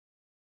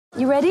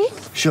You ready?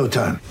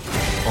 Showtime.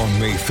 On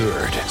May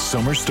 3rd,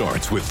 summer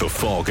starts with The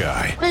Fall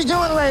Guy. Let's do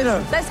it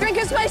later. Let's drink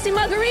a spicy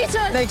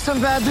margarita. Make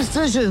some bad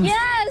decisions.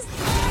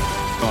 Yes!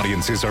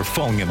 Audiences are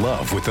falling in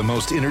love with the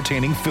most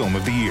entertaining film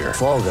of the year.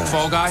 Fall Guy.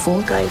 Fall Guy?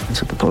 Fall Guy.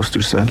 That's what the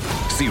poster said.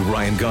 See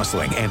Ryan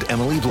Gosling and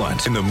Emily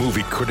Blunt in the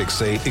movie critics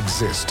say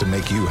exists to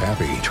make you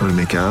happy. Trying to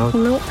make it out?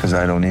 Nope. Because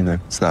I don't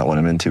either. It's not what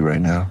I'm into right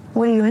now.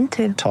 What are you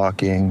into?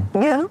 Talking.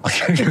 Yeah.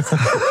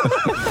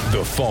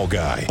 The Fall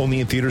Guy.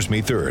 Only in theaters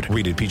May 3rd.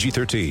 Rated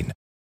PG-13.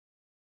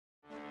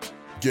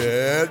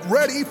 Get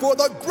ready for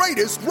the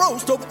greatest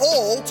roast of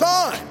all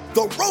time.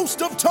 The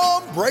Roast of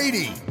Tom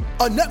Brady.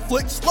 A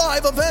Netflix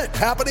live event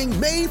happening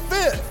May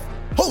 5th.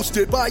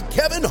 Hosted by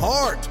Kevin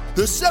Hart.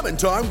 The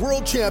 7-time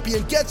world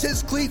champion gets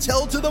his cleats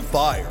held to the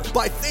fire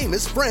by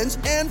famous friends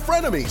and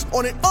frenemies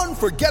on an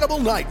unforgettable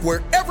night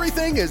where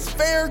everything is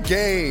fair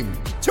game.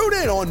 Tune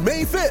in on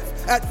May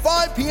 5th at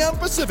 5 p.m.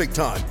 Pacific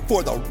time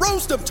for the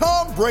Roast of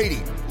Tom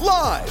Brady.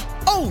 Live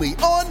only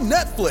on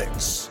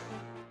Netflix.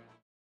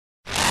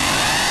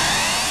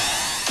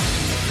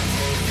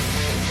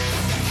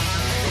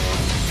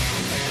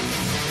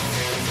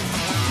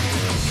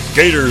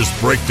 Gators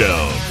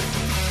Breakdown,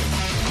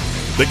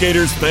 the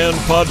Gators fan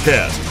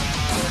podcast,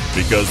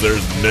 because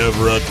there's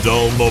never a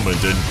dull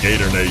moment in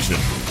Gator Nation.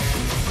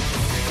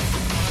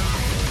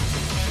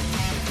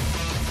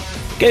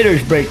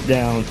 Gators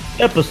Breakdown,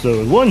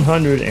 episode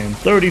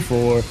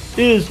 134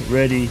 is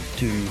ready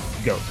to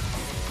go.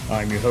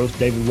 I'm your host,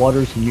 David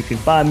Waters, and you can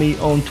find me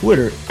on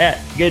Twitter at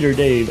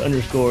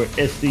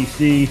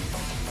GatorDave_SCC,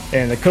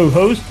 and the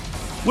co-host,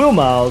 Will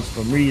Miles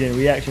from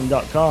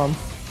ReadAndReaction.com.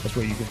 That's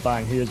where you can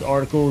find his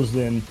articles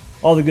and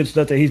all the good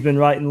stuff that he's been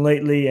writing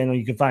lately. And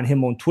you can find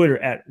him on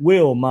Twitter at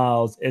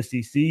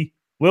WillMilesSCC.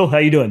 Will, how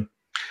you doing?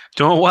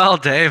 Doing well,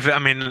 Dave. I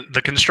mean,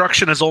 the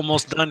construction is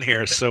almost done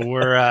here, so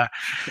we're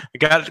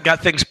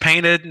got things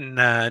painted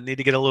and need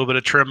to get a little bit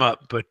of trim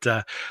up. But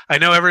I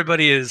know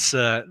everybody is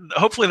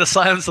hopefully the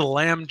Silence of the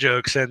Lamb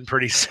jokes end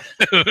pretty soon.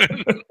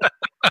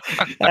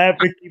 I have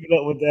been keeping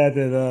up with that.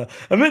 And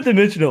I meant to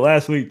mention it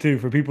last week too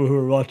for people who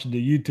are watching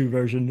the YouTube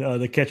version.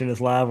 They're catching us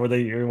live, or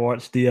they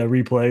watch the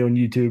replay on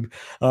YouTube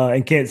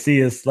and can't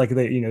see us like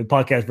the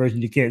podcast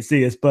version. You can't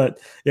see us, but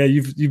yeah,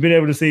 you've been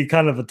able to see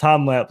kind of a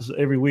time lapse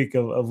every week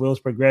of Will's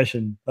progression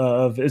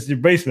of it's your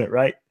basement,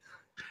 right?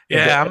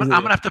 Yeah, I'm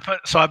gonna have to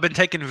put. So I've been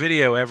taking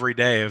video every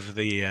day of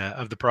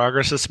the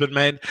progress that's been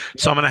made.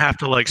 So I'm gonna have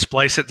to like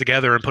splice it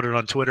together and put it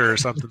on Twitter or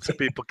something so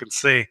people can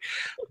see.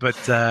 But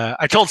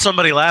I told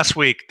somebody last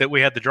week that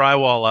we had the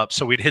drywall up,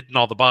 so we'd hidden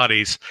all the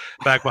bodies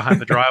back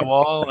behind the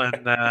drywall,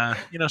 and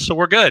so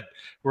we're good.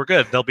 We're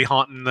good. They'll be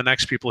haunting the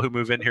next people who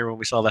move in here when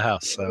we sell the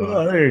house.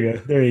 So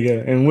there you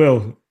go. And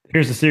Will,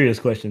 here's a serious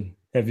question: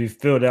 have you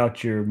filled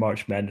out your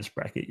March Madness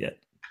bracket yet?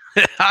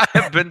 I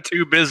have been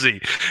too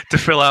busy to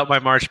fill out my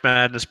March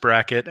Madness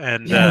bracket,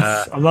 and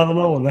yes, I'm not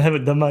alone. I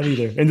haven't done mine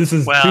either. And this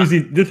is Tuesday.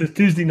 This is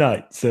Tuesday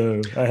night,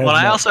 so I have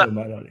not done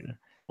mine out either.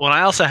 Well,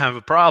 I also have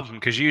a problem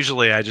because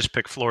usually I just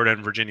pick Florida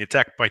and Virginia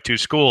Tech by two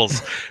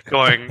schools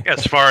going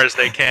as far as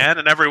they can.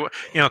 And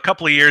a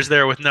couple of years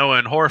there with Noah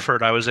and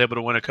Horford, I was able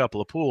to win a couple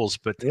of pools.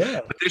 But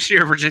this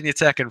year, Virginia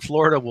Tech and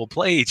Florida will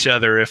play each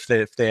other if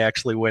they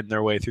actually win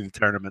their way through the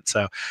tournament.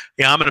 So,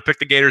 yeah, I'm going to pick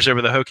the Gators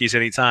over the Hokies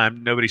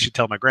anytime. Nobody should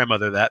tell my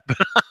grandmother that. But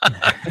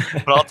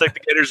I'll take the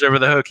Gators over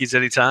the Hokies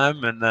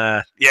anytime. And,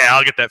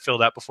 I'll get that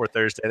filled out before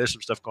Thursday. There's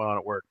some stuff going on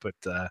at work. But,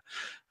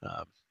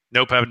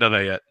 nope, haven't done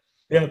that yet.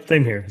 Yeah,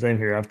 same here.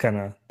 I've kind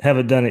of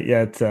haven't done it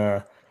yet.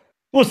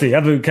 We'll see.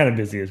 I've been kind of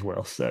busy as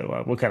well,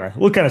 so we'll kind of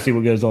see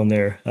what goes on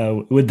there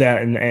with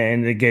that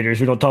and the Gators.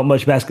 We don't talk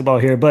much basketball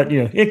here, but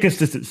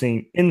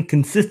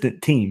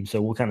inconsistent team.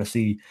 So we'll kind of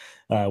see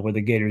where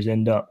the Gators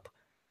end up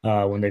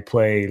when they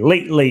play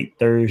late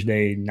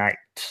Thursday night.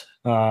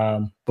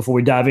 Before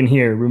we dive in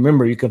here,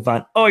 remember you can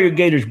find all your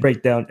Gators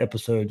Breakdown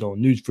episodes on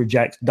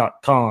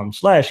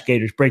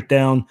news4jax.com/Gators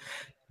Breakdown.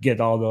 Get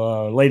all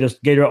the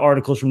latest Gator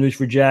articles from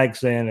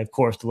News4Jax and, of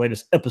course, the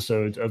latest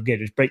episodes of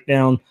Gators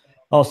Breakdown.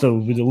 Also,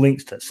 with the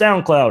links to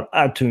SoundCloud,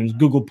 iTunes,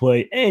 Google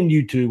Play, and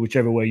YouTube,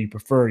 whichever way you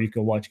prefer, you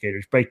can watch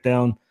Gators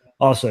Breakdown.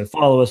 Also,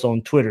 follow us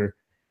on Twitter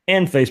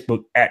and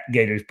Facebook at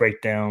Gators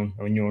Breakdown.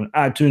 When you're on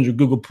iTunes or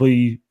Google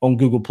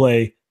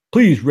Play,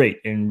 please rate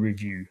and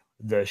review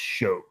the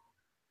show.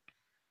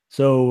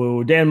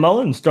 So Dan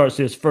Mullen starts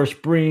his first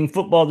spring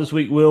football this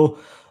week, Will,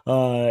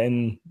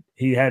 and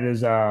he had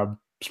his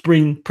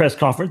spring press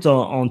conference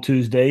on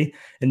Tuesday,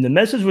 and the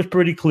message was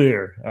pretty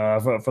clear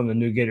from the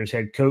new Gators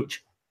head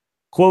coach.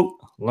 Quote,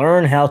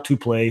 learn how to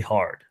play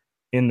hard,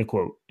 end the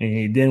quote. And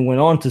he then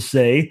went on to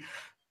say,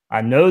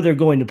 I know they're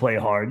going to play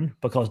hard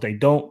because they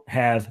don't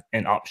have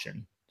an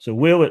option. So,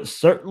 Will, it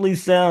certainly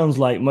sounds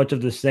like much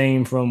of the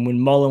same from when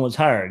Mullen was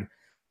hired.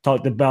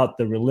 Talked about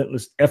the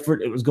relentless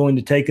effort it was going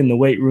to take in the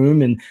weight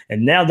room, and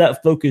now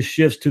that focus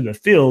shifts to the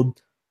field.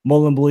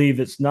 Mullen believes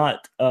it's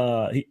not,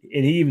 and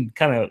he even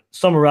kind of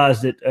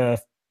summarized it,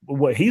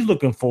 what he's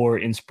looking for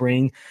in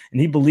spring,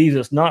 and he believes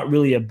it's not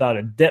really about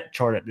a depth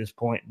chart at this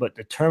point, but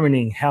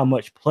determining how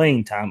much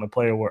playing time a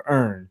player will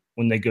earn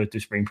when they go through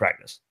spring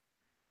practice.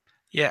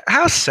 Yeah,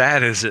 how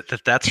sad is it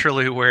that that's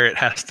really where it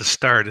has to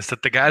start? Is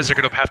that the guys are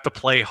going to have to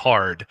play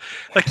hard?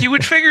 Like you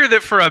would figure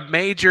that for a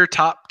major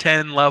top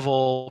 10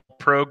 level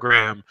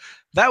program,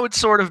 that would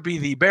sort of be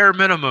the bare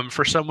minimum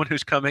for someone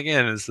who's coming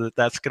in. Is that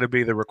that's going to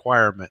be the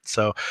requirement?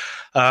 So,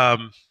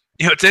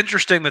 it's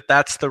interesting that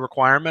that's the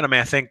requirement. I mean,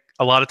 I think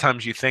a lot of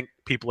times you think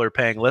people are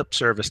paying lip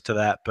service to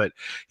that, but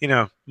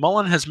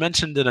Mullen has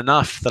mentioned it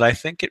enough that I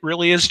think it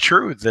really is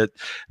true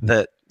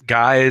that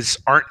guys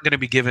aren't going to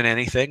be given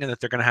anything and that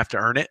they're going to have to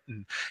earn it.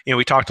 And,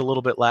 we talked a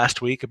little bit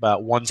last week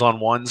about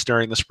ones-on-ones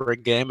during the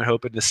spring game and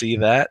hoping to see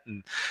that.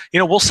 And,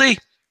 we'll see.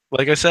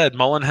 Like I said,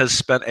 Mullen has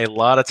spent a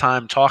lot of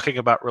time talking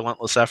about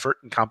relentless effort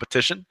and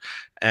competition,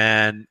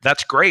 and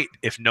that's great.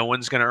 If no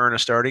one's going to earn a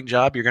starting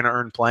job, you're going to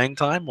earn playing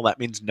time. Well, that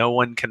means no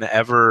one can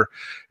ever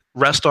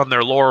rest on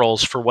their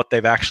laurels for what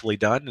they've actually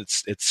done.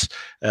 It's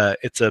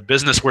a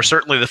business where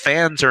certainly the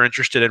fans are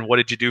interested in what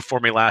did you do for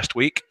me last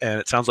week, and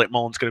it sounds like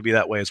Mullen's going to be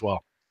that way as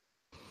well.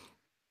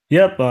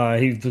 Yep,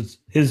 he was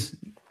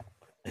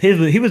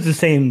the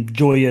same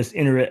joyous,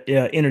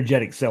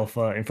 energetic self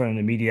in front of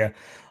the media.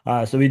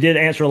 So we did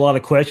answer a lot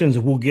of questions.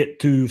 We'll get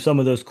to some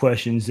of those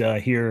questions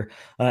here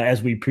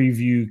as we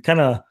preview, kind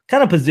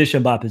of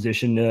position by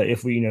position,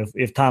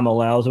 if time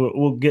allows.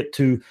 We'll get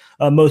to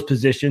most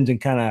positions and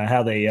kind of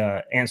how they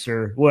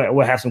answer.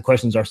 We'll have some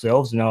questions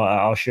ourselves, and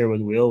I'll share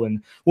with Will,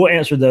 and we'll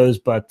answer those.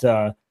 But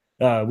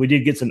we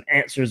did get some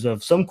answers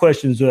of some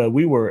questions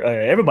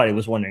everybody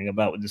was wondering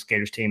about with the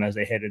Gators team as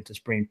they head into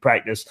spring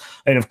practice.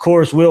 And of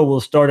course,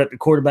 will start at the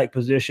quarterback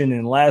position.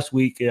 And last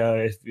week,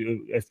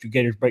 if you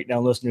Gators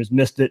Breakdown listeners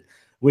missed it,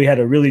 we had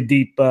a really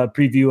deep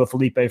preview of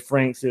Felipe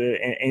Franks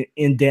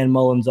in Dan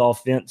Mullen's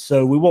offense.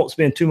 So we won't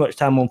spend too much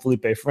time on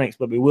Felipe Franks,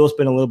 but we will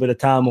spend a little bit of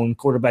time on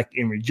quarterback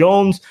Emory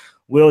Jones.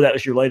 Will, that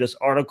was your latest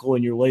article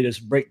and your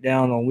latest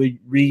breakdown on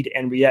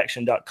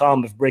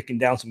readandreaction.com of breaking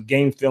down some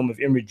game film of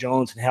Emory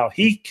Jones and how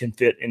he can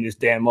fit in this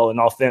Dan Mullen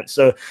offense.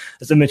 So,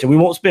 as I mentioned, we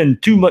won't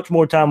spend too much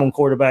more time on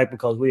quarterback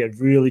because we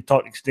have really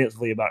talked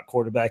extensively about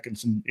quarterback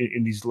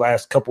in these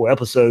last couple of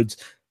episodes.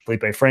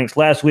 Felipe Franks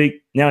last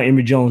week, now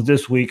Emory Jones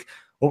this week.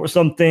 What were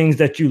some things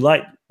that you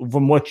liked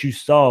from what you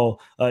saw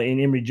in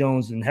Emory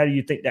Jones, and how do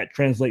you think that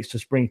translates to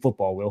spring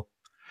football, Will?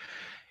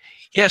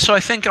 Yeah, so I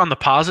think on the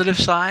positive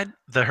side,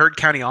 the Heard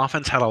County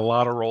offense had a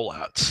lot of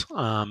rollouts,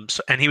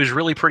 and he was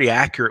really pretty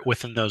accurate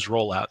within those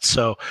rollouts.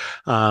 So,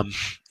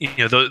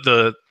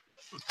 the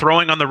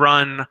throwing on the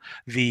run,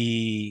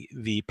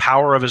 the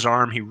power of his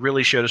arm, he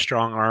really showed a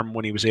strong arm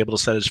when he was able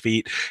to set his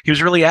feet. He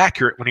was really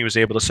accurate when he was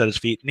able to set his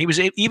feet, and he was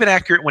even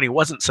accurate when he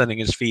wasn't setting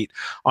his feet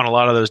on a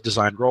lot of those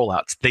designed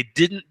rollouts. They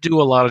didn't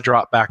do a lot of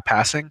drop back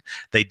passing.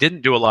 They didn't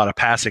do a lot of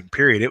passing,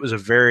 period. It was a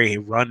very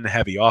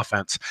run-heavy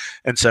offense,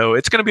 and so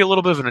it's going to be a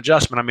little bit of an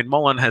adjustment. I mean,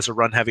 Mullen has a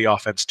run-heavy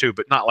offense too,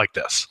 but not like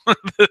this.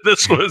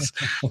 This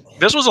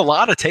was a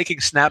lot of taking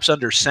snaps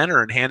under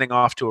center and handing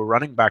off to a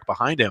running back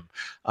behind him.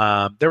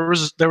 There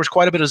was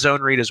quite a bit of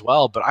zone read as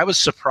well, but I was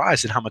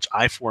surprised at how much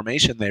I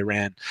formation they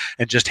ran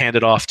and just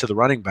handed off to the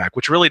running back,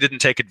 which really didn't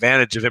take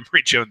advantage of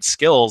Emory Jones'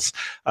 skills,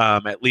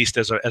 at least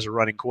as a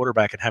running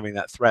quarterback and having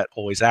that threat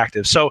always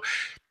active. So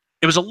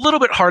it was a little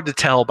bit hard to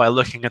tell by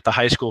looking at the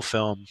high school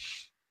film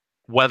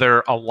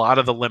whether a lot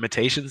of the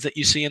limitations that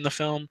you see in the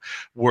film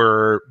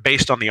were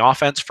based on the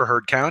offense for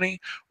Heard County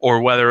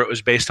or whether it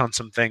was based on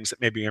some things that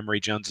maybe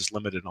Emory Jones is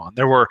limited on.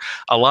 There were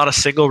a lot of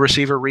single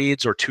receiver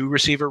reads or two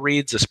receiver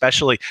reads,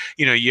 especially,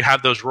 you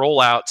have those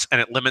rollouts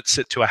and it limits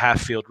it to a half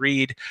field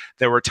read.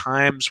 There were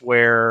times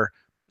where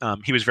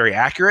he was very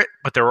accurate,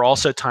 but there were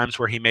also times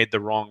where he made the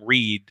wrong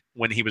read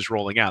when he was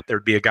rolling out.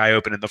 There'd be a guy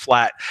open in the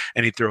flat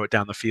and he'd throw it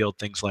down the field,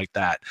 things like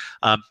that.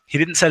 He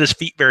didn't set his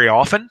feet very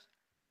often.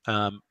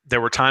 There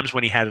were times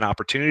when he had an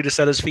opportunity to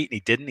set his feet and he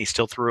didn't. He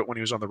still threw it when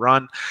he was on the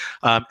run.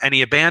 And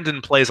he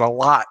abandoned plays a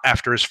lot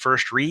after his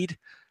first read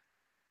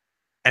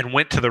and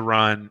went to the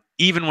run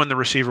even when the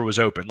receiver was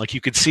open. Like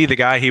you could see the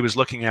guy he was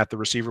looking at, the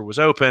receiver was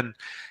open,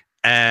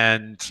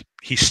 and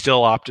he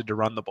still opted to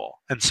run the ball.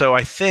 And so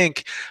I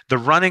think the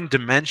running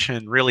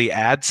dimension really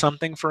adds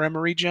something for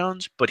Emory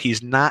Jones, but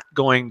he's not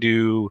going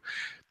to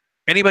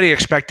 – anybody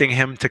expecting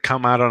him to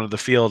come out onto the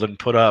field and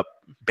put up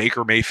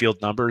Baker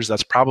Mayfield numbers,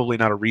 that's probably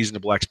not a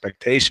reasonable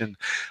expectation.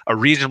 A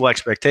reasonable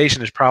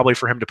expectation is probably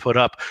for him to put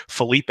up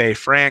Felipe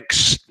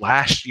Franks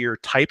last year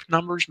type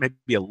numbers,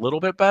 maybe a little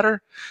bit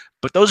better.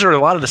 But those are a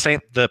lot of the same.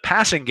 The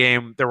passing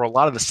game, there were a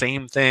lot of the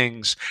same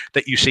things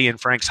that you see in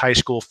Frank's high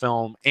school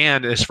film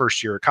and his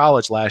first year of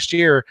college last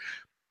year.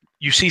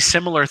 You see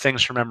similar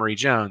things from Emory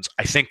Jones.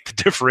 I think the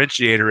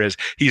differentiator is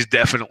he's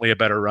definitely a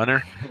better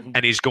runner,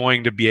 and he's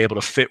going to be able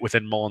to fit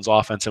within Mullen's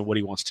offense and what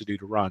he wants to do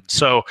to run.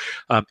 So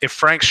if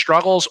Franks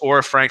struggles or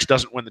if Franks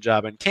doesn't win the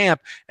job in camp,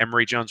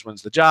 Emory Jones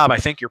wins the job, I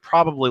think you're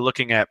probably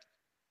looking at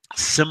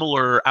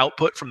similar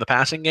output from the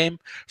passing game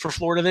for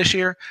Florida this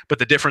year, but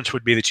the difference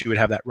would be that you would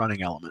have that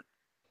running element.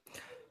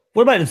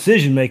 What about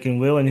decision making,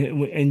 Will?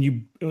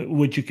 And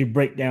what you could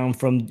break down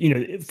from,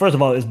 first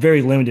of all, it's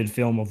very limited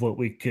film of what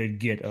we could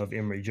get of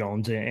Emory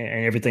Jones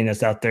and everything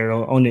that's out there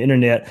on the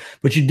internet.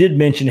 But you did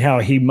mention how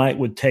he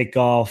would take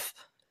off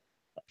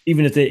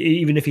even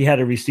if he had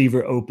a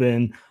receiver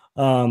open,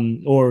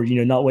 or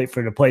not wait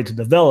for the play to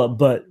develop.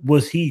 But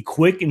was he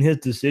quick in his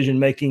decision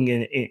making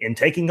and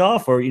taking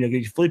off, or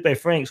Felipe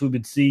Franks, we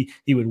would see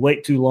he would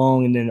wait too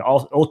long and then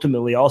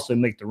ultimately also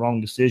make the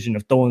wrong decision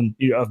of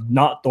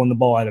not throwing the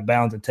ball out of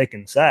bounds and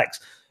taking sacks.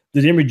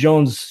 Did Emory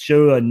Jones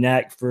show a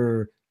knack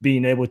for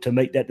being able to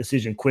make that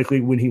decision quickly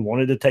when he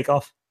wanted to take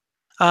off?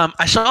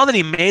 I saw that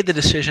he made the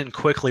decision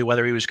quickly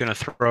whether he was going to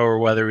throw or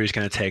whether he was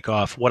going to take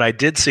off. What I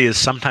did see is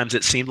sometimes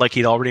it seemed like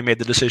he'd already made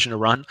the decision to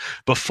run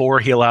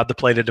before he allowed the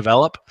play to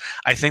develop.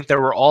 I think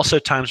there were also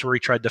times where he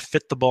tried to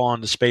fit the ball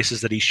into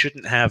spaces that he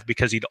shouldn't have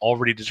because he'd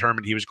already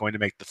determined he was going to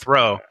make the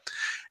throw.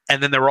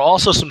 And then there were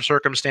also some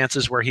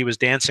circumstances where he was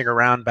dancing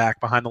around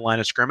back behind the line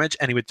of scrimmage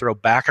and he would throw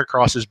back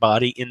across his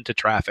body into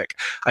traffic.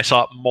 I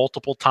saw it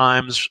multiple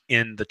times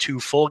in the 2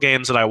 full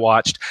games that I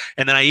watched.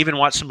 And then I even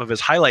watched some of his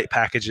highlight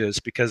packages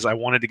because I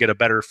wanted to get a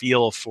better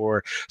feel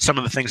for some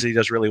of the things that he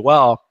does really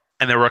well.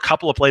 And there were a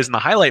couple of plays in the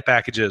highlight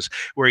packages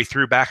where he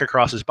threw back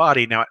across his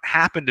body. Now, it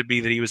happened to be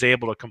that he was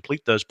able to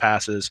complete those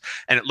passes,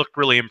 and it looked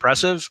really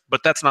impressive,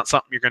 but that's not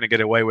something you're going to get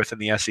away with in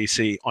the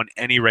SEC on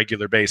any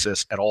regular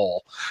basis at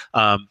all.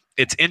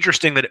 It's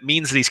interesting that it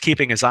means that he's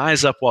keeping his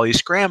eyes up while he's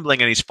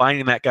scrambling and he's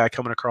finding that guy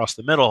coming across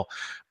the middle,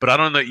 but I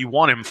don't know that you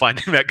want him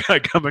finding that guy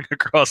coming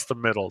across the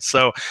middle.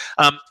 So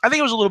I think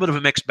it was a little bit of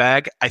a mixed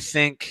bag. I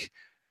think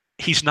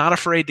he's not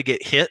afraid to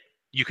get hit.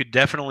 You could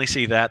definitely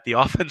see that. The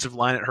offensive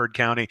line at Heard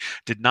County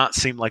did not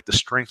seem like the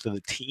strength of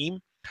the team.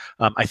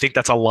 I think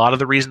that's a lot of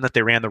the reason that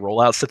they ran the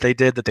rollouts that they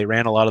did, that they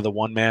ran a lot of the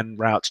 1-man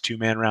routes,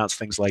 2-man routes,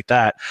 things like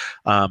that.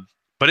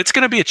 But it's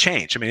going to be a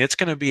change. I mean, it's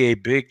going to be a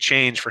big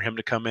change for him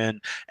to come in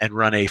and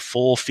run a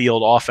full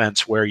field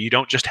offense where you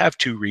don't just have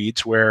 2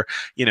 reads, where,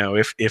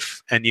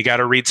 if and you got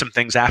to read some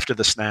things after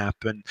the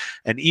snap. And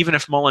even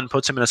if Mullen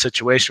puts him in a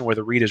situation where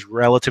the read is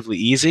relatively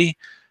easy,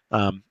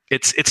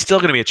 it's still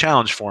going to be a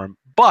challenge for him.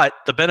 But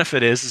the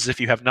benefit is if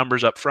you have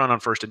numbers up front on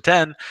 1st and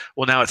 10,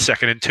 well, now it's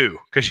 2nd and 2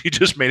 because you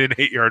just made an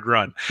 8-yard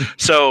run.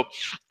 So,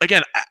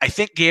 again, I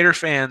think Gator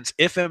fans,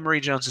 if Emory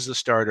Jones is the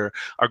starter,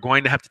 are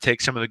going to have to take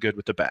some of the good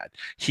with the bad.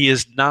 He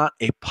is not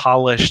a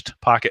polished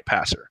pocket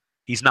passer.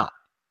 He's not.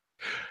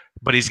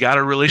 But he's got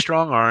a really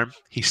strong arm.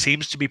 He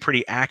seems to be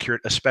pretty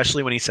accurate,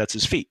 especially when he sets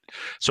his feet.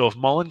 So if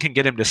Mullen can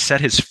get him to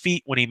set his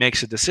feet when he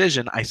makes a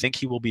decision, I think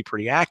he will be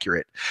pretty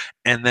accurate.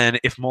 And then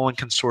if Mullen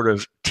can sort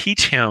of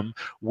teach him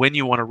when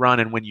you want to run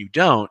and when you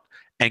don't,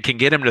 and can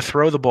get him to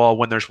throw the ball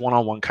when there's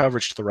one-on-one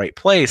coverage to the right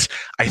place,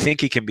 I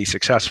think he can be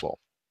successful.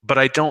 But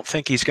I don't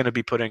think he's going to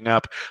be putting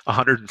up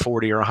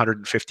 140 or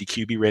 150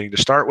 QB rating to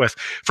start with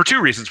for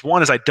 2 reasons.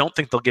 One is I don't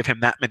think they'll give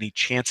him that many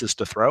chances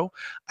to throw.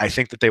 I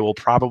think that they will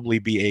probably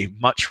be a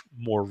much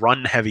more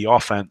run-heavy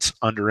offense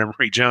under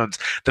Emory Jones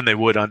than they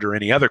would under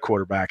any other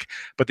quarterback.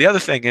 But the other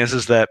thing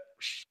is that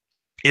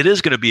it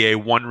is going to be a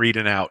 1 read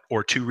and out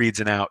or 2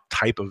 reads and out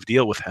type of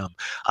deal with him.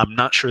 I'm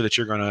not sure that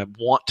you're going to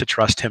want to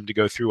trust him to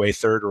go through a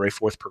 3rd or a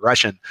 4th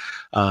progression.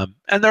 And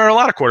there are a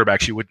lot of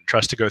quarterbacks you wouldn't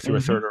trust to go through a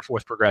 3rd or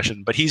 4th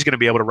progression, but he's going to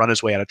be able to run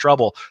his way out of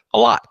trouble a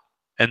lot.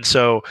 And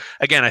so,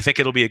 again, I think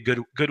it'll be a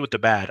good with the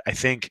bad. I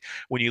think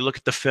when you look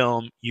at the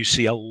film, you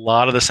see a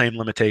lot of the same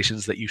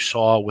limitations that you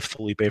saw with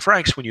Felipe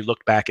Franks when you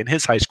looked back in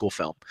his high school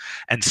film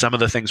and some of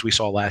the things we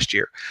saw last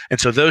year.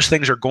 And so those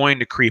things are going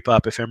to creep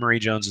up if Emory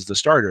Jones is the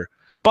starter.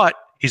 But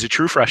he's a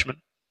true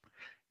freshman.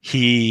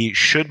 He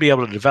should be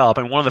able to develop.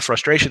 And one of the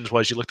frustrations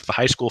was you looked at the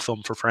high school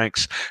film for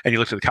Franks and you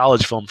looked at the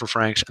college film for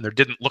Franks, and there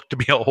didn't look to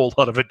be a whole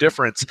lot of a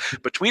difference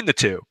between the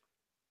two.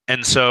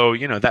 And so,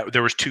 that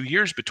there was 2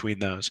 years between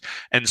those.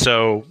 And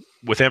so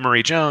with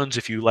Emory Jones,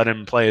 if you let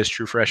him play his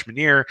true freshman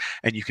year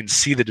and you can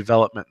see the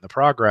development and the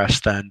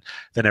progress, then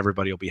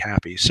everybody will be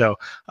happy. So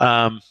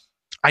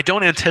I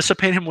don't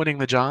anticipate him winning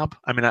the job.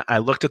 I mean, I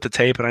looked at the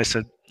tape and I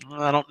said,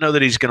 I don't know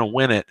that he's going to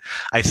win it.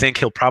 I think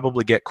he'll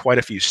probably get quite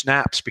a few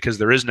snaps because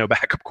there is no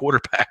backup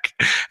quarterback.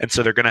 And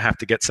so they're going to have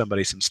to get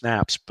somebody some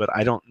snaps. But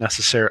I don't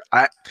necessarily –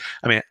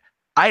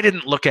 I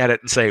didn't look at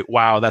it and say,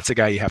 wow, that's a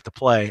guy you have to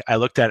play. I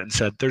looked at it and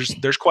said,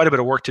 there's quite a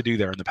bit of work to do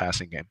there in the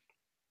passing game.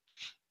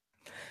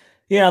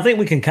 Yeah, I think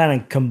we can kind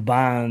of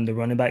combine the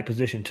running back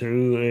position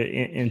too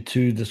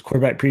into this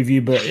quarterback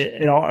preview, but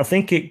I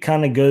think it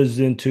kind of goes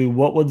into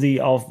what would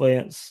the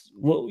offense,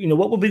 what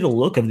would be the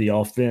look of the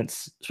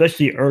offense,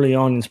 especially early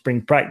on in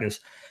spring practice.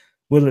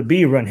 Will it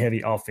be a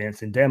run-heavy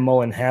offense? And Dan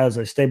Mullen has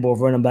a stable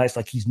of running backs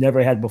like he's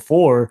never had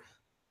before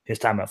his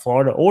time at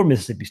Florida or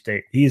Mississippi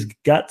State. He's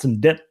got some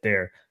depth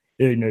there.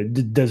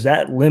 Does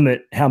that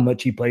limit how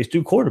much he plays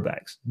 2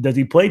 quarterbacks? Does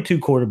he play 2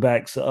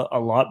 quarterbacks a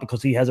lot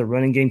because he has a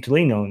running game to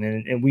lean on?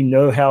 And we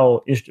know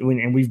how,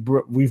 and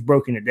we've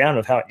broken it down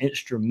of how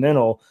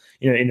instrumental,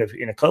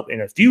 in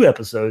a few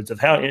episodes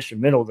of how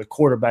instrumental the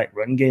quarterback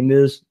running game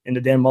is in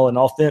the Dan Mullen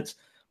offense.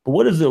 But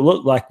what does it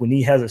look like when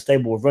he has a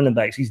stable of running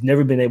backs he's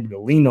never been able to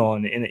lean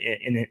on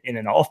in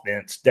an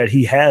offense that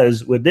he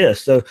has with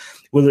this? So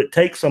will it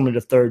take some of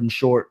the 3rd and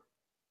short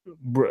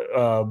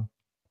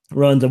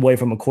runs away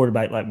from a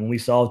quarterback like when we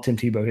saw Tim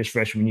Tebow his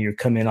freshman year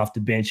come in off the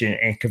bench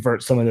and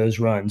convert some of those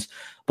runs.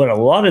 But a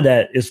lot of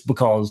that is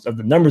because of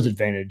the numbers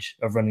advantage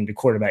of running the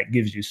quarterback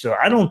gives you. So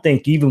I don't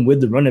think even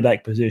with the running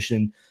back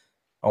position,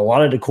 a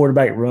lot of the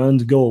quarterback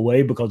runs go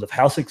away because of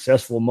how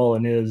successful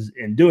Mullen is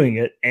in doing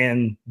it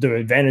and the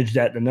advantage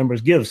that the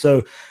numbers give.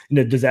 So,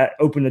 does that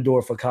open the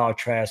door for Kyle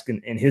Trask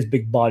and his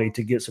big body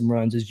to get some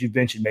runs, as you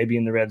mentioned, maybe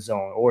in the red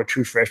zone, or a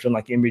true freshman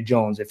like Emory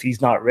Jones? If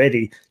he's not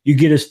ready, you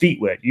get his feet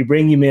wet. You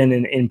bring him in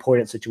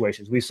important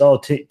situations. We saw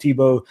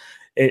Tebow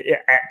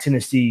at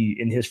Tennessee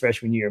in his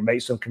freshman year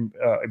make some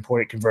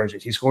important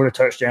conversions. He scored a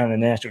touchdown in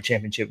the national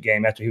championship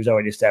game after he was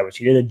already established.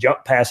 He did a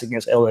jump pass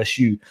against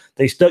LSU.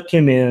 They stuck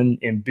him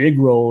in big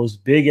roles,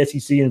 big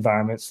SEC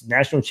environments,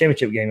 national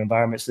championship game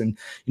environments, and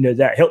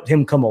that helped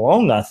him come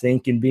along, I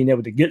think, in being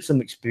able to get some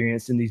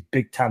experience in these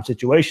big time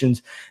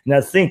situations. And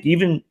I think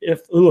even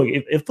if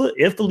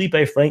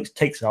Felipe Franks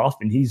takes off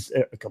and he's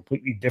a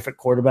completely different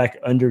quarterback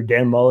under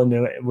Dan Mullen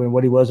than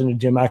what he was under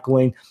Jim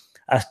McElwain,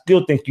 I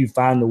still think you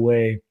find a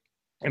way.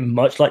 And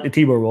much like the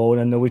Tebow role, and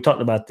I know we talked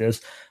about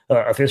this,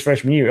 of his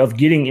freshman year, of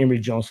getting Emory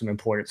Jones some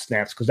important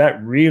snaps, because that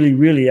really,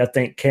 really, I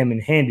think, came in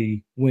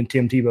handy when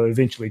Tim Tebow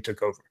eventually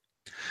took over.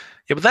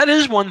 Yeah, but that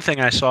is one thing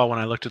I saw when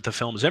I looked at the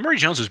film. Is Emory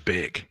Jones is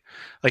big.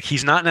 Like,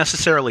 he's not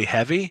necessarily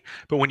heavy,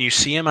 but when you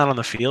see him out on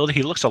the field,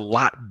 he looks a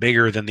lot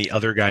bigger than the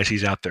other guys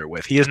he's out there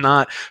with. He is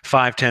not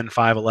 5'10",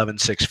 5'11",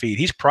 6 feet.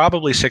 He's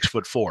probably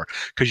 6'4",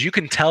 because you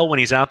can tell when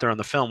he's out there on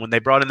the film. When they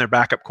brought in their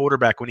backup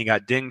quarterback when he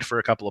got dinged for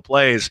a couple of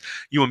plays,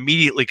 you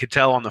immediately could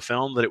tell on the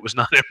film that it was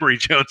not Emory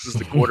Jones as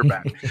the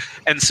quarterback.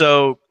 And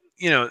so,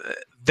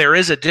 there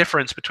is a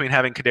difference between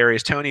having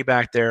Kadarius Toney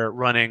back there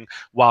running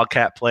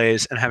wildcat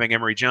plays and having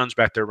Emory Jones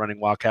back there running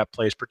wildcat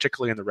plays,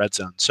 particularly in the red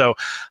zone. So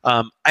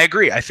I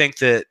agree. I think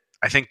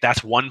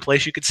that's one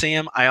place you could see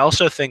him. I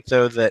also think,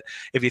 though, that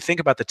if you think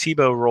about the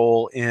Tebow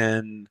role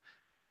in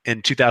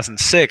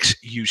 2006,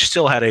 you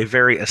still had a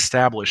very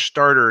established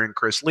starter in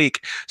Chris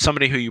Leak,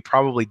 somebody who you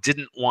probably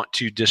didn't want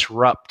to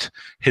disrupt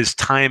his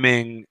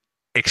timing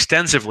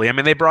extensively. I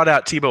mean, they brought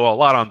out Tebow a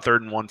lot on 3rd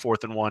and 1,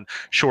 4th and 1,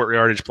 short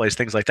yardage plays,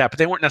 things like that, but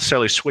they weren't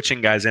necessarily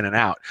switching guys in and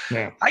out.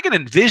 Yeah. I can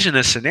envision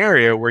a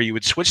scenario where you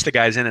would switch the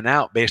guys in and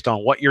out based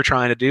on what you're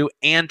trying to do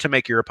and to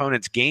make your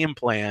opponent's game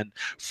plan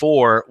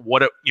for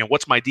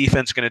what's my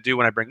defense going to do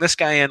when I bring this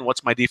guy in?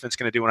 What's my defense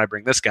going to do when I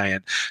bring this guy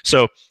in?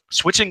 So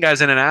switching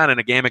guys in and out in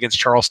a game against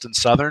Charleston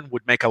Southern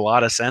would make a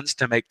lot of sense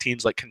to make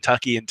teams like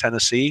Kentucky and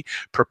Tennessee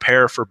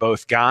prepare for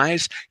both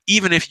guys,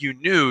 even if you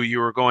knew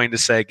you were going to,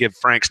 say, give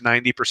Franks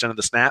 90% of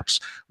the snaps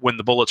when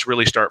the bullets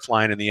really start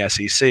flying in the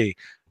SEC.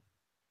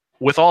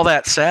 With all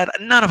that said,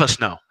 none of us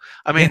know.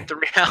 I mean, the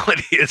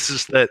reality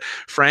is that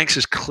Franks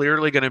is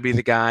clearly going to be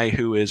the guy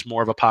who is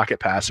more of a pocket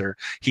passer.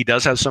 He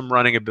does have some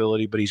running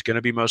ability, but he's going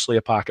to be mostly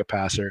a pocket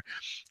passer.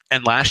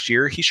 And last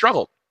year, he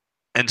struggled.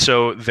 And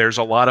so there's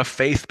a lot of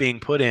faith being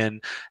put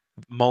in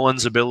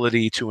Mullen's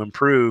ability to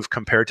improve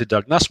compared to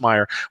Doug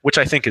Nussmeier, which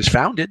I think is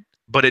founded.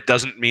 But it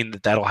doesn't mean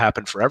that that'll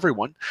happen for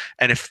everyone.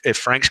 And if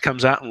Franks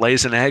comes out and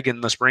lays an egg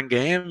in the spring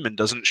game and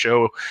doesn't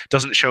show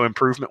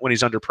improvement when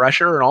he's under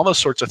pressure and all those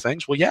sorts of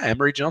things, well, yeah,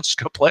 Emory Jones is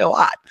going to play a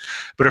lot.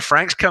 But if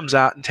Franks comes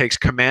out and takes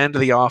command of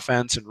the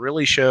offense and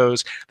really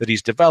shows that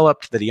he's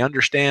developed, that he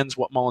understands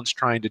what Mullen's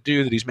trying to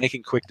do, that he's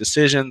making quick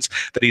decisions,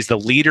 that he's the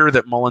leader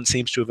that Mullen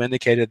seems to have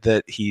indicated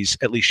that he's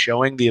at least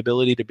showing the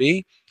ability to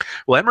be,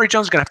 well, Emory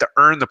Jones is going to have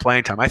to earn the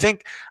playing time. I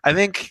think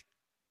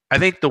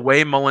the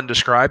way Mullen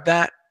described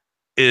that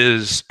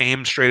is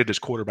aimed straight at his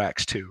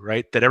quarterbacks too,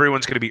 right? That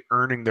everyone's going to be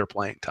earning their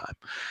playing time.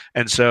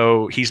 And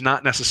so he's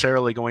not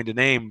necessarily going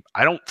to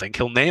I don't think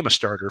he'll name a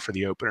starter for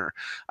the opener.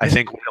 I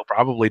think what he'll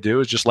probably do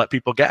is just let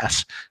people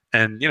guess.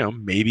 And,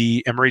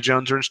 maybe Emory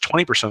Jones earns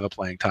 20% of the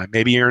playing time.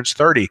 Maybe he earns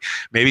 30.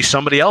 Maybe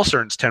somebody else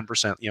earns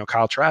 10%.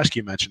 Kyle Trask,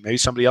 you mentioned, maybe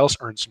somebody else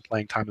earns some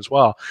playing time as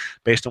well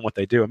based on what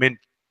they do. I mean,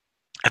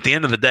 at the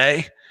end of the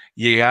day,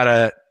 you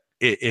gotta,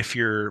 if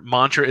your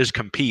mantra is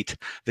compete,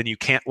 then you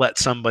can't let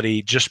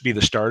somebody just be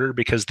the starter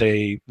because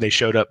they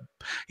showed up,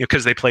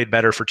 because they played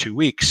better for 2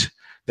 weeks.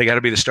 They got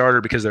to be the starter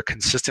because they're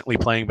consistently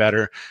playing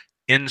better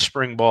in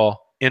spring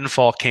ball, in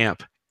fall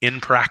camp,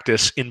 in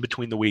practice, in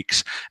between the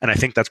weeks. And I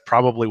think that's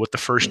probably what the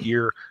first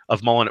year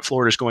of Mullen at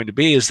Florida is going to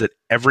be, is that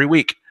every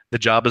week the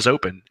job is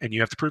open and you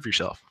have to prove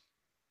yourself.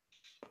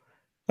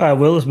 All right,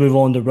 well, let's move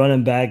on to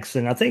running backs.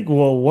 And I think,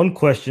 one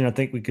question I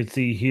think we could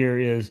see here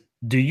is,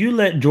 do you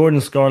let Jordan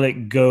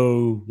Scarlett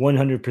go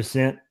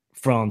 100%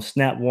 from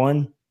snap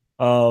one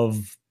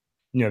of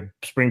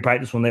spring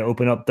practice when they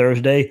open up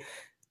Thursday?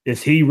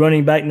 Is he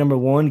running back number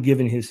one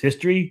given his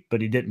history,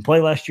 but he didn't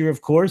play last year, of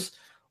course?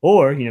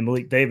 Or,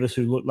 Malik Davis,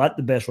 who looked like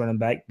the best running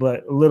back,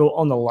 but a little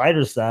on the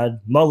lighter side,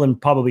 Mullen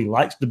probably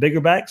likes the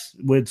bigger backs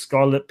with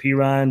Scarlett,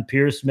 Pirine,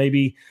 Pierce,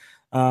 maybe.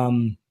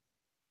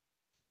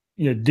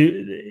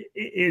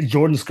 Is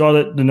Jordan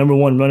Scarlett the number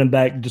one running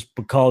back just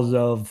because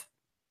of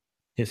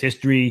his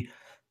history,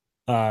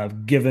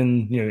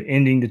 given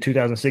ending the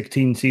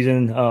 2016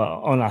 season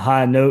on a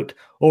high note,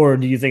 or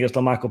do you think it's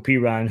LaMichael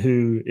Pirine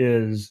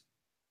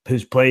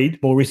who's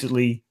played more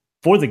recently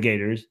for the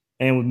Gators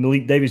and with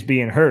Malik Davis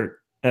being hurt,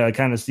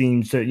 kind of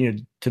seems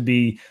to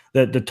be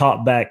the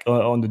top back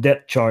on the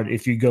depth chart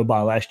if you go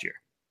by last year.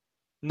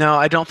 No,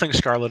 I don't think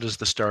Scarlett is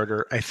the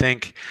starter. I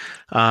think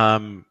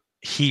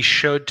he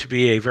showed to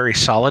be a very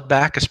solid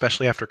back,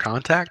 especially after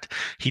contact.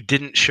 He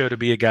didn't show to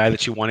be a guy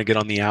that you want to get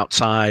on the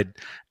outside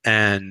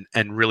and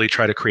really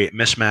try to create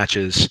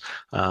mismatches.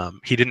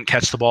 He didn't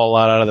catch the ball a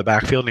lot out of the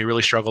backfield, and he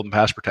really struggled in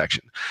pass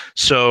protection.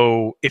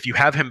 So if you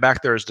have him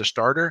back there as the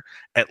starter,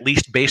 at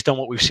least based on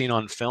what we've seen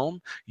on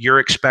film, you're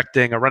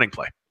expecting a running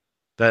play.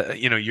 That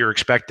you're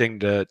expecting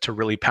to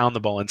really pound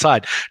the ball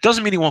inside.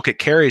 Doesn't mean he won't get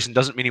carries, and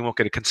doesn't mean he won't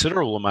get a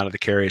considerable amount of the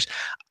carries.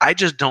 I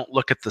just don't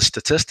look at the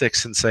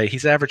statistics and say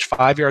he's averaged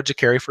 5 yards a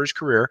carry for his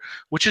career,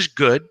 which is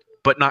good,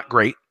 but not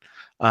great.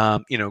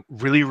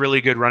 Really, really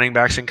good running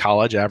backs in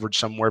college average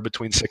somewhere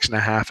between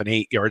 6.5 and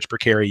 8 yards per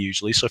carry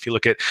usually. So if you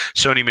look at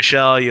Sony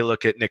Michel, you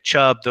look at Nick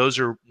Chubb, those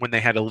are when they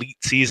had elite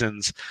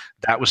seasons,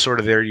 that was sort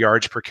of their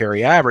yards per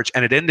carry average.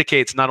 And it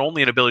indicates not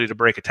only an ability to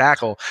break a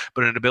tackle,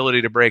 but an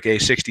ability to break a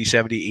 60,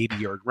 70,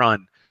 80-yard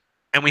run.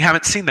 And we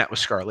haven't seen that with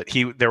Scarlett.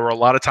 There were a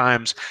lot of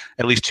times,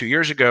 at least 2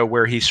 years ago,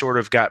 where he sort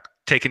of got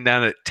taken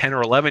down at 10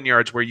 or 11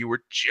 yards where you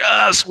were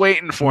just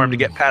waiting for him to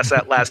get past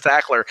that last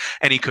tackler,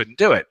 and he couldn't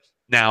do it.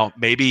 Now,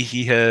 maybe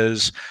he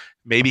has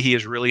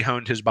really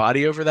honed his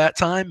body over that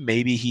time.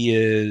 Maybe he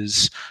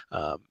is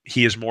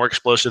more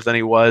explosive than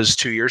he was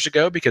 2 years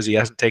ago because he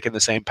hasn't taken the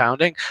same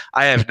pounding.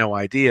 I have no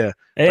idea.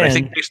 If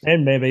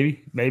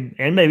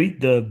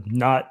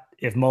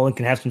Mullen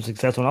can have some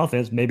success on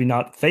offense, maybe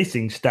not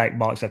facing stack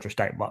box after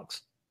stack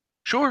box.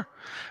 Sure.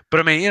 But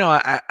I mean,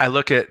 I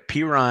look at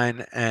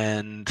Pirine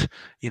and,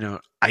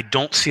 I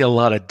don't see a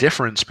lot of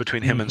difference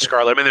between him and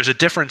Scarlett. I mean, there's a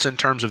difference in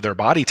terms of their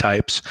body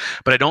types,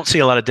 but I don't see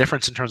a lot of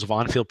difference in terms of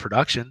on-field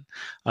production.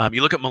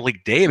 You look at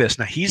Malik Davis.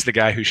 Now, he's the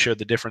guy who showed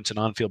the difference in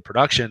on-field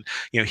production.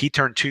 He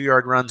turned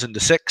 2-yard runs into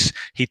 6.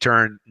 He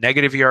turned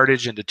negative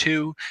yardage into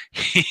 2.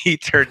 He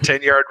turned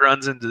 10-yard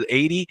runs into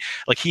 80.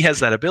 Like, he has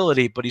that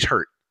ability, but he's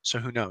hurt. So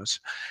who knows?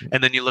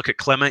 And then you look at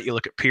Clement, you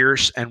look at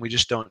Pierce, and we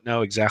just don't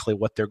know exactly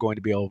what they're going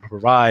to be able to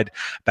provide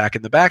back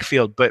in the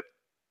backfield. But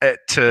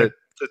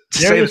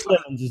Darius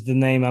Lemons is the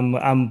name.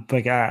 I'm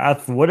like,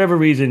 for whatever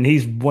reason,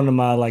 he's one of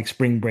my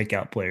spring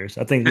breakout players.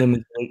 I think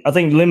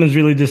Lemons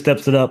really just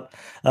steps it up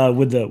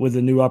with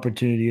the new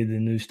opportunity of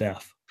the new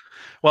staff.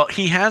 Well,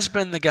 he has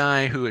been the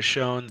guy who has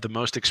shown the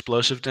most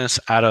explosiveness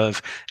out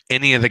of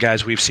any of the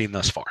guys we've seen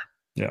thus far.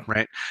 Yeah.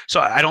 Right. So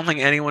I don't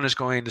think anyone is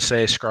going to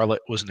say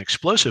Scarlett was an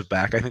explosive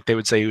back. I think they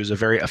would say he was a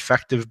very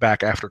effective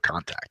back after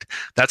contact.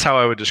 That's how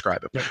I would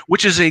describe it,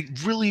 which is a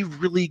really,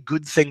 really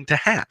good thing to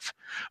have.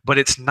 But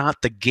it's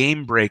not the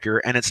game breaker.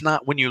 And it's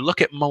not when you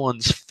look at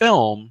Mullen's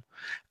film,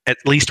 at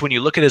least when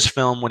you look at his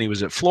film when he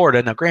was at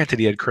Florida. Now, granted,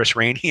 he had Chris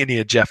Rainey and he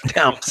had Jeff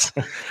Demps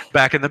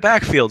back in the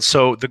backfield.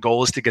 So the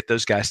goal is to get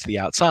those guys to the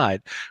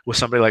outside. With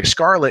somebody like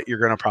Scarlett, you're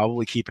going to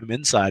probably keep him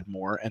inside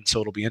more. And so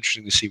it'll be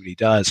interesting to see what he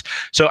does.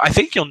 So I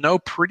think you'll know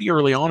pretty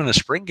early on in the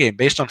spring game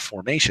based on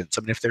formations.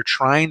 I mean, if they're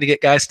trying to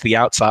get guys to the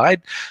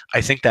outside,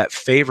 I think that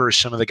favors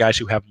some of the guys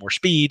who have more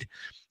speed.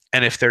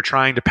 And if they're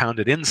trying to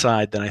pound it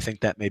inside, then I think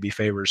that maybe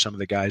favors some of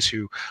the guys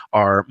who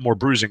are more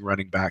bruising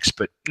running backs.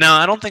 But no,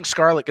 I don't think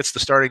Scarlett gets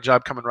the starting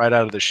job coming right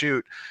out of the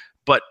chute.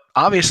 But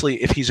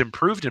obviously, if he's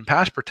improved in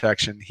pass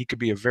protection, he could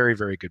be a very,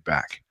 very good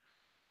back.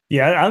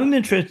 Yeah, I'm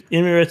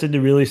interested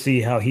to really see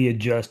how he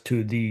adjusts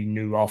to the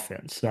new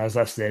offense. As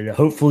I said,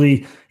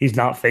 hopefully he's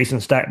not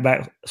facing stack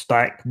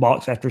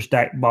box after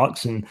stack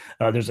box, and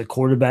there's a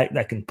quarterback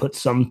that can put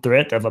some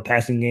threat of a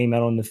passing game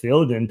out on the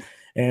field. And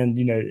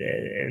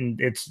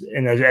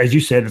as you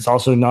said, it's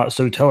also not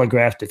so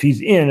telegraphed if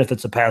he's in, if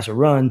it's a pass or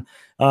run.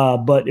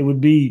 But it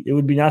would be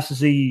nice to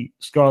see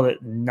Scarlett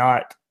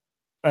not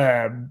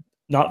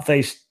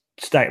face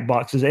stack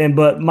boxes.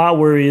 But my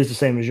worry is the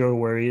same as your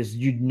worry is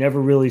you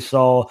never really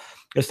saw,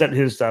 except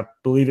I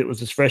believe it was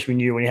his freshman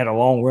year when he had a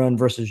long run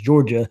versus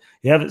Georgia.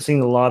 You haven't seen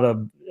a lot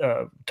of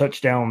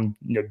touchdown,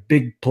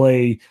 big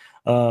play,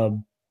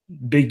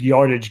 big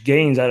yardage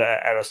gains out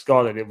of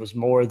Scarlett. It was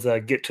more the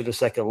get to the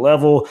second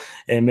level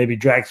and maybe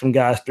drag some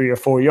guys 3 or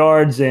 4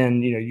 yards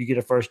and, you get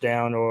a first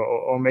down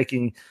or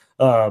making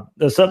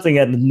something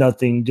out of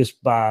nothing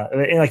just by,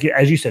 and like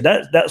as you said,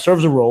 that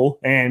serves a role.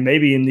 And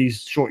maybe in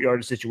these short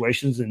yardage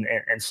situations and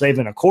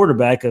saving a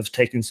quarterback of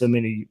taking so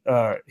many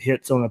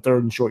hits on a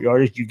third and short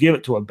yardage, you give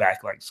it to a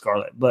back like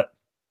Scarlett. But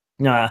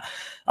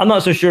I'm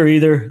not so sure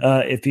either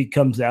if he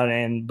comes out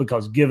and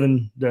because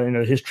given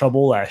his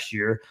trouble last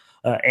year,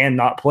 and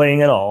not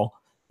playing at all.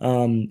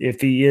 If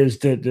he is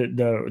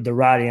the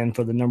right end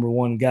for the number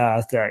one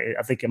guy,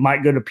 I think it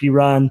might go to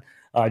Pirine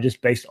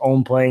just based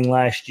on playing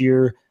last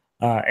year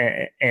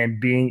and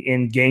being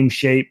in game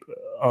shape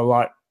a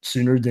lot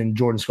sooner than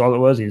Jordan Scarlett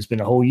was. It's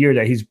been a whole year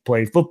that he's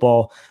played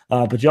football,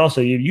 but you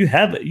also you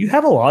have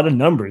a lot of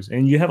numbers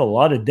and you have a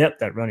lot of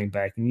depth at running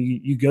back, and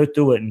you go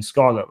through it in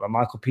Scarlett,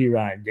 Michael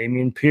Pirine,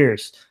 Damian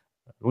Pierce,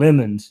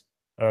 Lemons,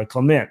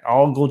 Clement,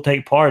 all go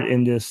take part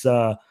in this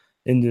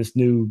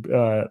new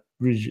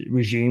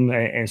regime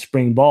and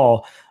spring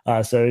ball.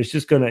 So it's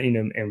just going to,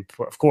 and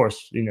of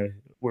course,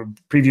 we're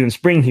previewing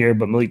spring here,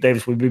 but Malik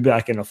Davis will be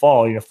back in the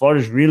fall.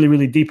 Florida's really,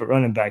 really deep at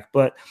running back,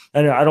 but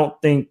I don't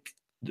think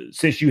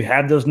since you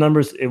have those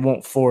numbers, it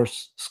won't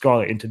force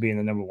Scarlett into being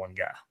the number one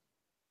guy.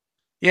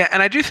 Yeah,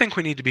 and I do think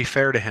we need to be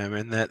fair to him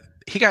in that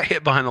he got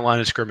hit behind the line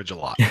of scrimmage a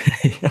lot.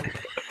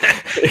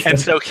 And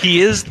so he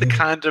is the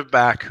kind of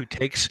back who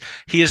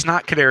he is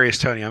not Kadarius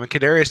Toney.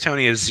 Kadarius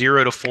Toney is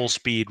 0 to full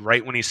speed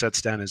right when he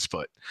sets down his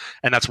foot.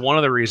 And that's one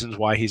of the reasons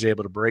why he's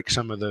able to break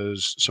some of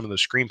those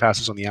screen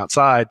passes on the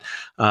outside.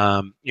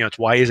 It's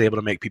why he's able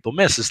to make people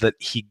miss, is that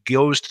he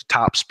goes to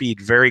top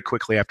speed very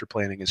quickly after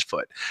planting his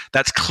foot.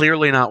 That's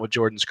clearly not what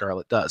Jordan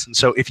Scarlett does. And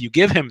so if you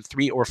give him a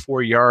 3 or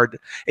 4 yard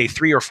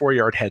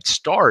head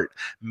start,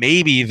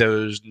 maybe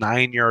those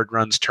 9-yard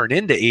runs turn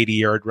into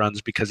 80-yard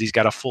runs because he's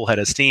got a full head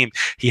of steam.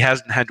 He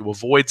hasn't had to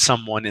avoid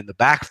someone in the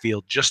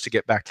backfield just to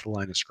get back to the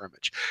line of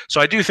scrimmage.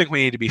 So I do think we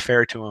need to be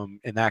fair to him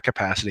in that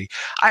capacity.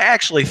 I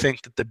actually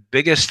think that the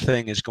biggest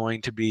thing is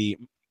going to be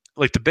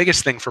the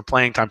biggest thing for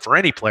playing time for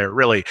any player,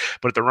 really,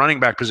 but at the running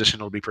back position,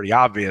 it'll be pretty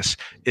obvious,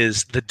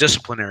 is the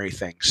disciplinary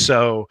thing.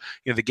 So,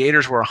 the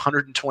Gators were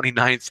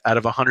 129th out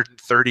of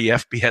 130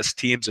 FBS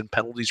teams in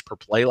penalties per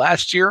play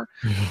last year.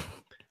 Mm-hmm.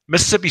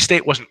 Mississippi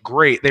State wasn't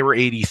great. They were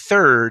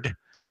 83rd,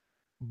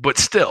 but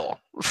still,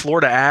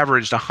 Florida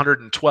averaged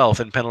 112th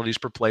in penalties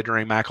per play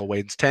during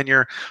McElwain's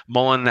tenure.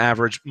 Mullen's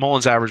average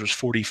was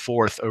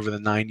 44th over the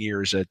 9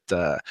 years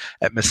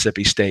at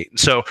Mississippi State. And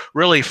so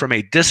really from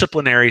a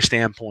disciplinary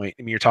standpoint,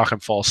 you're talking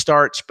false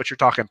starts, but you're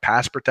talking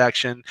pass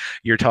protection.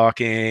 You're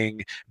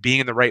talking being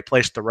in the right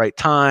place at the right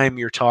time.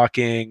 You're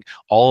talking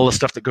all the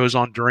stuff that goes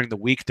on during the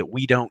week that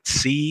we don't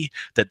see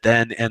that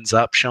then ends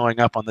up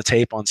showing up on the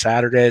tape on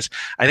Saturdays.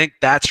 I think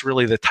that's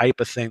really the type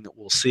of thing that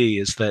we'll see,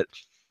 is that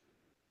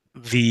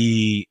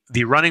the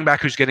running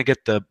back who's going to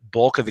get the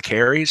bulk of the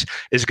carries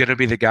is going to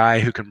be the guy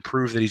who can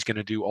prove that he's going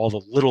to do all the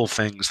little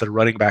things that a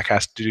running back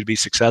has to do to be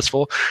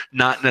successful,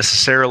 not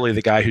necessarily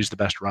the guy who's the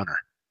best runner.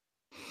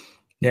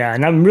 Yeah,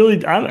 and I'm really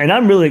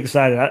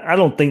excited. I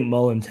don't think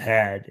Mullen's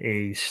had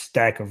a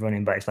stack of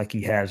running backs like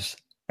he has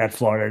at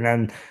Florida,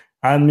 and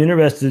I'm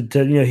interested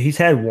to he's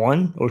had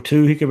 1 or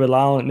 2 he could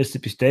rely on at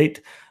Mississippi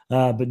State.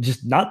 But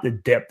just not the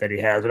depth that he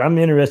has. But I'm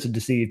interested to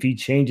see if he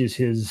changes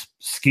his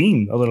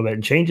scheme a little bit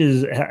and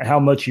changes how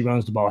much he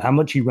runs the ball, how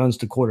much he runs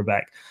to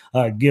quarterback,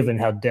 given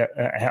how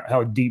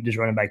deep this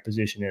running back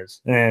position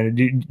is. And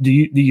do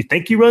you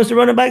think he runs the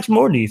running backs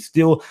more? Do you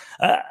still?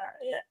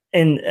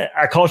 And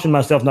I caution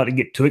myself not to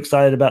get too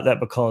excited about that,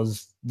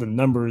 because the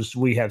numbers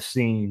we have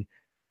seen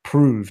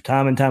prove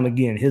time and time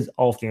again his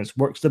offense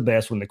works the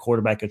best when the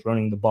quarterback is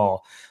running the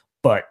ball.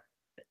 But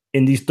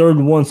in these 3rd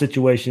and 1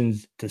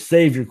 situations, to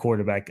save your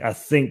quarterback, I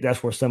think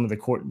that's where some of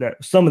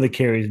the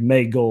carries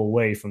may go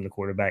away from the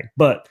quarterback.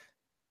 But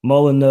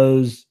Mullen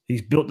knows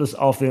he's built this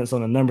offense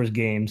on a numbers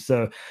game.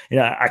 So,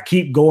 I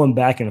keep going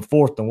back and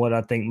forth on what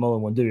I think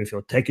Mullen will do, if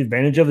he'll take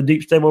advantage of a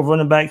deep stable of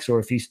running backs or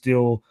if he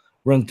still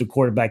runs the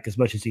quarterback as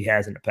much as he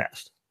has in the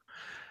past.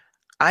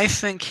 I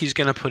think he's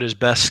going to put his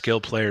best skill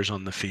players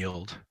on the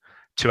field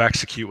to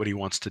execute what he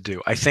wants to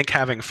do. I think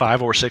having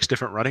 5 or 6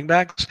 different running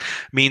backs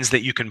means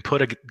that you can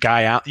put a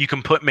guy out, you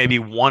can put maybe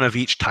one of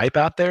each type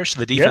out there so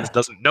the defense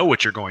doesn't know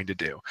what you're going to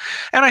do.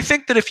 And I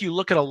think that if you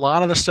look at a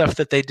lot of the stuff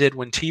that they did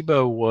when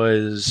Tebow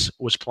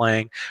was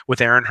playing with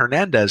Aaron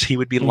Hernandez, he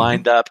would be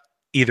lined up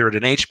either at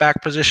an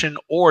H-back position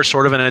or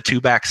sort of in a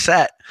 2-back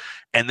set.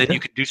 And then you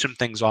can do some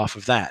things off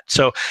of that.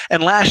 So,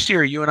 and last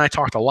year, you and I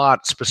talked a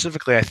lot,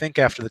 specifically, I think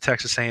after the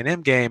Texas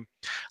A&M game,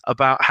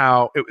 about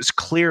how it was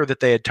clear that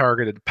they had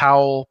targeted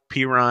Powell,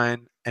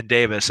 Pirine, and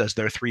Davis as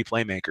their 3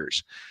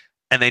 playmakers,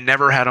 and they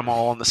never had them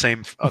all on the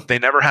same. They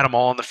never had them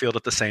all on the field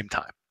at the same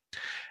time.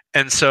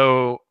 And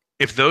so,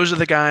 if those are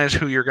the guys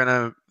who you're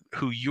going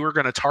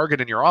to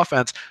target in your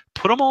offense,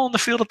 put them all on the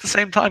field at the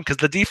same time, because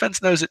the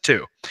defense knows it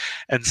too.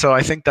 And so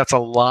I think that's a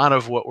lot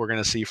of what we're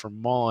going to see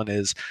from Mullen,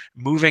 is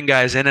moving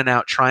guys in and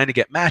out, trying to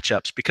get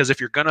matchups. Because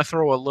if you're going to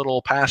throw a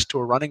little pass to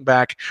a running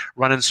back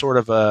running sort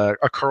of a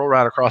curl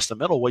route across the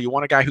middle, well, you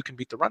want a guy who can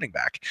beat the running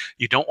back.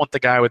 You don't want the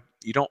guy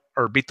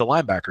or beat the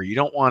linebacker. You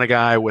don't want a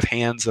guy with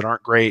hands that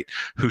aren't great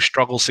who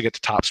struggles to get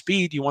to top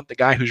speed. You want the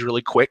guy who's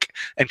really quick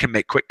and can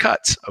make quick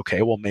cuts.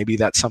 Okay, well, maybe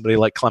that's somebody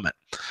like Clement.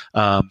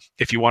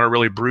 If you want a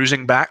really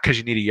bruising back because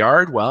you need a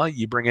yard, well,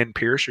 you bring in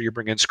Pierce or you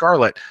bring in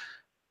Scarlett.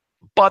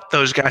 But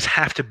those guys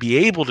have to be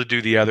able to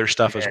do the other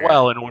stuff as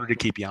well in order to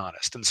keep you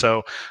honest. And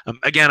so,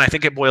 again, I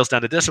think it boils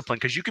down to discipline,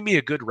 because you can be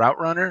a good route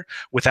runner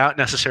without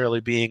necessarily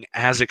being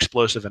as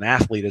explosive an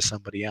athlete as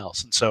somebody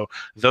else. And so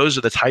those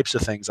are the types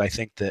of things I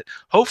think that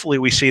hopefully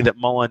we see that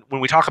Mullen,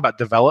 when we talk about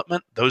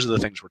development, those are the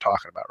things we're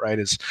talking about, right?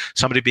 Is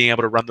somebody being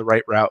able to run the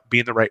right route, be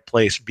in the right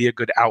place, be a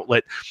good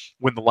outlet.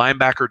 When the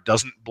linebacker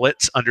doesn't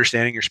blitz,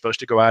 understanding you're supposed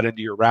to go out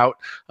into your route.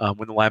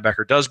 When the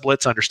linebacker does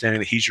blitz, understanding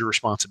that he's your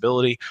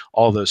responsibility,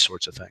 all those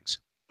sorts of things.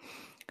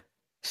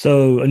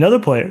 So another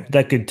player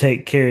that could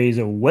take carries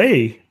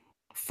away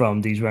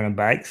from these running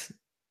backs,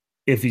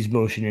 if he's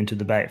motioned into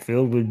the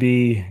backfield, would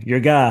be your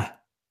guy,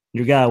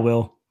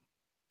 Will.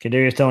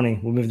 Kadarius Toney.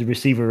 We'll move the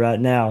receiver right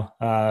now.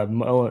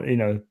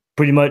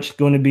 pretty much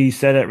going to be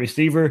set at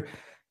receiver,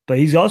 but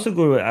he's also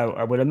going to,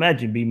 I would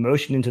imagine, be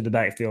motioned into the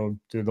backfield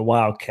to the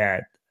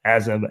Wildcat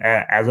as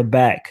a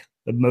back,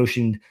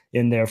 motioned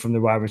in there from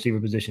the wide receiver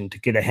position to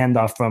get a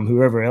handoff from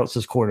whoever else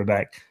is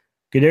quarterback.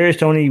 Kadarius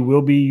Toney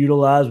will be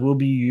utilized, will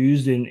be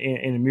used in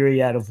a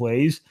myriad of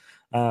ways.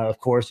 Of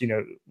course,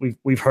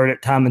 we've heard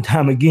it time and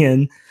time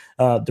again,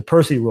 the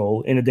Percy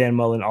role in a Dan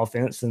Mullen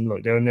offense. And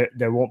look,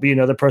 there won't be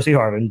another Percy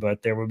Harvin,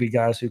 but there will be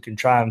guys who can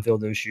try and fill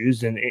those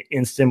shoes and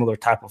in similar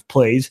type of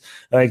plays.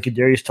 And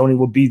Kadarius Toney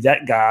will be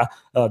that guy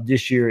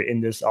this year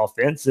in this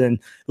offense. And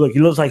look, he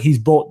looks like he's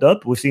bulked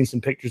up. We've seen some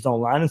pictures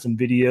online and some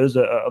videos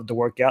of the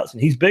workouts,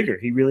 and he's bigger.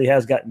 He really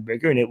has gotten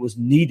bigger, and it was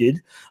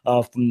needed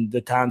from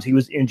the times he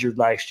was injured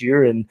last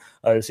year. And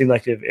it seemed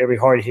like if every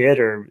hard hit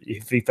or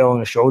if he fell on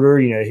the shoulder,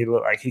 he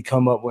looked like he'd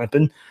come up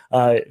limping.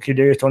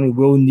 Kadarius Toney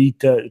will need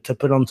to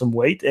put on some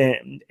weight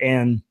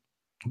and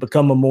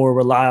become a more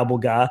reliable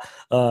guy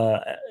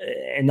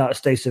and not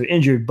stay so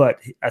injured. But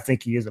I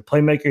think he is a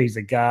playmaker. He's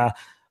a guy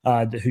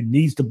who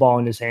needs the ball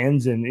in his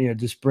hands. And,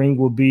 this spring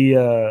will be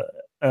a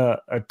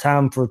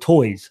time for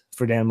toys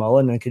for Dan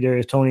Mullen. And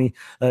Kadarius Toney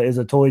is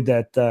a toy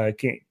that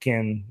he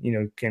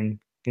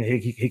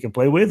can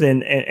play with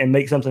and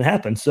make something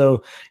happen.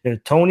 So,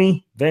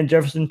 Toney, Van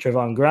Jefferson,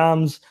 Trevon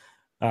Grimes.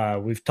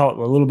 We've talked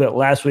a little bit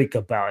last week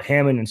about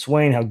Hammond and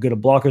Swain, how good of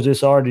blockers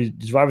this are.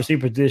 Does wide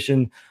receiver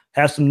position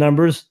have some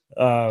numbers,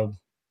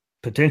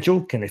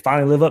 potential? Can they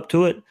finally live up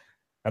to it?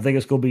 I think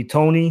it's going to be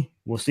Toney.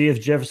 We'll see if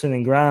Jefferson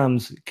and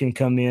Grimes can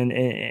come in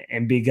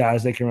and be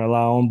guys they can rely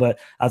on. But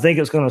I think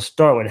it's going to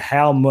start with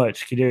how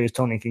much Kadarius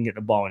Toney can get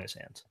the ball in his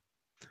hands.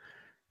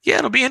 Yeah,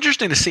 it'll be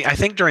interesting to see. I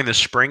think during the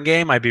spring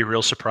game, I'd be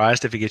real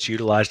surprised if he gets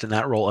utilized in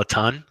that role a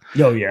ton.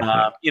 Oh,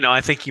 yeah.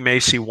 I think you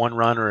may see one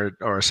run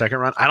or a second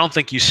run. I don't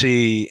think you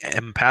see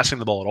him passing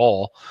the ball at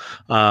all.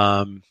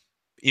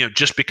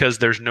 Just because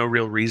there's no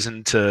real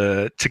reason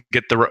to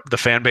get the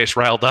fan base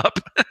riled up,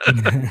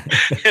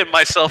 and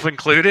myself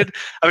included.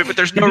 But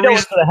there's no reason.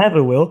 What's going to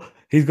happen, Will?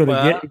 He's going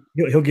to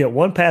he'll get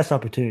one pass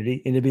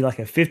opportunity, and it'll be like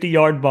a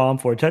 50-yard bomb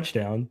for a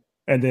touchdown,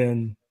 and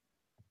then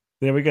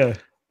there we go.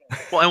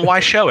 Well, and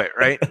why show it,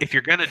 right? If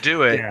you're going to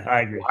do it, yeah,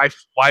 I agree.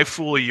 Why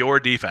fool your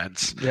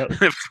defense? Yep.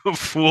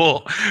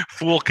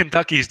 fool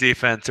Kentucky's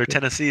defense or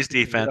Tennessee's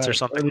defense or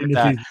something like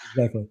that.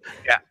 Exactly.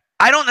 Yeah.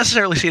 I don't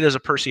necessarily see it as a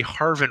Percy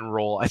Harvin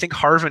role. I think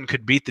Harvin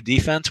could beat the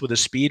defense with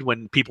his speed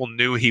when people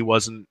knew he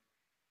was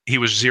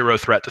zero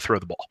threat to throw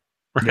the ball.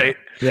 Right.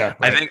 Yeah.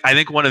 Right. I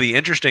think one of the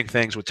interesting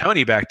things with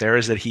Toney back there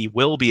is that he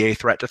will be a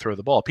threat to throw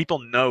the ball. People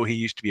know he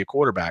used to be a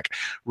quarterback,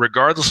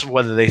 regardless of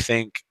whether they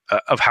think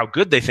of how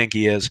good they think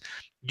he is.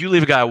 You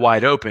leave a guy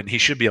wide open, he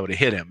should be able to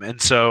hit him.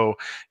 And so,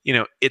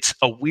 it's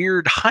a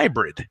weird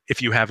hybrid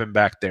if you have him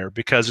back there,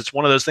 because it's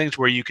one of those things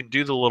where you can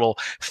do the little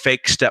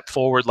fake step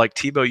forward like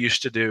Tebow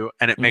used to do,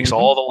 and it makes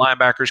all the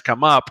linebackers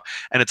come up,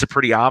 and it's a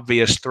pretty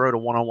obvious throw to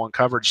one-on-one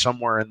coverage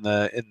somewhere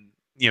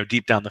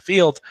deep down the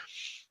field.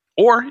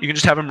 Or you can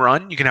just have him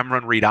run. You can have him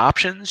run read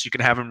options. You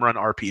can have him run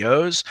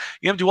RPOs.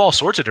 You can have him do all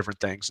sorts of different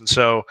things. And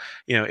so,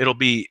 it'll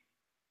be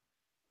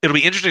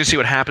interesting to see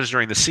what happens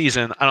during the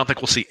season. I don't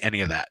think we'll see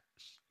any of that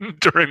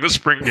during the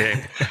spring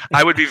game.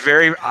 I'm going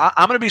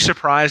to be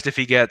surprised if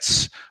he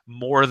gets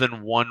more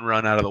than one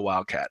run out of the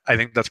Wildcat. I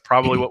think that's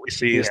probably what we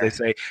see is they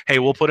say, hey,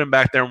 we'll put him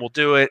back there and we'll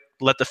do it.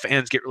 Let the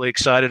fans get really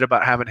excited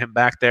about having him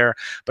back there.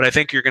 But I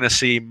think you're going to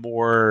see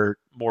more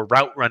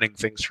route running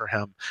things for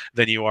him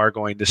than you are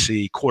going to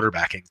see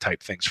quarterbacking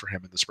type things for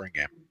him in the spring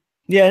game.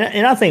 Yeah,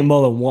 and I think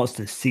Mullen wants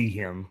to see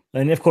him.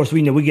 And of course,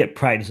 we know we get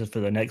practices for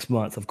the next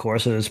month, of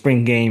course. So the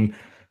spring game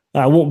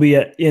won't be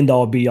an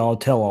end-all, be-all,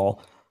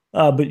 tell-all.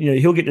 But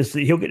he'll get to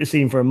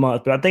see him for a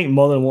month. But I think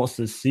Mullen wants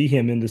to see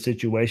him in the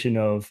situation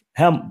of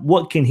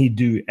what can he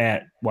do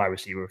at wide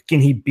receiver? Can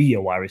he be a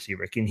wide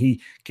receiver? Can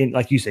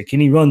like you said, can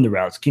he run the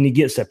routes? Can he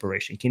get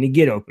separation? Can he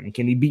get open?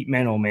 Can he beat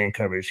man-on-man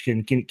coverage?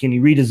 Can he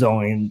read his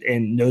zone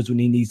and knows when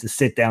he needs to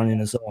sit down in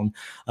his zone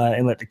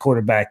and let the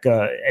quarterback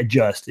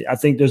adjust? I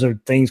think those are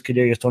things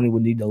Kadarius Toney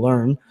would need to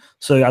learn.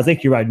 So I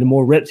think you're right. The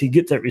more reps he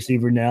gets at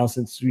receiver now,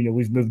 since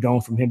we've moved on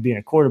from him being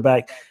a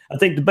quarterback, I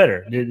think the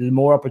better. The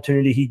more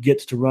opportunity he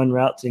gets to run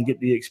routes and get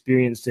the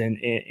experience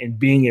in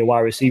being a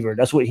wide receiver,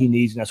 that's what he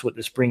needs, and that's what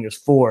the spring is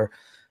for.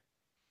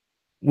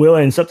 Will,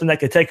 and something that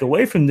could take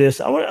away from this,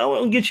 I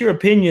want to get your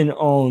opinion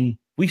on.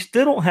 We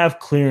still don't have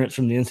clearance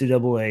from the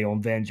NCAA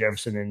on Van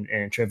Jefferson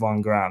and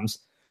Trevon Grimes.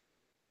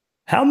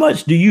 How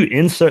much do you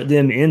insert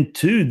them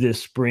into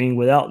this spring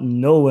without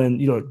knowing,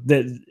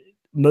 that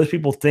most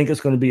people think it's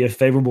going to be a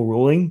favorable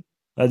ruling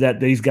that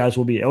these guys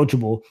will be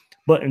eligible,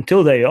 but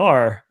until they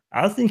are,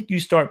 I think you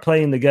start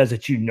playing the guys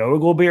that are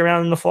going to be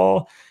around in the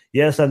fall.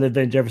 Yes, I think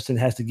Van Jefferson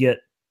has to get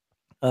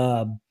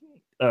a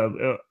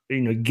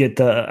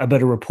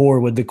better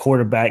rapport with the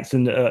quarterbacks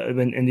and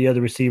the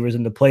other receivers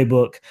in the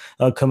playbook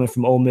coming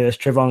from Ole Miss.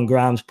 Trevon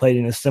Grimes played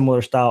in a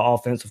similar style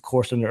offense, of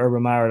course, under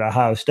Urban Meyer at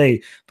Ohio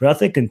State. But I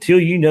think until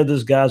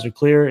those guys are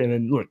clear, and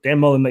then look, Dan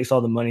Mullen makes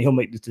all the money. He'll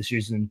make this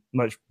decision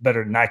much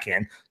better than I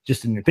can,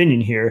 just an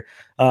opinion here.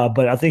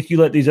 But I think you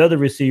let these other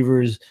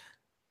receivers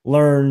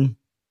learn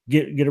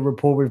get a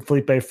rapport with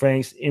Felipe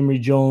Franks, Emory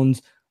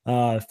Jones,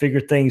 figure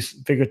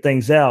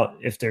things out.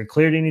 If they're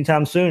cleared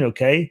anytime soon,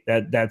 okay,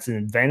 that's an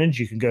advantage.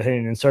 You can go ahead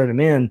and insert them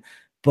in.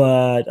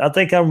 But I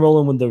think I'm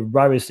rolling with the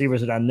wide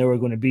receivers that I know are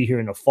going to be here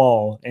in the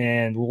fall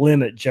and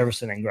limit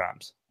Jefferson and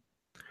Grimes.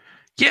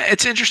 Yeah,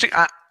 it's interesting.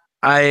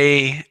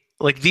 I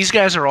like these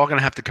guys are all going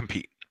to have to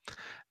compete.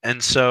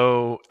 And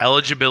so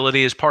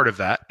eligibility is part of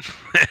that,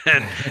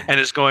 and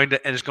is going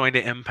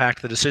to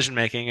impact the decision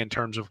making in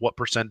terms of what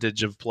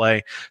percentage of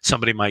play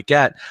somebody might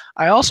get.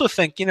 I also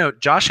think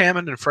Josh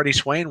Hammond and Freddie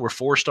Swain were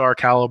 4-star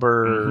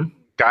caliber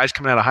guys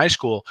coming out of high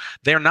school.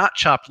 They're not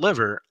chopped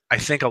liver. I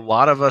think a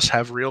lot of us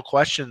have real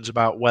questions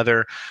about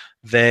whether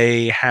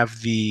they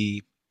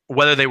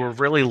were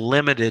really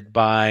limited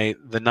by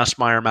the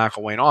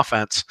Nussmeier-McElwain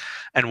offense,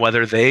 and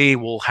whether they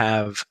will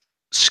have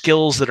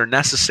skills that are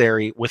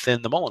necessary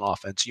within the Mullen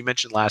offense. You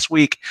mentioned last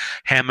week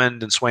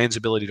Hammond and Swain's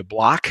ability to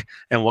block,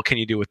 and what can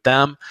you do with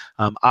them?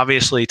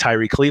 Obviously,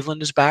 Tyree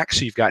Cleveland is back,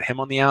 so you've got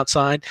him on the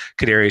outside.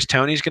 Kadarius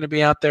Toney's going to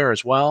be out there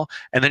as well,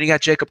 and then you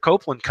got Jacob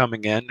Copeland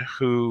coming in,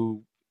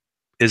 who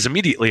is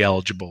immediately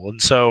eligible. And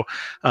so,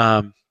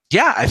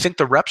 I think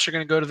the reps are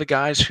going to go to the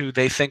guys who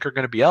they think are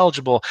going to be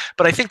eligible,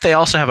 but I think they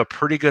also have a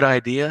pretty good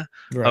idea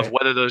of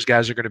whether those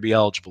guys are going to be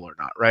eligible or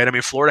not, right? I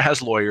mean, Florida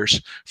has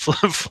lawyers.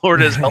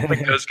 Florida is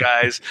helping those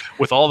guys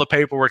with all the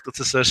paperwork that's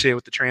associated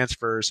with the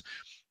transfers,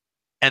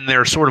 and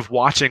they're sort of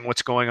watching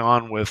what's going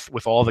on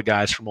with all the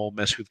guys from Ole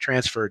Miss who've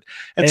transferred.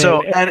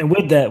 And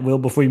with that, Will,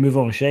 before you move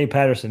on, Shea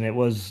Patterson, it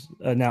was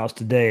announced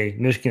today,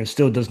 Michigan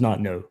still does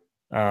not know.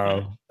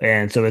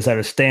 And so it's at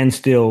a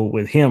standstill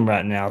with him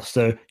right now.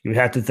 So you would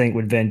have to think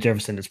with Van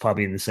Jefferson, it's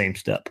probably in the same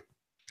step.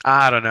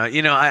 I don't know.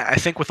 I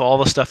think with all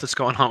the stuff that's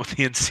going on with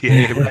the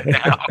NCAA right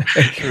now,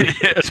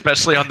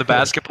 especially on the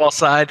basketball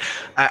side,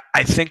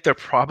 I think they're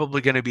probably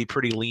going to be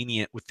pretty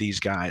lenient with these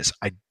guys.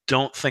 I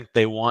don't think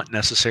they want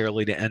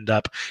necessarily to end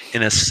up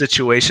in a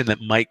situation that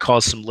might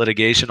cause some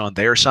litigation on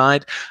their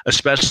side,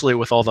 especially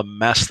with all the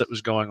mess that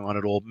was going on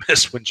at Ole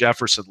Miss when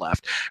Jefferson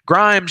left.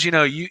 Grimes,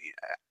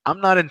 I'm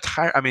not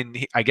entirely. I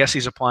mean, I guess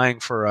he's applying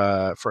for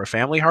a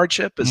family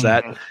hardship. Is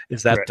that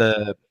Correct.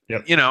 the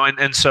yep.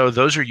 And so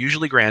those are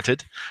usually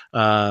granted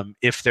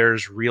if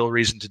there's real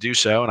reason to do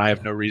so, and I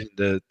have no reason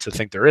to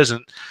think there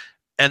isn't.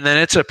 And then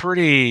it's a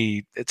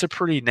pretty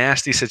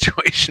nasty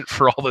situation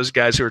for all those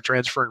guys who are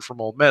transferring from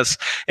Ole Miss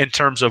in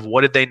terms of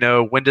what did they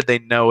know, when did they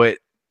know it.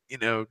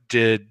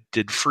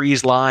 Did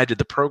Freeze lie? Did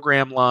the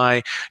program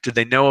lie? Did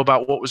they know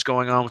about what was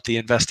going on with the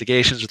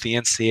investigations with the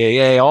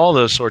NCAA? All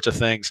those sorts of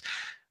things.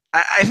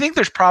 I think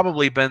there's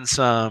probably been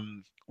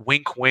some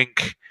wink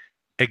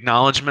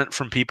acknowledgement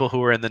from people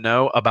who are in the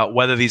know about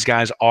whether these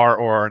guys are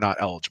or are not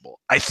eligible.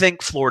 I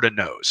think Florida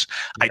knows.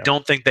 Yeah. I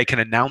don't think they can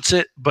announce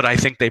it, but I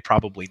think they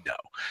probably know.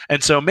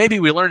 And so maybe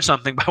we learn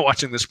something by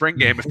watching the spring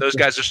game. If those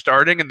guys are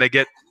starting and they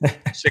get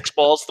 6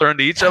 balls thrown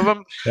to each of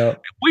them,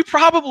 we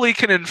probably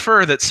can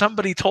infer that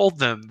somebody told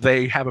them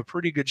they have a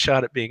pretty good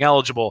shot at being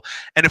eligible.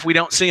 And if we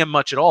don't see them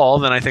much at all,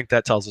 then I think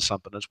that tells us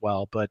something as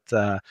well. But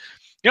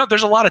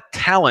there's a lot of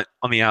talent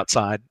on the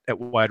outside at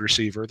wide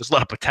receiver. There's a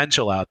lot of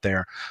potential out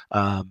there.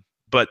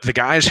 But the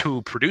guys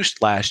who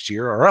produced last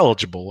year are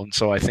eligible, and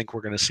so I think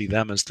we're going to see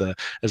them as the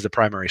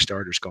primary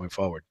starters going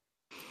forward.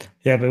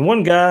 Yeah, but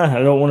one guy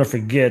I don't want to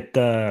forget,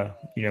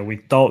 we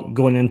thought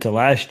going into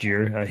last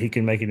year he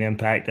can make an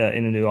impact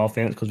in a new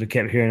offense because we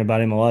kept hearing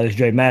about him a lot, is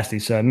Dre Massey.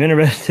 So I'm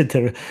interested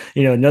to,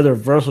 another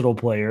versatile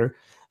player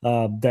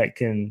that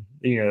can,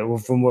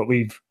 from what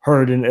we've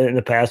heard in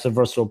the past, a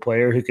versatile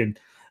player who could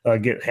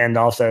get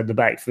handoffs out of the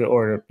backfield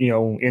or,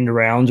 in the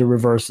rounds or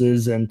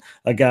reverses, and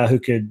a guy who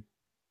could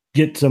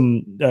get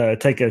some,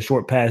 take a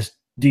short pass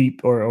deep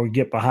or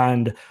get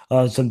behind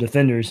some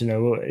defenders.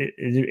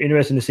 It's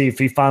interesting to see if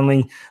he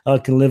finally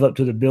can live up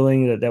to the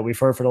billing that we've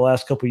heard for the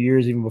last couple of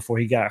years, even before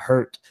he got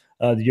hurt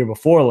the year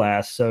before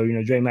last. So,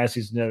 Dre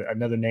Massey's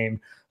another name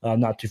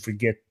not to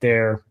forget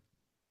there.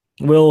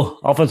 Will,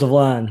 offensive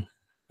line,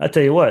 I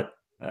tell you what,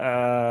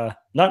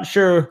 not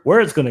sure where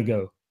it's going to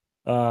go.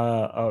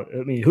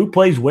 Who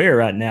plays where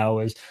right now?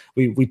 Is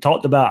we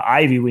talked about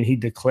Ivy when he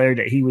declared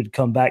that he would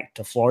come back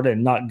to Florida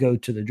and not go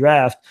to the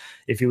draft,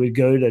 if he would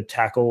go to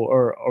tackle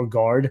or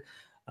guard.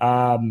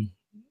 I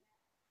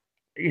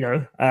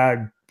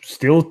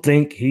still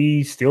think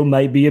he still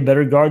might be a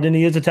better guard than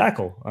he is a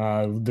tackle.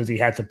 Does he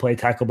have to play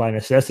tackle by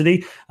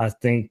necessity? I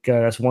think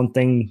that's one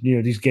thing,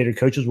 these Gator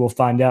coaches will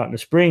find out in the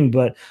spring.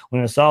 But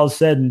when it's all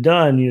said and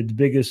done, the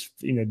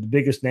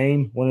biggest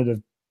name, one of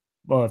the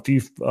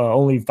few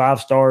only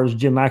 5 stars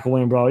Jim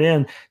McElwain brought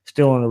in,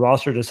 still on the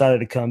roster, decided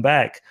to come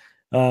back.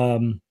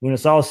 When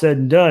it's all said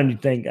and done, you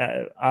think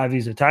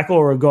Ivy's a tackle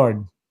or a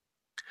guard?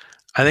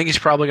 I think he's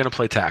probably going to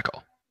play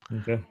tackle.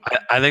 Okay.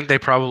 I think they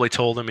probably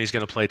told him he's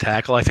going to play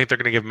tackle. I think they're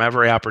going to give him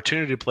every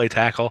opportunity to play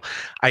tackle.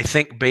 I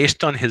think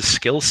based on his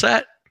skill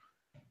set,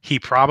 he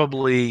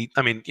probably,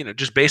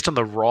 just based on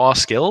the raw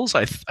skills,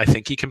 I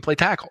think he can play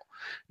tackle.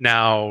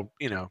 Now,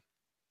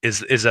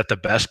 is that the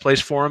best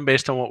place for him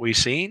based on what we've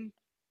seen?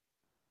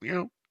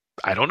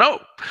 I don't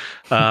know.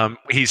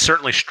 He's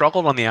certainly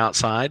struggled on the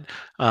outside,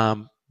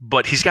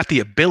 but he's got the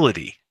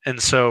ability.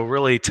 And so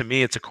really, to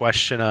me, it's a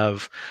question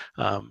of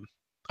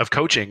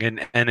coaching,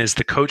 and is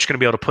the coach going to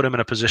be able to put him in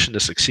a position to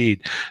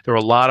succeed? There were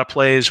a lot of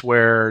plays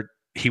where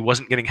he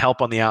wasn't getting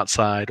help on the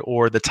outside,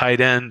 or the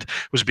tight end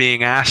was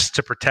being asked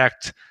to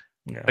protect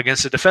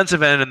against a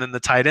defensive end, and then the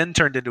tight end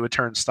turned into a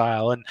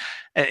turnstile. And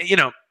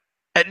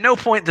at no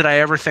point did I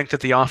ever think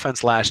that the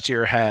offense last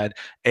year had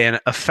an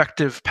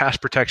effective pass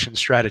protection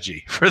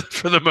strategy for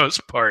the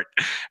most part.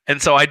 And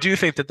so I do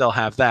think that they'll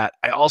have that.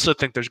 I also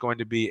think there's going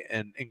to be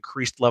an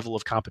increased level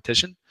of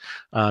competition.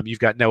 You've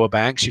got Noah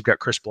Banks, you've got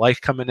Chris Blythe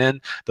coming in.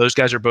 Those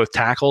guys are both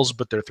tackles,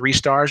 but they're 3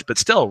 stars, but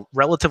still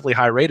relatively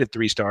high-rated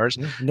 3 stars.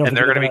 And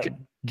they're going to be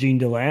Gene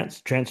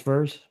Delance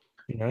transfers.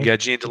 You got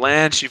Gene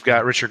Delance, you've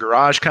got Richard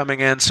Garage coming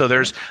in. So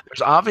there's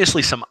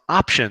obviously some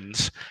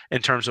options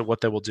in terms of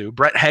what they will do.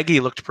 Brett Heggie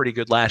looked pretty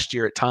good last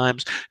year at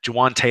times.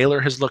 Juwan Taylor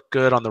has looked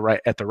good on the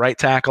right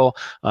tackle.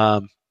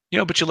 But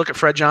you look at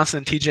Fred Johnson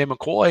and TJ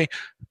McCoy,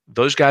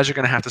 those guys are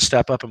going to have to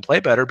step up and play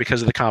better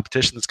because of the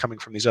competition that's coming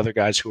from these other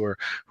guys who are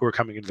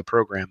coming into the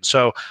program.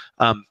 So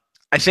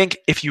I think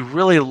if you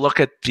really look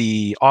at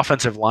the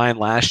offensive line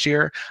last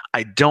year,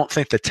 I don't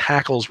think the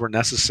tackles were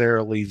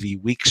necessarily the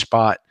weak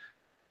spot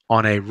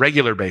on a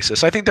regular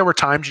basis. I think there were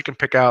times you can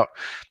pick out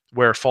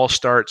where false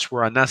starts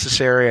were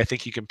unnecessary. I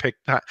think you can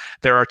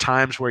there are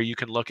times where you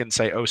can look and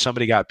say, oh,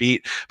 somebody got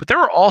beat. But there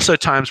were also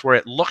times where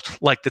it looked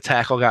like the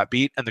tackle got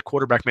beat and the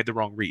quarterback made the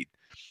wrong read.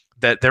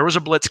 That there was a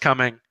blitz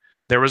coming,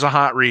 there was a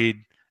hot read,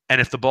 and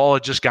if the ball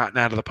had just gotten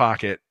out of the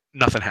pocket,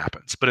 nothing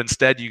happens. But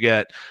instead you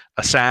get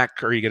a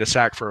sack, or you get a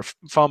sack for a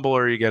fumble,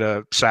 or you get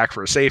a sack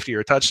for a safety or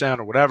a touchdown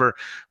or whatever,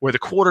 where the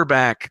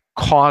quarterback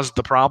caused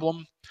the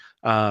problem.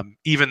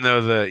 Even though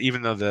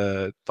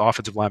the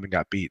offensive lineman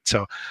got beat.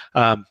 So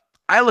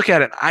I look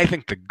at it, I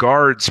think the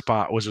guard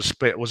spot was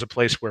a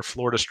place where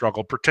Florida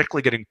struggled,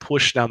 particularly getting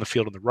pushed down the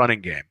field in the running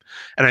game.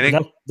 And I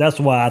think that's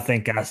why I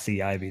think I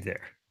see Ivy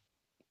there,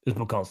 is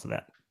because of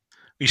that.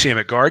 You see him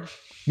at guard?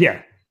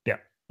 Yeah.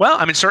 Well,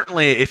 I mean,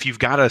 certainly if you've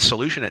got a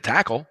solution at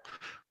tackle,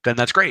 then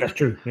that's great. That's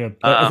true. Yeah,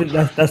 I think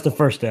that's the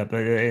first step,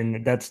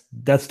 and that's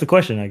the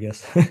question, I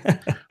guess.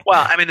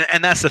 Well, I mean,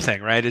 and that's the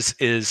thing, right? Is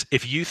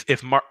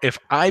if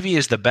Ivy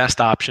is the best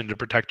option to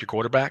protect your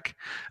quarterback,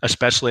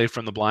 especially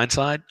from the blind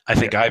side, I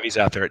think Ivy's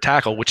out there at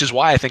tackle, which is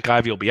why I think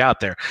Ivy will be out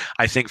there.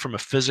 I think from a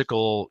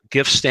physical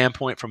gift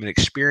standpoint, from an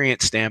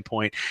experience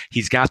standpoint,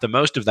 he's got the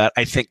most of that.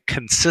 I think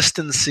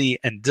consistency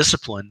and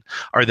discipline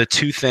are the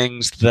 2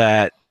 things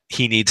that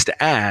he needs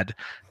to add,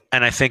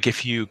 and I think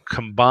if you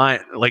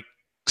combine, like,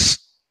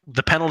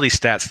 the penalty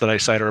stats that I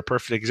cite are a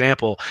perfect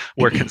example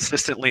where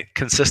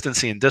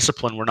consistency and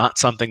discipline were not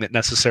something that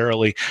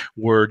necessarily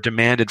were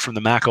demanded from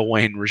the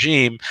McElwain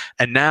regime.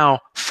 And now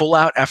full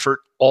out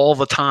effort all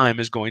the time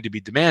is going to be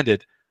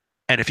demanded.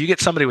 And if you get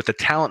somebody with the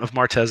talent of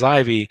Martez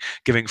Ivy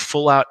giving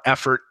full out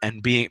effort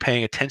and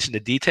paying attention to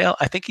detail,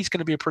 I think he's going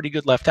to be a pretty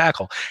good left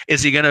tackle.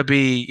 Is he going to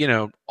be,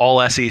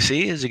 all SEC?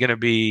 Is he going to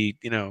be,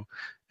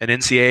 an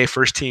NCAA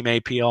first team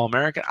AP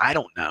All-American? I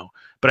don't know.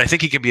 But I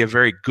think he can be a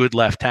very good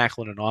left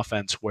tackle in an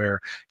offense where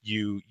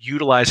you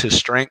utilize his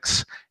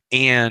strengths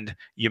and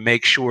you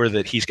make sure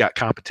that he's got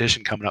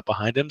competition coming up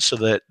behind him so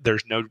that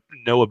there's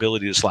no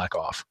ability to slack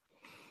off.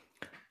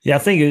 Yeah, I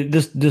think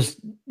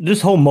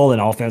this whole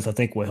Mullen offense, I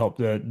think, will help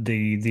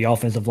the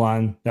offensive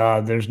line.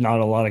 There's not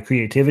a lot of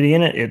creativity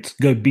in it. It's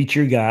go beat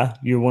your guy,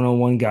 your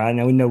one-on-one guy.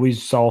 Now, we know we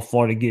saw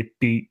Florida get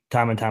beat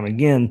time and time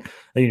again.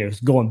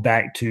 Going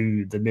back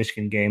to the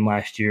Michigan game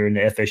last year and the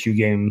FSU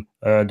game,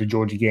 the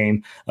Georgia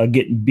game,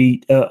 getting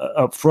beat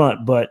up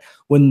front. But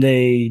when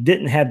they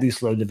didn't have these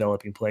slow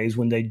developing plays,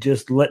 when they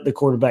just let the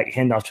quarterback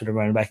hand off to the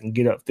running back and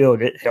get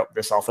upfield, it helped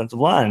this offensive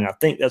line. And I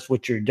think that's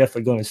what you're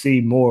definitely going to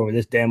see more with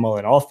this Dan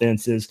Mullen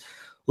offense is,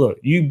 look,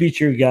 you beat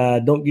your guy,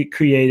 don't get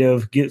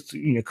creative,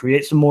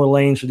 create some more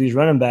lanes for these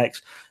running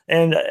backs.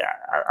 And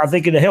I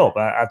think it'll help.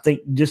 I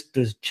think just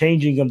the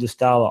changing of the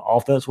style of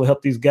offense will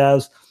help these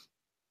guys.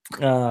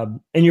 And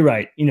you're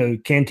right.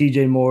 Can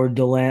TJ Moore,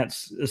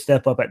 Delance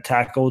step up at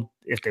tackle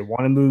if they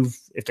want to move,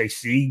 if they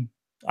see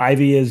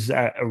Ivy is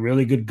a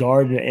really good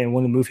guard and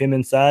want to move him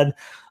inside.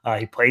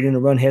 He played in a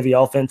run-heavy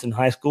offense in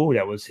high school.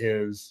 That was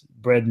his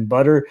bread and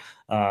butter.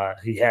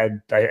 He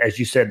had, as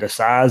you said, the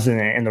size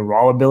and the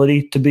raw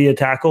ability to be a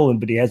tackle,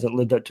 but he hasn't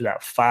lived up to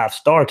that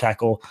 5-star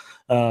tackle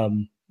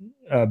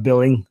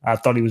billing. I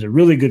thought he was a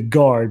really good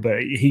guard,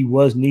 but he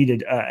was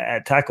needed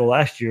at tackle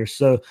last year.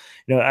 So,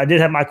 I did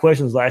have my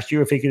questions last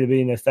year if he could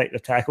be an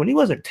effective tackle, and he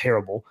wasn't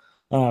terrible.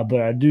 But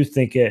I do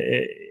think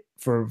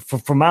for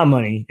my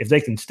money, if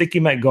they can stick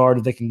him at guard,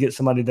 if they can get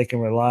somebody they can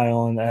rely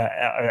on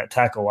at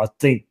tackle, I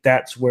think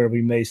that's where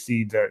we may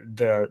see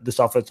this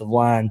offensive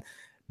line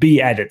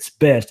be at its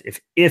best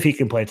if he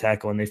can play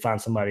tackle and they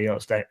find somebody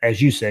else that,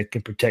 as you said,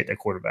 can protect their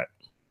quarterback.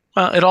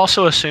 Well, it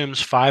also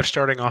assumes 5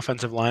 starting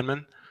offensive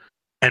linemen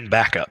and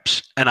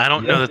backups. And I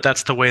don't know that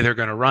that's the way they're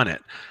going to run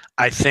it.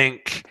 I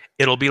think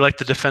it'll be like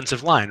the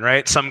defensive line,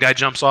 right? Some guy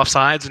jumps off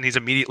sides and he's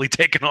immediately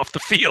taken off the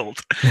field.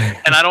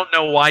 And I don't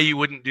know why you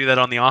wouldn't do that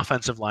on the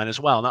offensive line as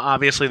well. Now,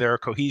 obviously, there are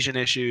cohesion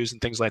issues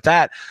and things like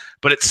that,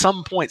 but at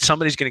some point,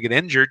 somebody's going to get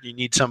injured. You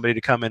need somebody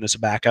to come in as a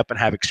backup and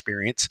have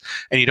experience,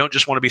 and you don't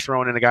just want to be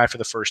throwing in a guy for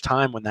the first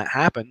time when that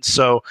happens.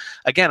 So,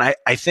 again,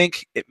 I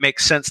think it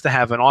makes sense to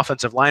have an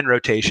offensive line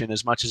rotation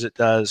as much as it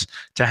does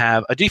to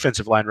have a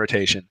defensive line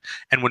rotation.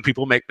 And when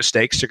people make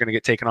mistakes, they're going to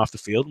get taken off the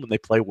field. When they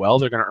play well,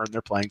 they're going to earn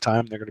their playing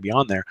time. They're going to be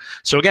on there.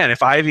 So again,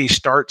 if Ivy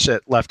starts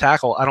at left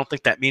tackle, I don't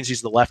think that means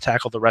he's the left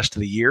tackle the rest of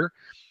the year.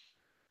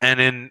 And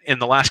in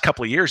the last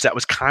couple of years, that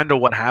was kind of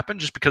what happened,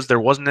 just because there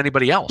wasn't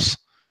anybody else.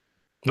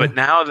 But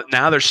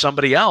now there's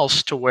somebody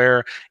else to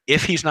where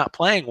if he's not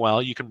playing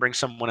well, you can bring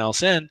someone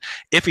else in.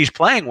 If he's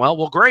playing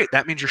well, great.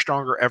 That means you're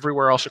stronger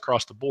everywhere else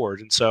across the board.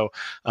 And so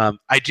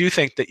I do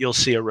think that you'll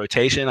see a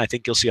rotation. I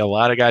think you'll see a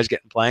lot of guys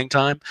getting playing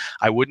time.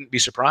 I wouldn't be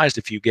surprised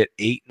if you get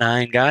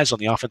 8-9 guys on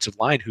the offensive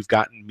line who've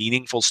gotten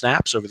meaningful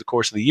snaps over the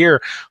course of the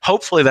year.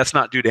 Hopefully that's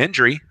not due to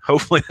injury.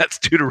 Hopefully that's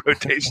due to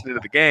rotation into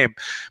the game.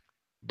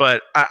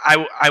 But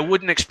I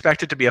wouldn't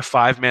expect it to be a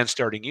 5-man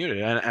starting unit,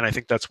 and I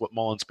think that's what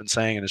Mullen's been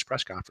saying in his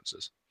press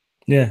conferences.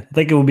 Yeah, I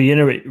think it will be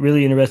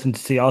really interesting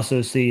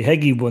to see.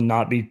 Heggie will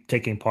not be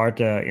taking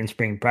part in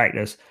spring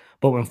practice,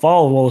 but when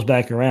fall rolls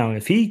back around,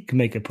 if he can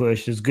make a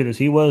push as good as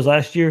he was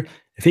last year,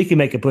 if he can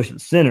make a push at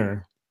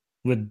center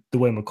with the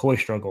way McCoy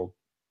struggled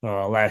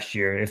last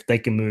year, if they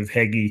can move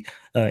Heggie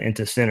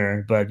into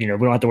center, but we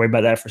don't have to worry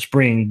about that for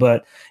spring.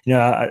 But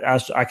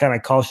I kind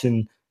of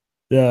caution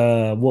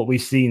what we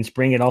see in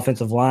spring at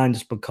offensive line,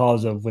 just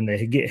because of when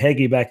they get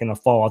Heggie back in the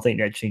fall. I think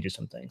that changes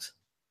some things.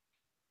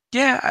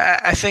 Yeah,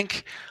 I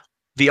think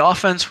the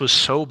offense was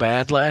so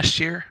bad last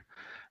year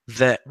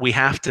that we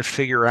have to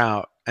figure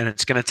out, and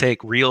it's going to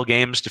take real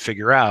games to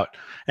figure out,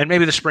 and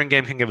maybe the spring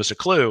game can give us a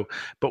clue,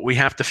 but we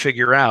have to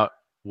figure out,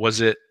 was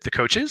it the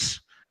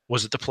coaches?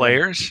 Was it the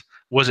players?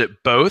 Was it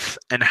both?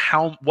 And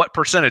what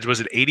percentage? Was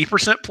it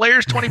 80%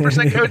 players,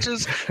 20%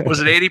 coaches? Was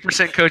it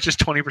 80% coaches,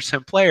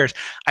 20% players?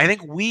 I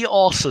think we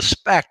all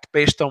suspect,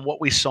 based on what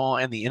we saw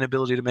and the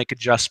inability to make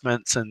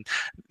adjustments and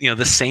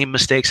the same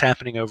mistakes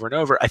happening over and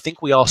over, I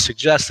think we all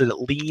suggest that it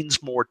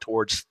leans more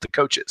towards the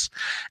coaches.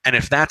 And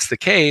if that's the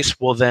case,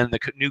 well, then the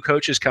new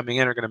coaches coming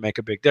in are going to make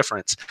a big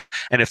difference.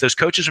 And if those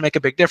coaches make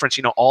a big difference,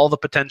 all the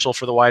potential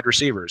for the wide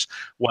receivers,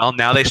 well,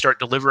 now they start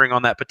delivering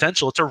on that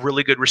potential. It's a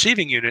really good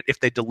receiving unit if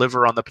they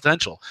deliver on the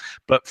potential.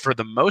 But for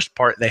the most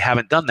part, they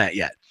haven't done that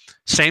yet.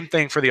 Same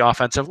thing for the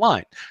offensive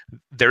line.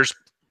 There's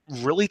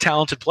really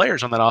talented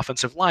players on that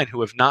offensive line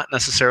who have not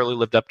necessarily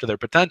lived up to their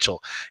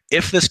potential.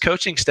 If this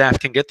coaching staff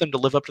can get them to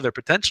live up to their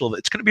potential,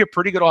 it's going to be a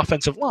pretty good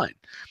offensive line.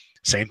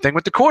 Same thing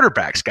with the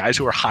quarterbacks, guys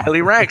who are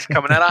highly ranked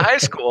coming out of high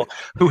school,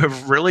 who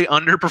have really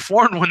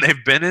underperformed when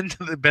they've been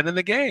in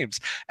the games.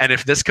 And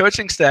if this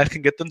coaching staff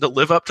can get them to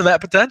live up to that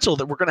potential,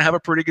 then we're going to have a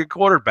pretty good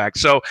quarterback.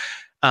 So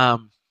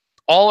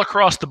all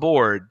across the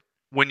board,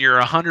 when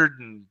you're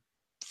 105th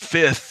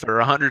or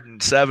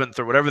 107th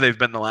or whatever they've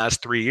been the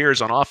last 3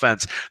 years on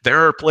offense,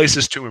 there are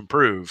places to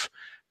improve.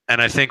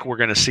 And I think we're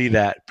going to see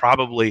that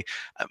probably.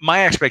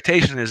 My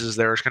expectation is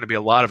there's going to be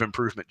a lot of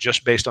improvement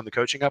just based on the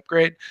coaching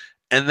upgrade.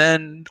 And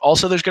then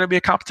also there's going to be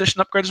a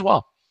competition upgrade as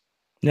well.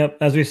 Yep.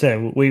 As we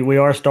said, we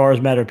are stars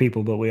matter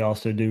people, but we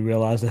also do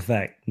realize the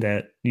fact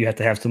that you have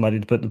to have somebody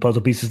to put the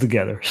puzzle pieces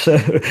together. So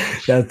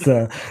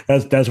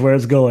that's where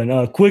it's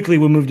going. Quickly,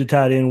 we'll move to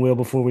tight end, Will,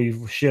 before we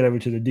shift over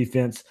to the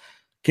defense.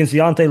 Can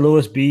Keontae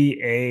Lewis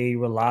be a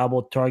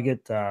reliable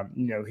target?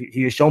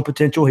 He has shown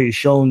potential. He has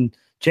shown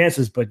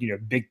chances, but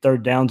big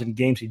third downs in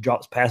games, he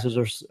drops passes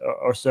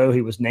or so.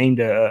 He was named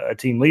a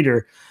team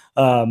leader.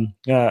 And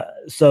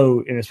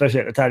especially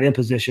at the tight end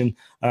position,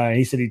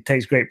 he said he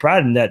takes great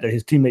pride in that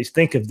his teammates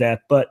think of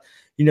that. But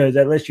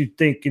that lets you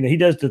think he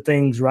does the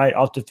things right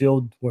off the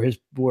field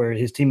where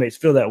his teammates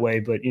feel that way.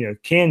 But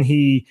can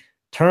he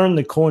turn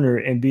the corner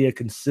and be a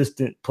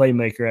consistent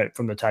playmaker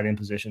from the tight end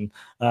position?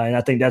 And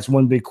I think that's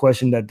one big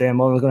question that Dan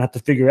Mullen is going to have to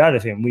figure out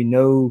of him. We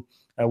know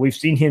we've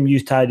seen him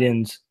use tight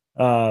ends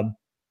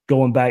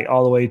going back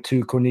all the way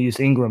to Cornelius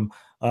Ingram.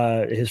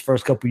 His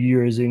first couple of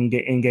years in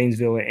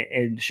Gainesville,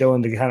 and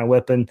showing the kind of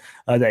weapon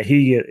that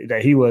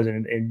he was,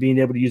 and being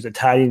able to use a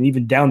tight end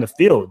even down the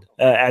field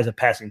as a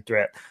passing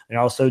threat, and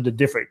also the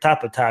different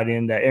type of tight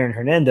end that Aaron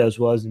Hernandez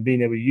was, and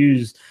being able to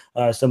use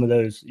some of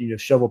those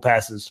shovel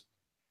passes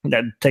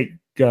that take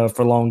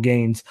for long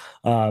gains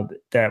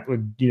that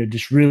would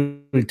just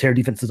really tear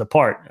defenses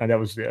apart. That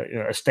was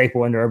a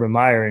staple under Urban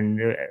Meyer,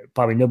 and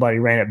probably nobody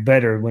ran it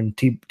better when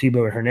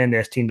Tebow and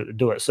Hernandez teamed up to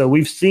do it. So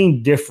we've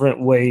seen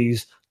different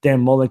ways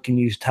Dan Mullen can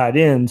use tight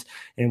ends,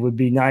 and it would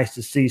be nice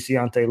to see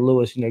Keontae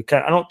Lewis.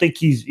 I don't think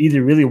he's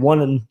either really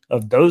one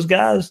of those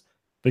guys,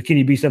 but can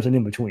he be something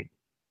in between?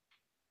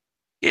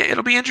 Yeah,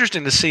 it'll be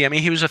interesting to see. I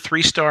mean, he was a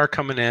 3-star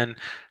coming in,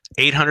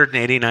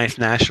 889th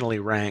nationally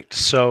ranked.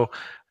 So,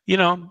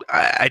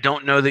 I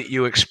don't know that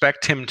you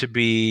expect him to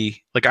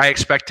be like, I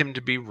expect him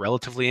to be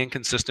relatively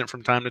inconsistent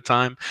from time to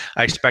time.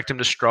 I expect him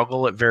to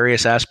struggle at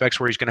various aspects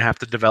where he's going to have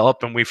to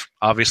develop. And we've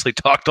obviously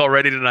talked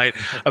already tonight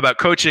about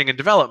coaching and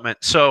development.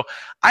 So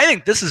I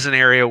think this is an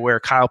area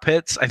where Kyle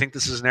Pitts, I think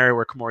this is an area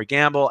where Kamori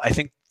Gamble, I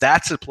think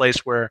that's a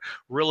place where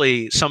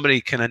really somebody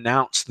can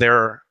announce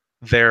their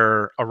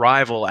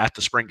arrival at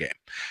the spring game,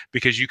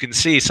 because you can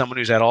see someone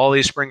who's had all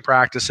these spring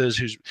practices,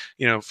 who's,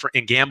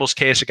 in Gamble's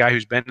case, a guy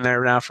who's been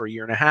there now for a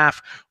year and a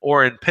half,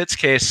 or in Pitt's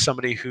case,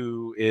 somebody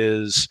who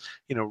is,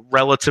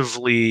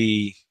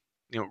 relatively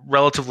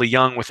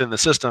young within the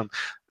system.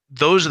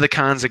 Those are the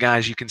kinds of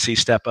guys you can see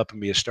step up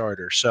and be a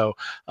starter. So,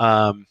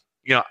 I'm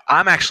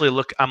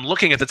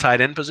looking at the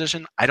tight end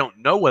position. I don't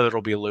know whether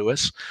it'll be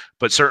Lewis,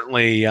 but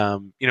certainly,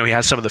 he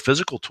has some of the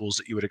physical tools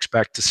that you would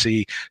expect to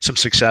see some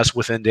success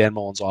within Dan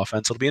Mullen's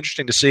offense. It'll be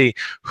interesting to see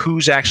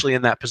who's actually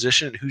in that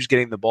position and who's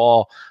getting the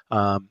ball,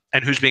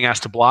 and who's being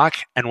asked to block,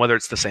 and whether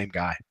it's the same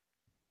guy.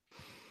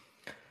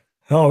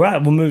 All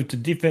right, we'll move to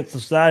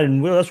defensive side,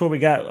 and that's where we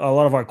got a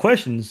lot of our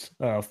questions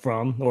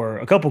from, or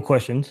a couple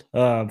questions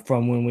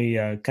from when we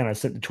kind of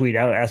sent the tweet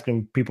out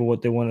asking people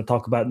what they want to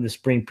talk about in the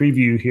spring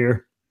preview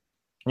here.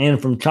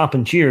 And from Chomp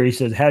and Cheer, he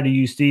says, how do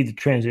you see the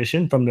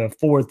transition from the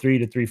 4-3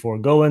 to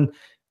 3-4 going?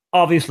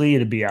 Obviously,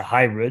 it'd be a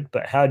hybrid,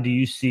 but how do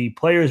you see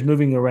players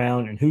moving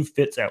around and who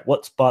fits at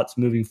what spots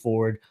moving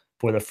forward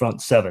for the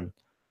front seven?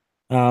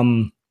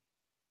 It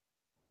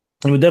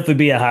would definitely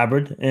be a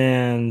hybrid,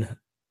 and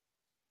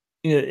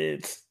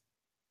it's,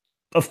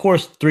 of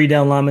course, 3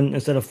 down linemen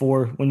instead of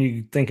 4 when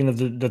you're thinking of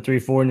the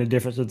 3-4 and the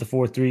difference of the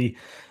 4-3.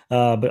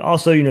 But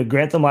also,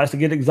 Grantham likes to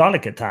get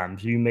exotic at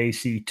times. You may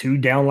see 2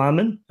 down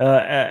linemen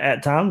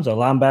at times, a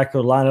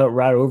linebacker line up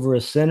right over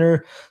a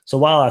center. So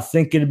while I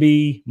think it'd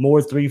be more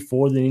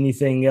 3-4 than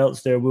anything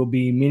else, there will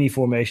be many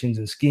formations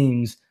and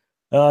schemes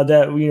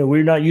that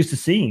we're not used to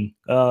seeing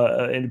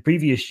in the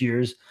previous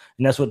years,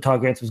 and that's what Todd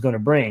Grantham's going to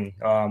bring.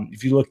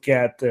 If you look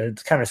at the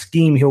kind of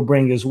scheme he'll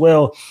bring as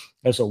well,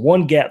 it's a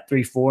 1-gap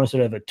 3-4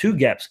 instead of a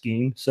 2-gap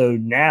scheme. So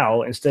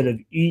now, instead of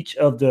each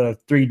of the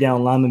 3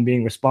 down linemen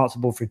being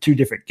responsible for 2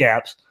 different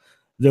gaps,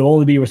 they'll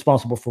only be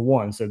responsible for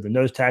 1. So the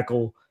nose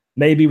tackle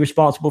may be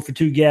responsible for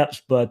 2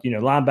 gaps, but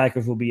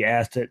linebackers will be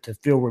asked to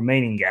fill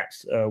remaining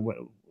gaps.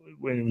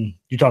 When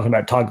you're talking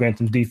about Todd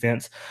Grantham's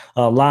defense,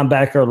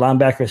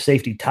 linebacker,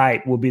 safety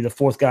type will be the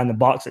 4th guy in the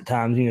box at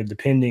times,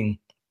 depending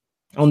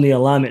on the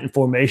alignment and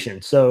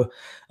formation. So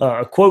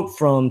a quote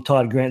from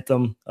Todd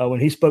Grantham, when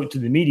he spoke to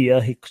the media,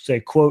 he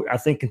said, quote, "I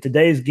think in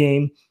today's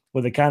game,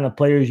 with the kind of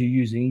players you're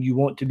using, you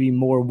want to be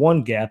more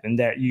 1 gap, and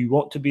that you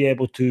want to be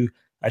able to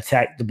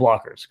attack the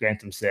blockers,"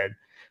 Grantham said.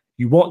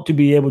 "You want to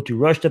be able to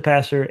rush the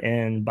passer,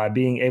 and by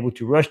being able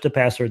to rush the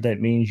passer, that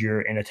means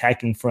you're an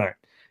attacking front.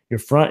 Your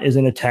front is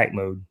in attack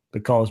mode,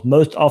 because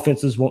most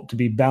offenses want to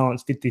be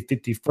balanced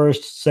 50-50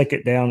 first,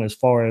 second down as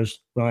far as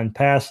run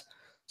pass.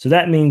 So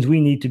that means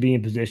we need to be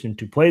in position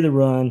to play the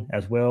run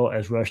as well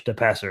as rush the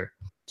passer.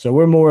 So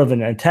we're more of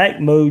an attack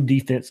mode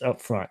defense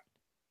up front.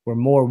 We're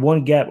more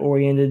 1 gap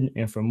oriented,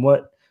 and from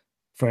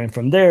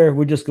there,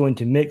 we're just going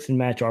to mix and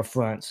match our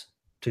fronts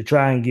to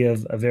try and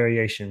give a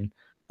variation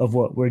of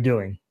what we're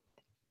doing."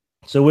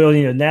 So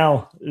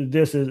now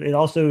this is it.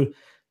 Also,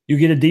 you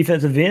get a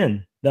defensive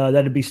end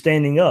that'd be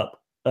standing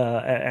up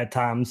at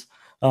times.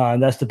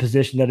 And that's the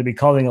position that'll be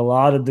causing a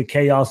lot of the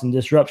chaos and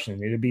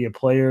disruption. It'll be a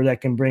player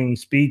that can bring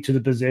speed to the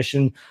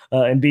position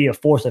and be a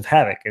force of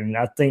havoc. And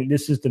I think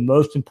this is the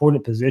most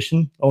important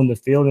position on the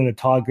field in a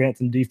Todd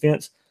Grantham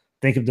defense.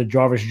 Think of the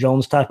Jarvis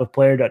Jones type of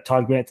player that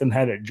Todd Grantham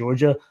had at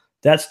Georgia.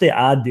 That's the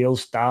ideal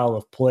style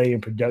of play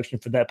and production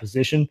for that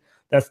position.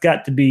 That's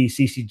got to be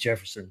CeCe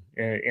Jefferson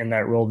in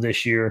that role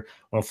this year.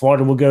 When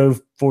Florida will go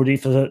 4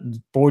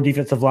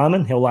 defensive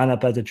linemen, he'll line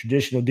up as a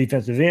traditional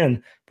defensive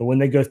end. But when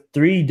they go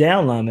 3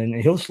 down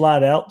linemen, he'll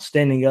slide out,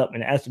 standing up,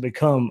 and has to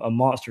become a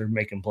monster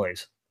making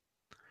plays.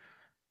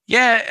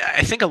 Yeah,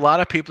 I think a lot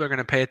of people are going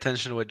to pay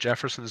attention to what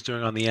Jefferson's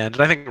doing on the end,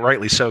 and I think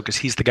rightly so, because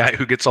he's the guy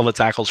who gets all the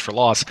tackles for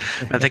loss.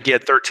 I think he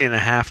had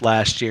 13.5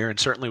 last year and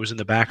certainly was in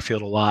the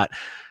backfield a lot.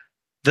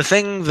 The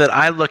thing that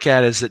I look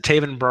at is that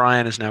Taven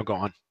Bryan is now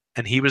gone.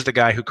 And he was the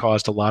guy who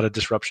caused a lot of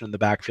disruption in the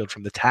backfield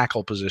from the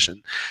tackle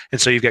position. And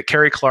so you've got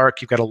Kerry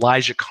Clark, you've got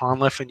Elijah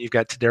Conliffe, and you've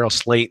got Tadarill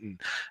Slayton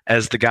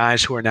as the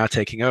guys who are now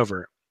taking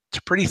over. It's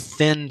a pretty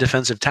thin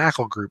defensive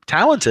tackle group.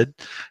 Talented,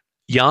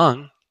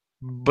 young,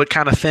 but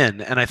kind of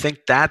thin. And I think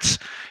that's,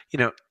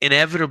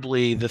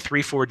 inevitably the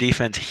 3-4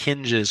 defense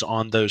hinges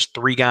on those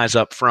 3 guys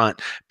up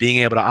front being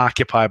able to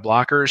occupy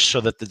blockers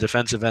so that the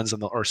defensive ends so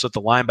that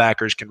the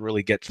linebackers can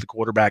really get to the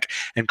quarterback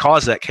and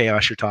cause that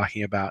chaos you're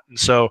talking about. And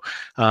so,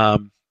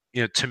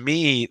 to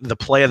me, the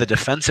play of the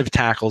defensive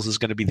tackles is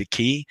going to be the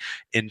key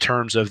in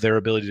terms of their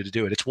ability to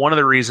do it. It's one of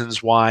the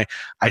reasons why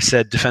I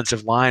said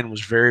defensive line was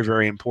very,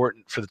 very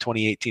important for the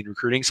 2018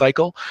 recruiting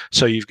cycle.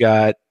 So you've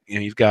got,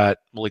 you've got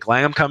Malik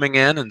Langham coming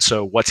in, and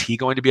so what's he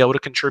going to be able to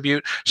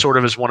contribute? Sort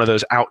of as one of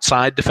those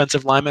outside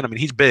defensive linemen. I mean,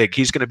 he's big.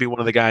 He's going to be one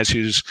of the guys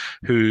who's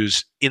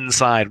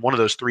inside, one of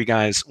those three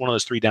guys, one of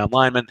those 3 down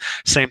linemen.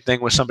 Same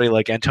thing with somebody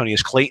like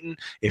Antonius Clayton.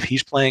 If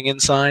he's playing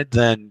inside,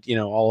 then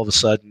all of a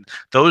sudden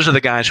those are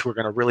the guys who are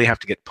going to really have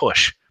to get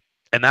push.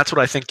 And that's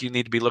what I think you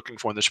need to be looking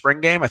for in the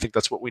spring game. I think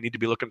that's what we need to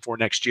be looking for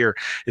next year,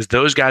 is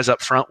those guys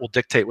up front will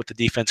dictate what the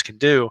defense can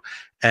do.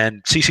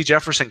 And CeCe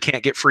Jefferson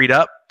can't get freed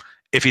up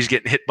if he's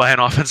getting hit by an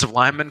offensive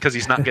lineman, because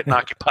he's not getting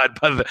occupied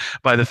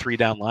by the 3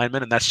 down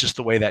linemen. And that's just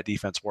the way that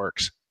defense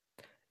works.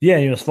 Yeah,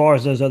 as far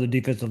as those other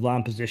defensive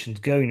line positions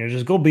go,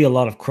 there's going to be a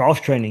lot of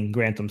cross-training,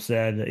 Grantham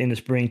said, in the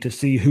spring to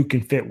see who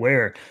can fit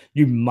where.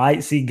 You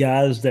might see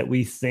guys that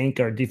we think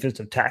are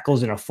defensive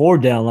tackles in a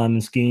 4-down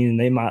lineman scheme, and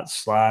they might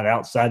slide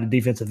outside the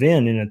defensive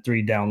end in a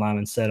 3-down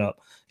lineman setup.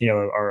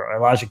 Or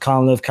Elijah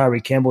Conliffe,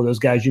 Kyrie Campbell, those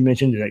guys you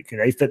mentioned, can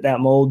they fit that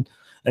mold?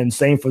 And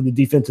same for the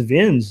defensive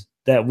ends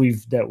that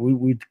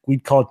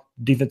we'd call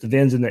defensive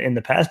ends in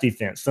the pass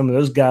defense. Some of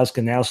those guys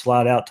can now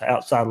slide out to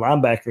outside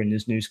linebacker in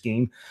this new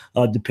scheme,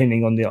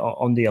 depending on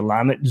the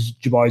alignment.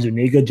 Jabari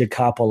Zuniga,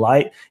 Jacob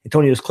Polite,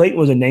 Antonius Clayton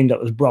was a name that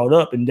was brought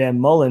up, and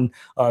Dan Mullen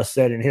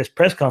said in his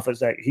press conference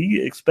that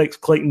he expects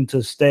Clayton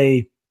to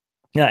stay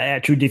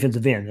at true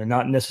defensive end and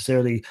not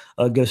necessarily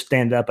go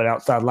stand up at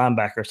outside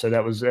linebacker. So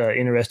that was an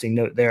interesting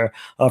note there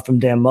from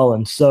Dan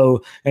Mullen.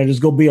 So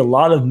there's going to be a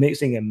lot of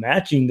mixing and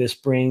matching this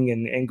spring,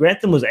 and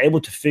Grantham was able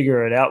to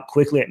figure it out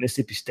quickly at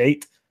Mississippi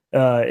State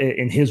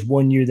in his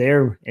 1 year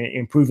there,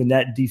 improving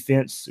that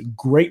defense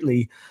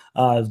greatly.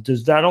 I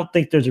don't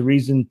think there's a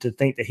reason to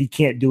think that he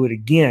can't do it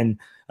again.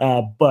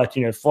 But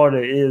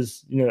Florida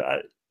is, do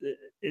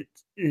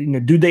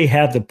they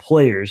have the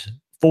players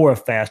for a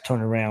fast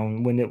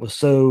turnaround when it was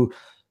so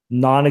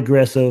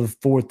non-aggressive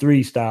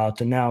 4-3 style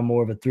to now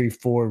more of a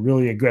 3-4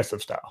 really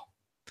aggressive style?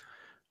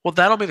 Well,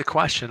 that'll be the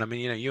question. I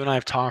mean, you and I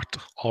have talked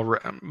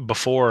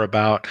before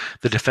about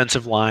the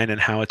defensive line and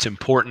how it's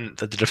important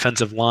that the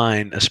defensive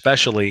line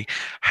especially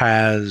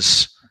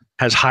has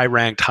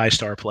high-ranked,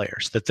 high-star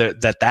players,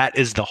 that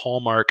is the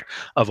hallmark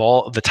of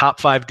all the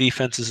top 5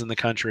 defenses in the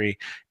country.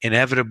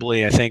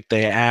 Inevitably, I think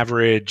they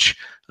average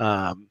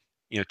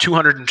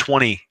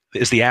 220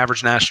 is the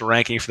average national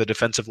ranking for the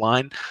defensive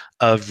line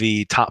of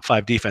the top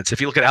 5 defense. If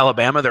you look at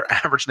Alabama, their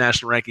average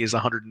national ranking is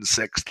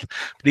 106th.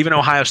 But even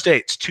Ohio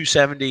State's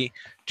 270,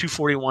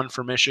 241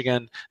 for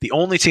Michigan. The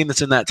only team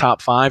that's in that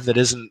top 5 that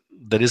isn't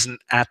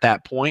at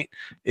that point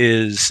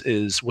is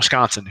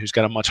Wisconsin, who's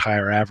got a much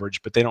higher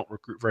average, but they don't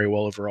recruit very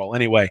well overall.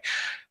 Anyway,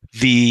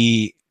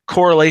 the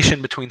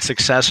correlation between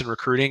success and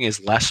recruiting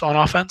is less on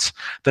offense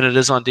than it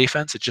is on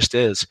defense. It just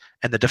is.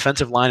 And the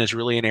defensive line is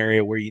really an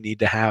area where you need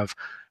to have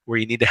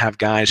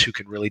guys who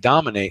can really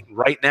dominate.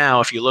 Right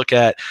now, if you look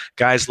at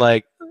guys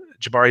like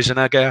Jabari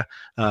Zuniga,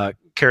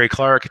 Kerry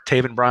Clark,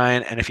 Taven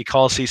Bryan, and if you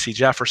call CeCe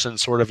Jefferson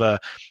sort of a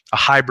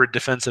hybrid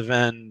defensive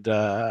end,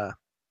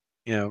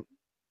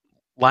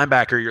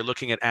 linebacker, you're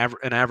looking at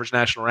an average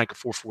national rank of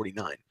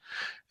 449.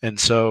 And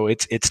so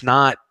it's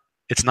not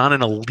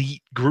an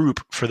elite group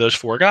for those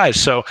 4 guys.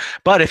 So,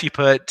 but if you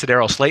put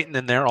Tadarius Slayton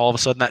in there, all of a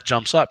sudden that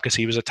jumps up because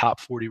he was a top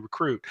 40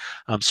 recruit.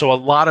 So a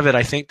lot of it,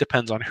 I think,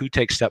 depends on who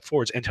takes step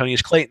forwards.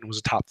 Antonius Clayton was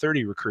a top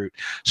 30 recruit.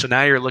 So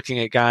now you're looking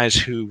at guys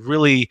who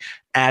really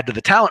add to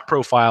the talent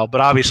profile, but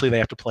obviously they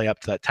have to play up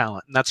to that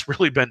talent. And that's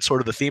really been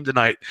sort of the theme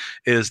tonight,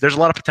 is there's a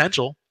lot of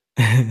potential.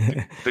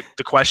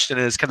 The question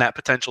is, can that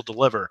potential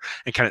deliver,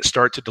 and can it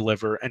start to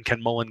deliver, and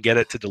can Mullen get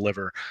it to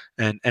deliver?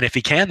 And if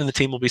he can, then the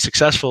team will be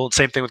successful.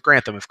 Same thing with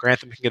Grantham. If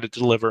Grantham can get it to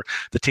deliver,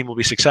 the team will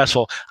be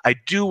successful. I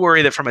do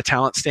worry that from a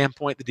talent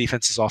standpoint, the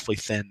defense is awfully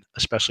thin,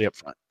 especially up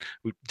front.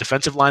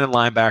 Defensive line and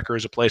linebacker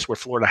is a place where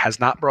Florida has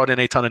not brought in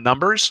a ton of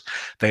numbers.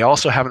 They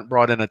also haven't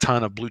brought in a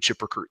ton of blue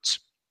chip recruits.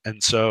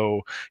 And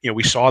so,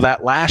 we saw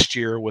that last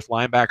year with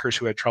linebackers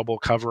who had trouble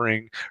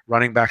covering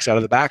running backs out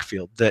of the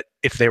backfield, that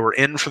if they were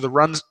in for the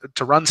run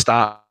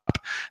stop,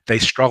 they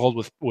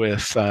struggled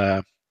with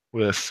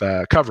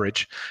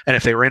coverage. And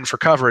if they were in for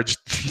coverage,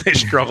 they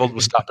struggled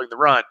with stopping the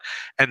run.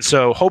 And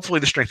so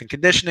hopefully the strength and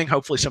conditioning,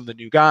 hopefully some of the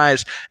new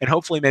guys, and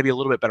hopefully maybe a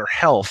little bit better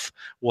health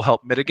will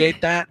help mitigate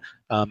that.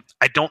 I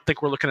don't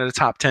think we're looking at a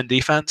top 10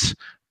 defense,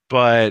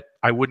 but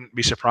I wouldn't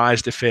be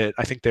surprised if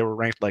I think they were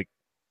ranked like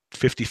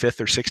 55th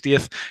or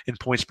 60th in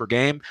points per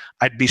game.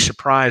 I'd be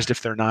surprised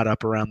if they're not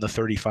up around the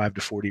 35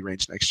 to 40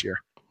 range next year.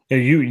 Yeah,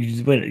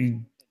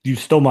 you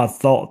stole my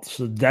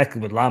thoughts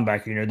exactly with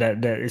linebacker.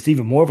 That it's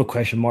even more of a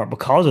question mark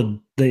because of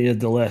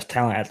the less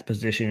talent at the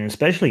position, and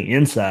especially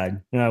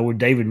inside, where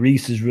David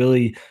Reese is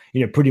really,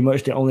 pretty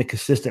much the only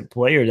consistent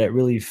player that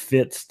really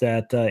fits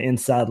that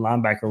inside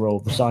linebacker role.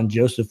 Vashawn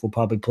Joseph will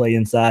probably play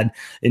inside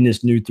in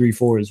this new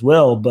 3-4 as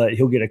well, but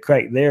he'll get a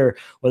crack there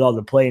with all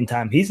the playing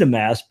time he's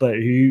amassed. But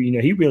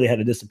he really had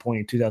a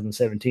disappointing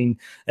 2017,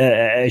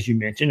 as you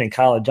mentioned. And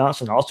Kyler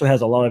Johnson also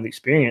has a lot of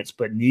experience,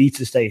 but needs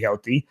to stay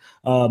healthy.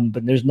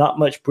 But there's not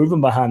much proven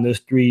behind those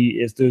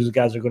 3 if those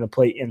guys are going to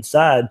play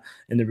inside,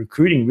 and the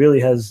recruiting really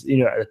has,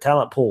 a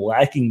talent pool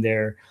lacking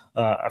there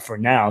for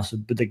now. So,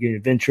 but they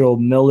get Ventrell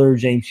Miller,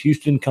 James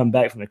Houston come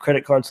back from the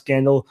credit card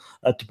scandal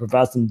to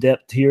provide some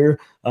depth here.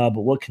 But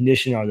what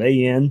condition are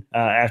they in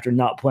after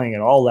not playing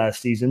at all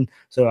last season?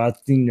 So I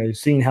think,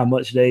 seeing how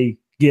much they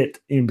get,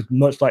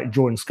 much like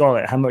Jordan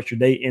Scarlett, how much are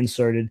they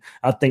inserted?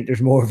 I think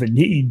there's more of a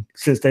need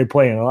since they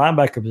play in a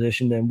linebacker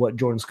position than what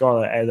Jordan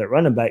Scarlett as at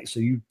running back.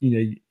 So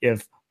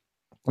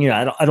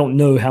I don't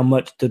know how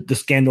much the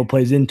scandal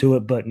plays into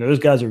it, but those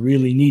guys are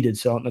really needed.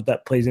 So I don't know if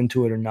that plays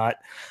into it or not.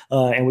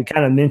 And we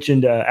kind of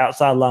mentioned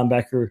outside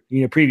linebacker,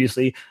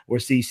 previously, where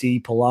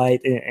CC,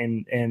 Polite,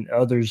 and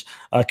others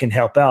can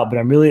help out. But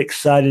I'm really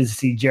excited to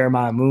see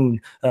Jeremiah Moon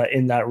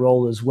in that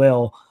role as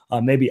well.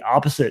 Maybe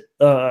opposite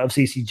of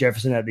CeCe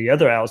Jefferson at the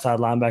other outside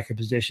linebacker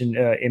position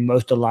in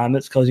most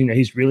alignments, because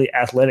he's really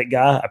athletic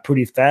guy, a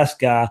pretty fast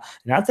guy,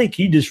 and I think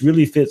he just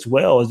really fits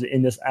well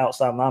in this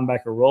outside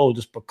linebacker role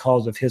just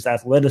because of his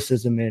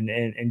athleticism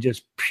and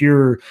just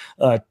pure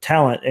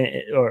talent,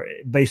 or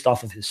based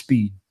off of his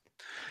speed.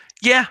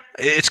 Yeah,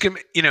 it's good.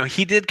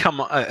 He did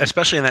come,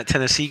 especially in that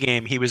Tennessee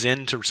game, he was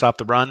in to stop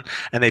the run,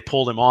 and they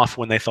pulled him off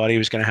when they thought he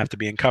was going to have to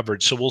be in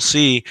coverage. So we'll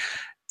see.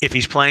 If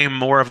he's playing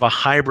more of a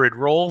hybrid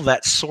role,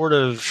 that sort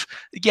of,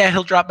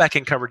 he'll drop back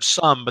in coverage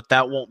some, but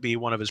that won't be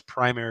one of his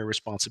primary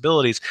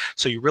responsibilities.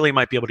 So you really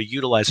might be able to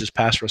utilize his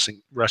pass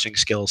rushing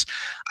skills.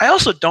 I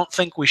also don't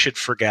think we should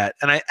forget,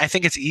 and I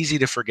think it's easy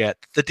to forget,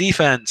 the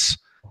defense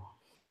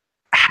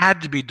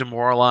had to be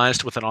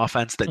demoralized with an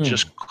offense that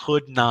just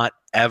could not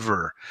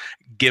ever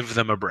give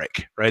them a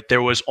break, right?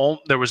 There was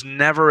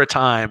never a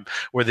time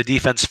where the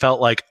defense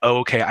felt like,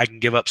 okay, I can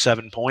give up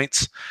 7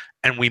 points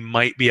and we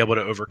might be able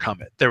to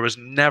overcome it. There was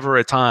never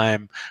a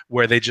time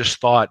where they just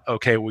thought,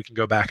 okay, we can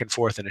go back and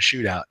forth in a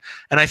shootout.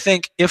 And I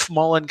think if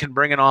Mullen can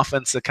bring an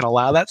offense that can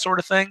allow that sort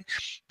of thing,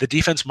 the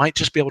defense might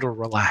just be able to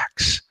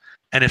relax.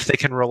 And if they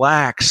can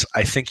relax,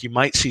 I think you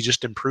might see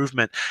just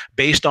improvement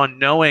based on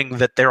knowing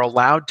that they're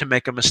allowed to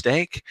make a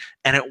mistake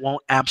and it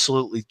won't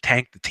absolutely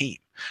tank the team.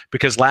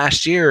 Because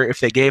last year, if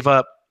they gave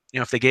up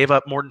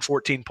more than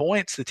 14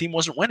 points, the team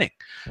wasn't winning.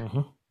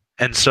 Mm-hmm.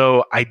 And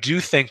so I do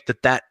think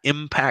that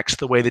impacts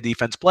the way the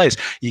defense plays.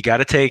 You're going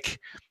to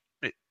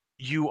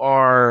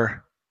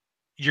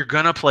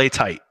play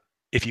tight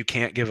if you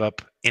can't give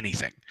up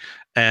anything.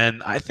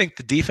 And I think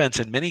the defense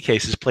in many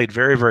cases played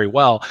very, very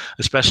well,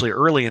 especially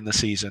early in the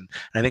season.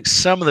 And I think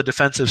some of the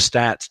defensive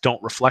stats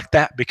don't reflect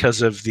that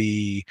because of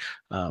the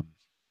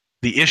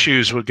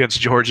issues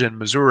against Georgia and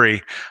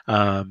Missouri,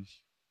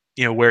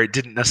 where it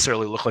didn't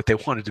necessarily look like they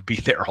wanted to be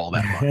there all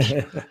that much.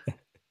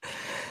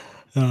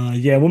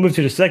 We'll move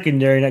to the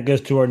secondary, and that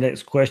goes to our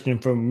next question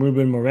from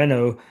Ruben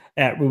Moreno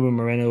at Ruben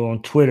Moreno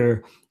on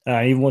Twitter.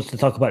 He wants to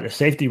talk about the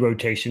safety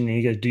rotation. And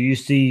he goes, do you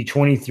see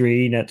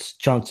 23, and that's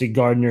Chauncey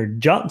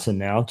Gardner-Johnson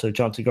now. So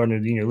Chauncey Gardner,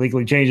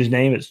 legally changed his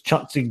name. It's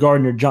Chauncey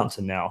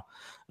Gardner-Johnson now.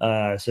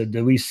 So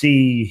do we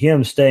see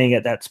him staying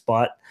at that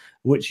spot?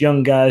 Which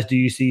young guys do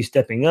you see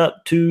stepping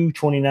up? 2,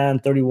 29,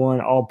 31,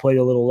 all played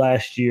a little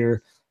last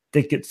year.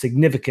 Think it's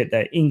significant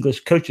that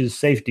English coaches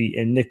safety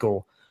and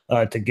nickel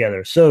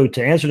together. So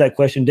to answer that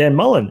question, Dan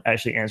Mullen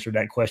actually answered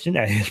that question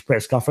at his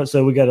press conference.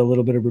 So we got a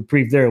little bit of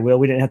reprieve there. Well,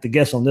 we didn't have to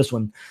guess on this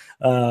one.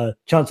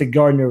 Chauncey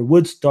Gardner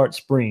would start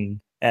spring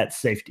at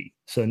safety.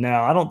 So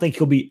now I don't think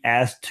he'll be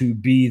asked to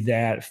be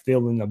that,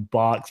 fill in the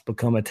box,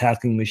 become a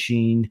tackling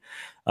machine,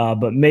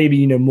 but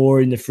maybe, more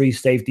in the free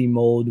safety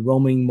mold,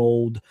 roaming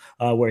mold,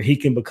 where he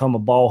can become a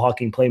ball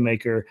hawking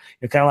playmaker,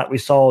 kind of like we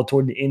saw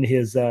toward the end of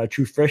his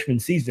true freshman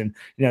season.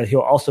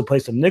 He'll also play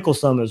some nickel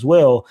some as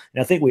well.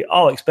 And I think we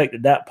all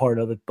expected that part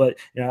of it. But,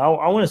 I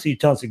want to see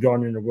Chauncey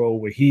Gardner in a role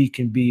where he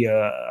can be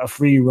a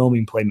free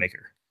roaming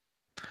playmaker.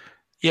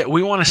 Yeah,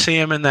 we want to see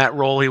him in that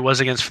role he was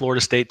against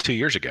Florida State 2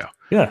 years ago.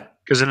 Yeah.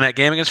 Because in that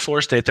game against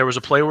Florida State, there was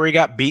a play where he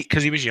got beat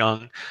because he was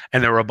young,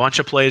 and there were a bunch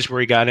of plays where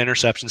he got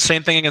interceptions.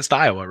 Same thing against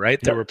Iowa, right?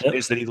 There were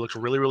plays that he looked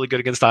really, really good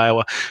against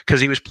Iowa because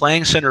he was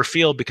playing center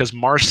field because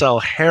Marcel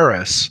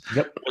Harris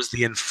was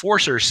the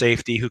enforcer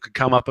safety who could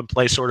come up and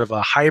play sort of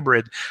a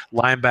hybrid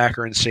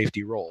linebacker and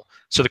safety role.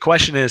 So the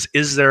question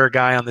is there a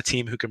guy on the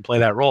team who can play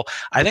that role?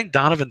 I think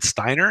Donovan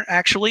Steiner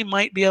actually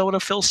might be able to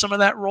fill some of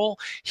that role.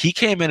 He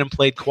came in and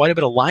played quite a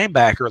bit of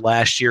linebacker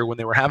last year when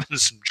they were having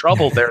some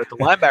trouble there at the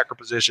linebacker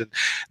position.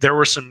 There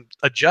were some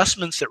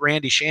adjustments that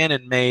Randy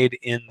Shannon made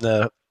in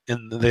the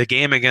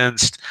game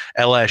against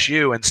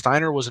LSU, and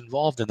Steiner was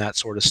involved in that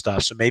sort of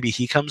stuff. So maybe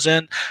he comes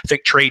in. I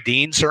think Trey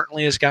Dean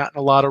certainly has gotten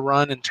a lot of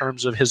run in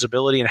terms of his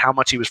ability and how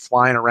much he was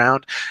flying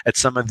around at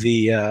some of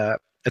the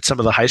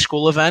high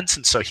school events,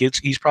 and so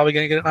he's probably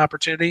going to get an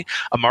opportunity.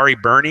 Amari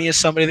Burney is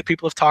somebody that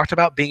people have talked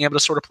about being able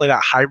to sort of play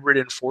that hybrid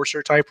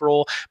enforcer type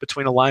role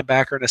between a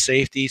linebacker and a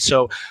safety.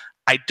 So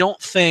I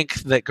don't think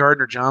that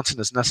Gardner-Johnson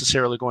is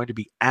necessarily going to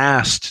be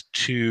asked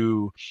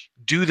to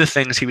do the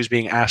things he was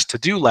being asked to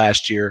do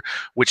last year,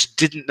 which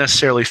didn't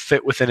necessarily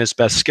fit within his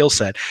best skill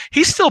set.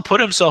 He still put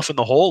himself in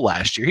the hole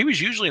last year. He was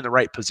usually in the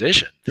right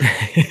position.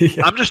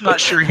 I'm just not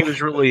sure he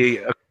was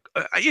really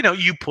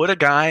you put a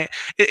guy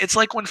 – it's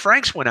like when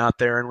Franks went out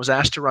there and was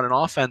asked to run an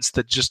offense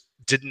that just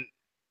didn't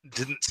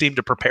didn't seem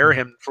to prepare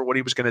him for what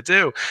he was going to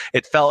do.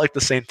 It felt like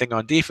the same thing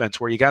on defense,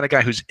 where you got a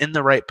guy who's in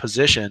the right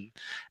position,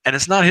 and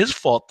it's not his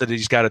fault that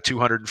he's got a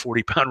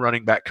 240-pound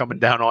running back coming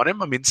down on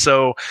him. I mean,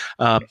 so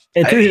and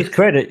to his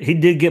credit, he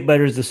did get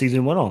better as the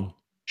season went on.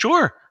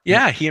 Sure,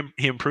 yeah, he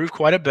improved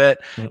quite a bit,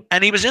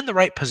 and he was in the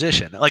right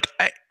position. Like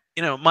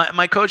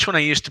my coach when I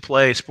used to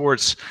play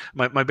sports,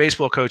 my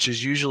baseball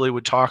coaches usually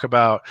would talk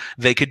about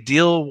they could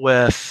deal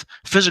with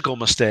physical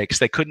mistakes.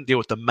 They couldn't deal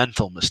with the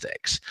mental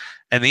mistakes.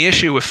 And the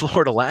issue with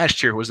Florida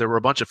last year was there were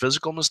a bunch of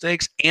physical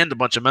mistakes and a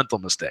bunch of mental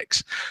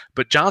mistakes.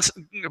 But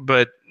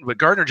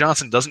Gardner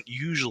Johnson doesn't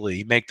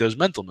usually make those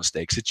mental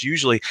mistakes. It's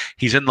usually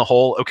he's in the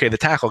hole. Okay, the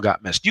tackle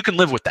got missed. You can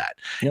live with that.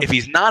 Yep. If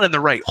he's not in the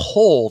right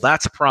hole,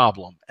 that's a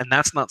problem. And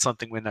that's not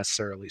something we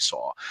necessarily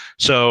saw.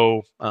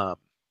 So,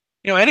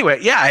 anyway,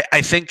 yeah,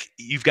 I think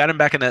you've got him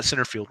back in that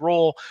center field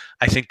role.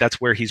 I think that's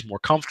where he's more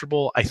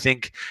comfortable. I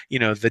think,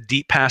 the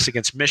deep pass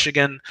against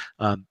Michigan,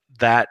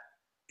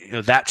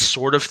 that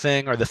sort of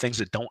thing are the things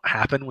that don't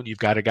happen when you've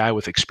got a guy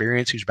with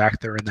experience who's back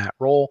there in that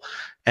role.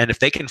 And if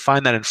they can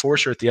find that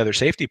enforcer at the other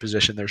safety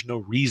position, there's no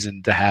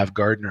reason to have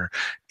Gardner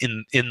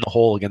in the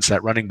hole against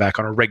that running back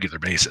on a regular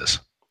basis.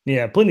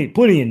 Yeah,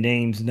 plenty of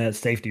names in that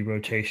safety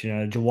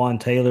rotation. Jawan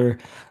Taylor,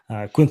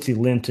 Quincy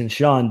Linton,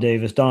 Sean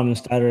Davis, Donovan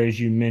Snyder, as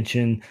you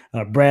mentioned,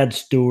 Brad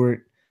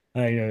Stewart,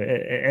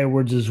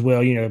 Edwards as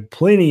well.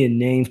 Plenty of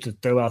names to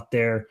throw out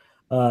there.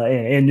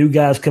 And new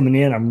guys coming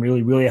in. I'm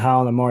really, really high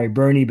on Amari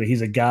Burney, but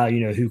he's a guy,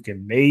 who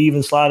can may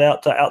even slide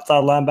out to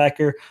outside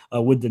linebacker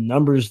with the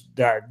numbers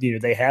that,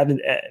 they have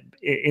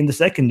in the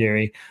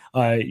secondary.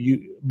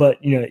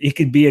 It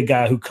could be a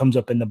guy who comes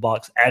up in the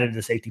box out of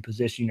the safety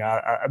position.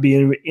 I'd be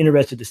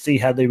interested to see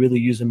how they really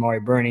use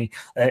Amari Burney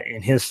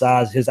in his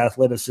size, his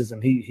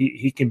athleticism.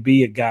 He can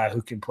be a guy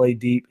who can play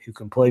deep, who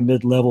can play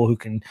mid-level, who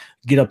can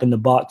get up in the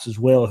box as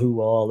well, who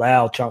will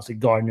allow Chauncey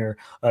Gardner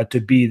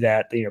to be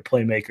that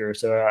playmaker.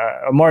 So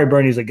Amari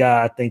Burney is a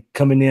guy I think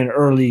coming in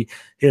early,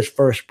 his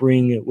first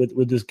spring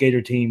with this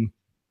Gator team,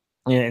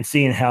 and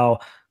seeing how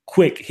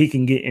quick he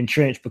can get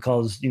entrenched,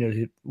 because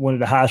one of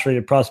the highest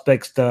rated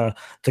prospects to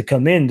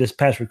come in this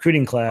past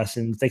recruiting class,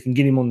 and if they can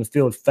get him on the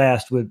field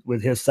fast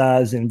with his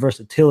size and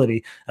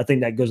versatility, I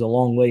think that goes a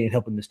long way in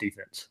helping this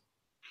defense.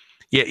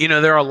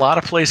 Yeah, there are a lot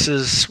of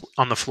places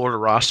on the Florida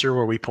roster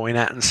where we point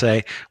at and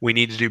say we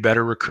need to do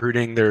better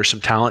recruiting. There are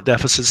some talent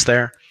deficits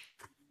there.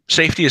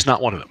 Safety is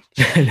not one of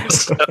them.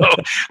 So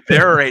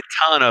there are a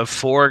ton of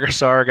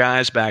 4-star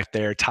guys back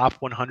there, top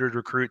 100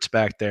 recruits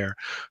back there,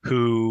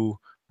 who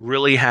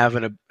really have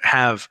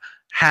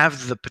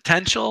the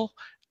potential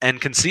and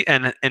can see,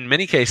 and in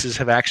many cases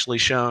have actually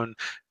shown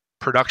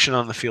production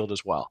on the field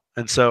as well.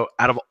 And so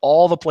out of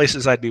all the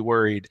places I'd be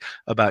worried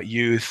about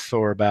youth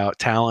or about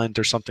talent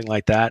or something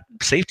like that,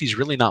 safety is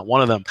really not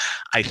one of them.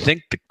 I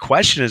think the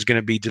question is going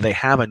to be, do they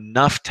have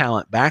enough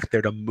talent back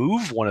there to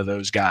move one of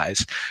those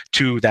guys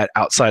to that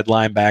outside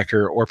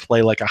linebacker or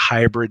play like a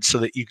hybrid, so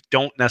that you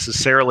don't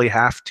necessarily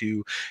have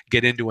to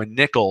get into a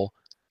nickel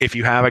if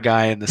you have a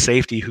guy in the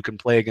safety who can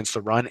play against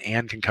the run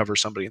and can cover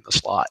somebody in the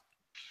slot.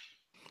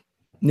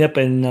 Yep,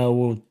 and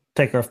we'll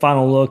take our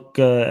final look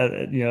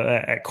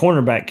at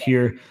cornerback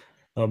here.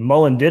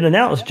 Mullen did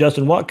announce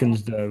Justin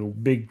Watkins, the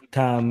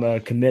big-time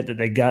commit that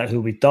they got,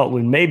 who we thought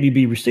would maybe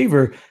be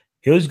receiver.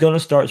 He was going to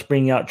start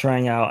trying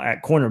out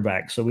at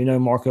cornerback. So we know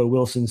Marco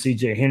Wilson,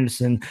 C.J.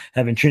 Henderson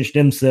have entrenched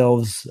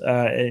themselves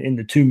in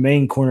the two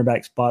main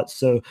cornerback spots.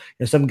 So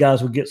some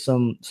guys will get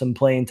some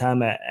playing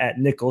time at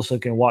nickel. So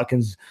can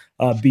Watkins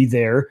be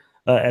there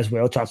as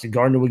well? Chauncey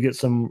Gardner will get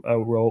some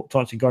role.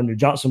 Chauncey Gardner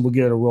Johnson will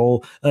get a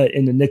role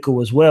in the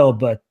nickel as well.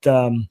 But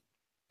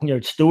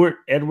Stewart,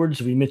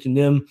 Edwards, we mentioned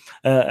them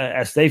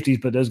as safeties,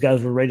 but those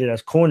guys were rated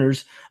as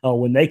corners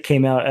when they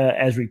came out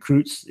as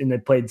recruits, and they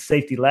played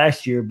safety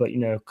last year. But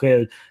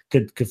could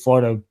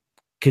Florida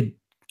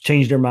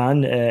change their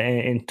mind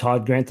and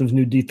Todd Grantham's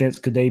new defense?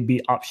 Could they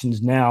be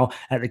options now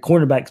at the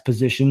cornerbacks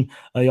position?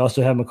 You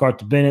also have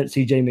MacArthur Bennett,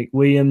 C.J.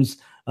 McWilliams.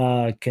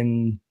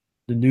 Can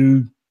the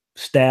new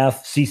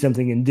staff see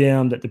something in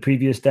them that the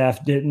previous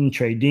staff didn't?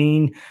 Trey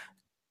Dean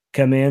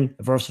come in,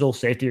 a versatile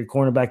safety or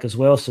cornerback as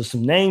well. So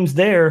some names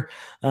there,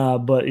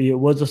 but it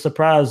was a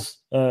surprise,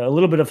 a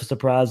little bit of a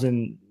surprise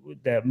in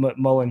that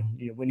Mullen,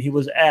 when he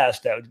was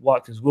asked that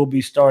Watkins will be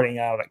starting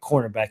out at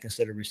cornerback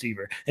instead of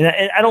receiver. And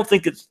I don't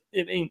think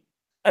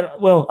I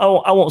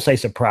won't say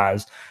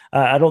surprise.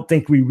 I don't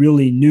think we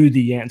really knew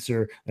the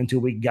answer until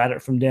we got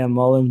it from Dan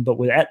Mullen. But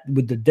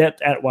with the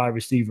depth at wide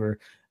receiver,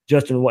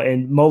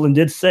 and Mullen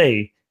did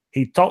say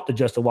he talked to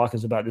Justin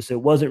Watkins about this.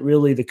 It wasn't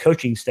really the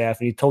coaching staff.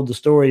 And he told the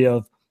story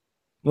of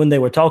when they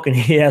were talking,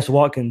 he asked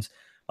Watkins,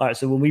 all right,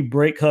 so when we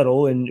break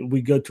huddle and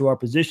we go to our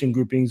position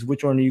groupings,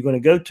 which one are you going to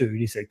go to? And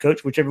he said,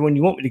 Coach, whichever one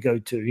you want me to go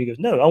to. He goes,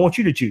 no, I want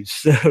you to choose.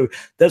 So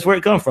that's where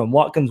it comes from.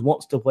 Watkins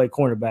wants to play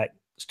cornerback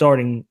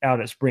starting out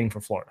at spring for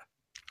Florida.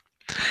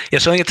 Yeah,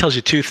 so I think it tells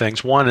you two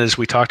things. One is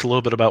we talked a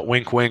little bit about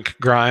wink, wink,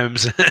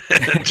 Grimes,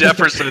 and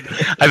Jefferson.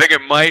 I think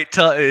it might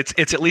tell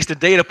it's at least a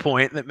data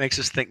point that makes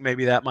us think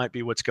maybe that might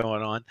be what's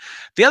going on.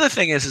 The other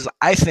thing is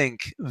I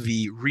think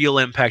the real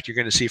impact you're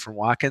going to see from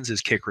Watkins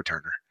is kick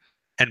returner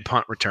and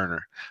punt returner.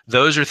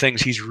 Those are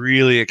things he's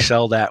really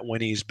excelled at when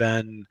he's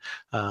been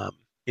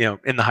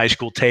in the high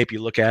school tape.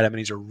 You look at him and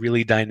he's a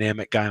really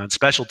dynamic guy on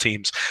special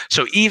teams.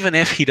 So even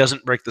if he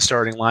doesn't break the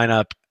starting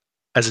lineup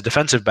as a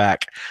defensive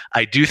back,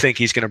 I do think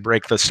he's going to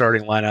break the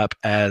starting lineup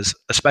as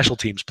a special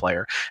teams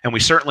player. And we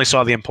certainly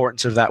saw the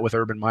importance of that with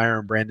Urban Meyer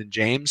and Brandon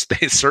James.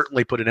 They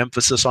certainly put an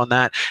emphasis on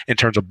that in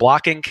terms of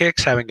blocking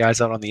kicks, having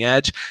guys out on the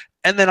edge.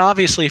 And then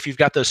obviously if you've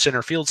got those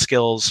center field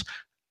skills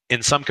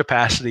in some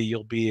capacity,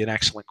 you'll be an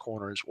excellent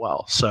corner as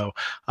well. So,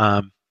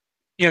 a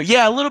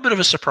little bit of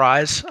a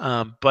surprise,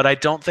 but I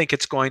don't think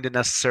it's going to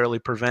necessarily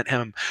prevent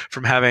him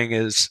from having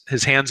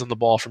his hands on the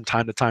ball from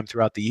time to time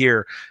throughout the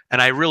year.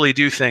 And I really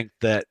do think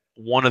that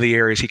one of the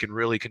areas he can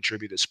really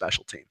contribute is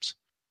special teams.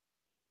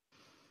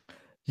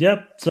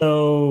 Yep.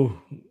 So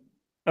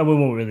we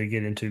won't really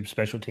get into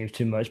special teams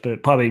too much,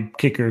 but probably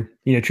kicker,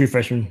 true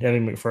freshman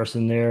Evan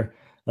McPherson there.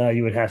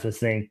 You would have to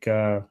think,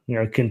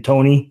 can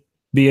Tony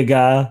be a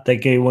guy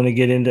that they want to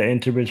get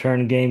into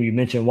return game? You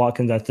mentioned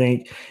Watkins. I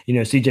think,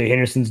 CJ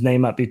Henderson's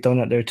name might be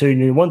thrown out there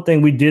too. One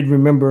thing we did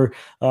remember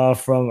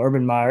from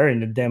Urban Meyer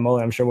and the Dan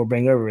Mullen, I'm sure we'll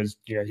bring over, is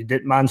he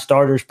didn't mind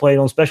starters played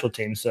on special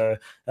teams. So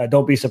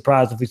don't be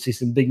surprised if we see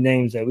some big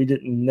names that we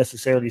didn't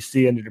necessarily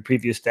see under the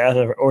previous staff,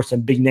 or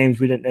some big names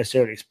we didn't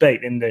necessarily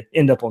expect and to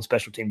end up on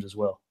special teams as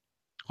well.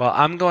 Well,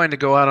 I'm going to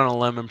go out on a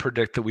limb and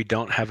predict that we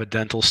don't have a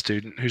dental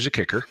student who's a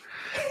kicker.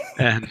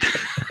 And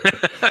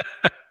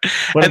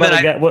what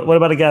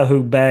about a guy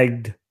who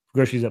bagged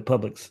groceries at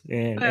Publix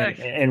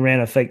and ran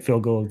a fake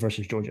field goal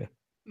versus Georgia?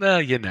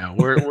 Well,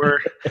 we're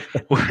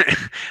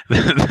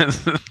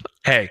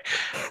hey,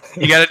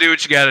 you got to do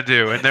what you got to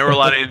do. And there were a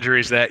lot of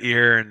injuries that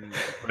year,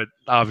 but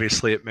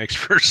obviously it makes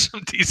for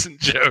some decent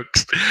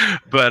jokes.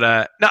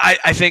 But no,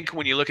 I think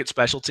when you look at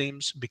special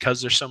teams,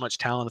 because there's so much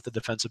talent at the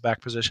defensive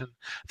back position,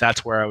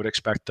 that's where I would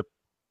expect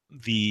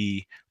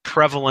the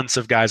prevalence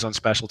of guys on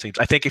special teams.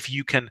 I think if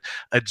you can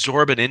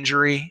absorb an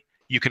injury,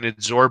 you can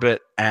absorb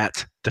it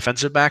at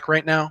defensive back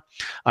right now.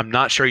 I'm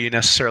not sure you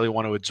necessarily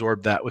want to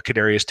absorb that with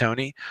Kadarius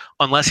Toney,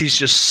 unless he's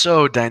just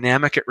so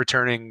dynamic at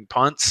returning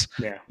punts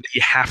that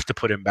you have to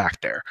put him back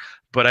there.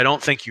 But I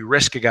don't think you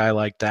risk a guy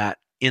like that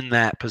in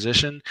that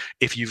position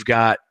if you've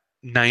got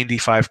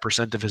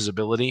 95% of his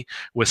ability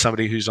with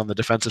somebody who's on the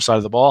defensive side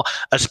of the ball,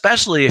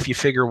 especially if you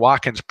figure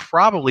Watkins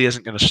probably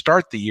isn't going to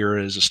start the year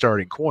as a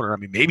starting corner. I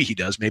mean, maybe he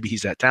does. Maybe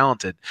he's that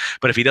talented.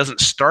 But if he doesn't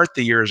start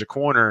the year as a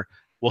corner,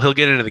 well, he'll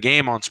get into the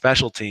game on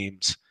special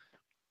teams.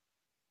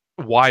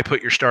 Why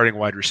put your starting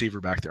wide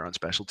receiver back there on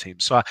special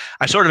teams? So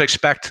I sort of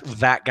expect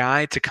that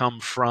guy to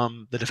come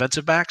from the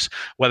defensive backs,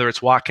 whether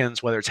it's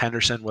Watkins, whether it's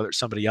Henderson, whether it's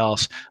somebody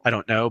else. I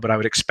don't know, but I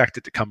would expect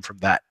it to come from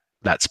that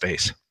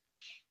space.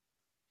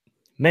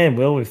 Man,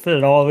 Will, we fit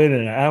it all in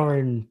an hour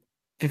and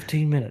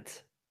 15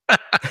 minutes.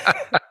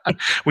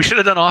 We should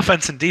have done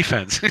offense and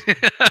defense.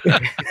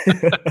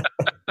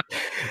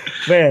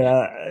 Man,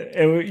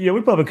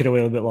 we probably could have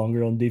waited a bit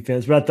longer on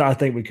defense, but I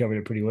think we covered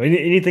it pretty well.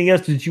 Anything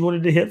else that you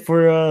wanted to hit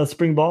for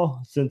spring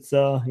ball? Since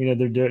they're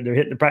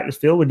hitting the practice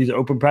field with these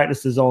open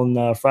practices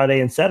on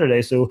Friday and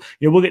Saturday, so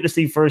we'll get to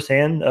see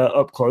firsthand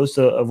up close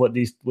of what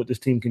this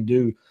team can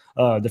do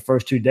the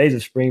first 2 days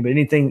of spring. But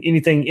anything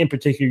in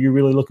particular you're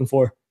really looking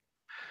for?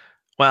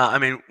 Well, I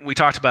mean, we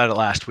talked about it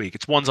last week.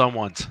 It's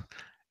ones-on-ones.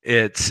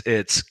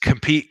 It's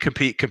compete.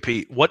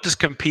 What does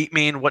compete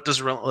mean? What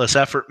does relentless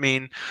effort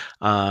mean?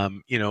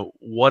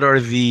 What are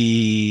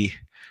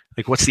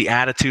what's the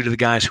attitude of the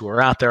guys who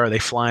are out there? Are they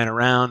flying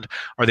around?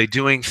 Are they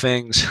doing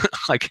things?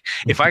 Like,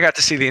 if I got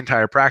to see the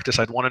entire practice,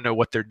 I'd want to know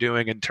what they're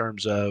doing in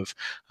terms of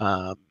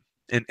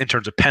in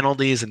terms of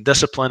penalties and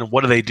discipline, and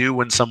what do they do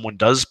when someone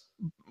does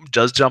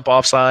jump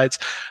off sides,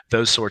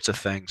 those sorts of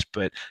things.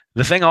 But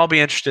the thing I'll be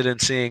interested in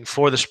seeing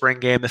for the spring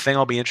game, the thing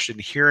I'll be interested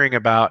in hearing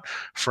about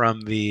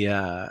from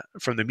the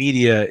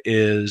media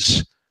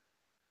is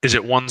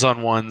it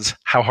ones-on-ones?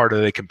 How hard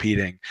are they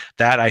competing?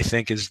 That, I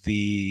think, is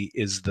the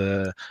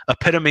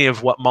epitome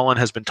of what Mullen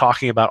has been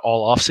talking about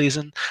all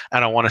offseason,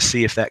 and I want to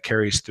see if that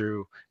carries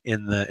through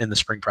in the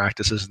spring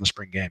practices and the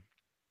spring game.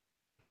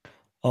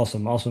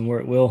 Awesome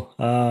work, Will.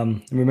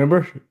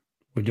 Remember,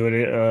 we're doing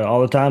it all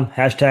the time.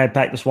 Hashtag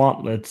Pack the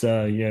Swamp. It's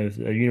the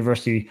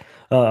University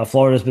of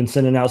Florida has been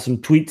sending out some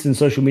tweets and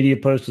social media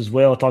posts as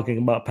well, talking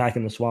about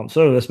packing the swamp.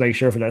 So let's make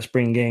sure for that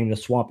spring game, the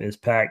swamp is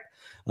packed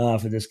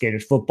for this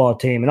Gators football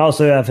team. And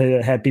also, I've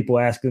had people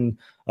asking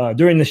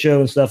during the show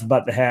and stuff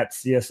about the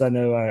hats. Yes, I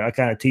know I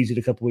kind of teased it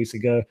a couple weeks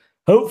ago.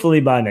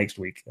 Hopefully by next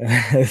week.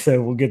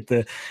 So we'll get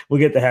the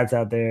hats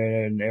out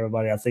there, and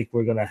everybody. I think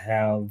we're gonna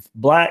have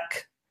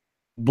black,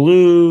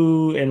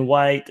 blue, and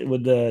white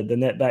with the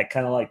net back,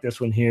 kind of like this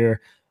one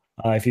here,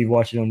 if you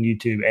watch it on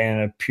YouTube,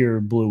 and a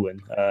pure blue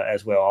one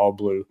as well, all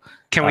blue.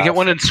 Can we get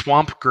one in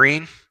swamp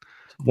green?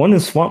 One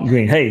is Swamp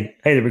Green. Hey,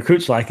 the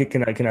recruits like it.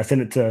 Can I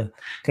send it to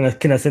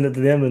send it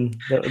to them and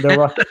they'll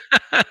rock it?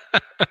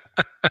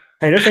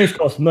 Hey, their things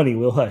cost money.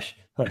 Will hush.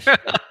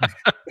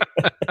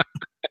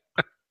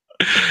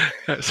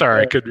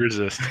 Sorry, I couldn't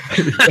resist.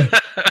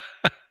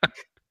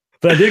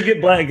 But I did get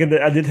black, and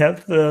I did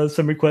have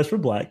some requests for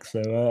black,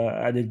 so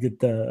I did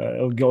get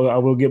I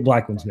will get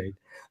black ones made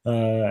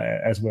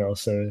as well.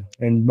 So,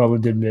 and Mother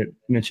did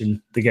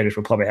mention the Gators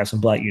will probably have some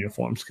black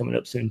uniforms coming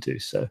up soon too.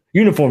 So,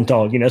 uniform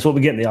talk, that's what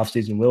we get in the off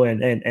season, Will,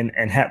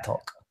 and hat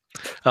talk.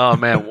 Oh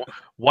man,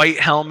 white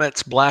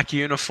helmets, black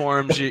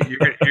uniforms. You're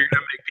gonna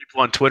make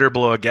people on Twitter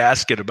blow a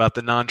gasket about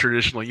the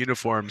non-traditional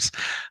uniforms.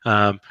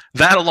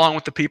 That, along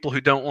with the people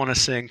who don't want to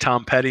sing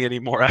Tom Petty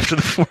anymore after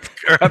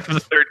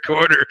the third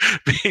quarter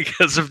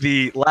because of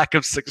the lack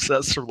of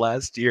success from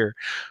last year.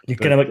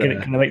 Can I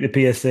make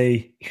the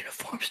PSA?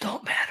 Uniforms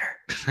don't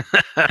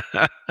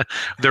matter.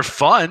 They're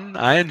fun.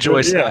 I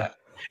enjoy that.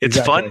 It's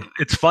exactly. fun.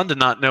 It's fun to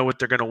not know what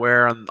they're going to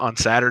wear on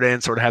Saturday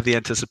and sort of have the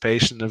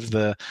anticipation of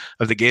the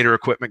Gator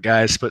equipment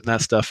guys putting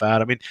that stuff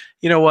out. I mean,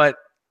 you know what?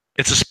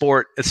 It's a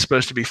sport. It's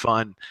supposed to be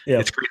fun. Yeah.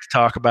 It's great to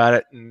talk about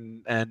it,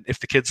 and if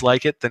the kids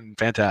like it, then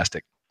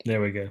fantastic.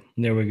 There we go.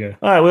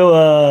 All right,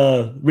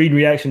 well,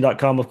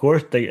 readandreaction.com, of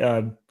course.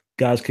 They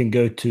guys can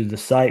go to the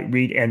site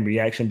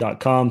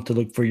readandreaction.com to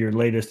look for your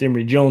latest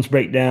Emory Jones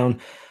breakdown.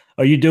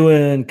 Are you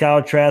doing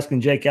Kyle Trask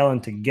and Jake Allen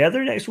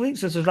together next week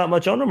since there's not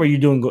much on them, or are you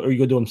going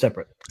to do them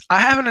separate? I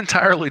haven't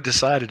entirely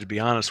decided, to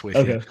be honest with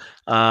you.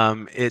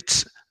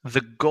 It's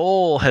the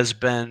goal has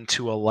been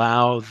to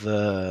allow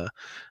the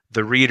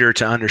reader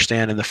to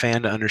understand and the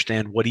fan to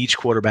understand what each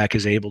quarterback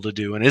is able to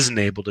do and isn't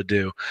able to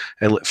do,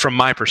 from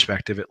my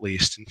perspective at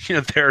least. And,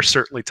 there are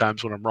certainly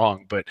times when I'm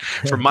wrong, but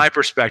from my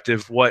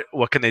perspective, what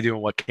can they do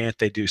and what can't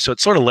they do? So it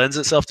sort of lends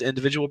itself to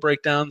individual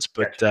breakdowns,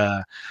 but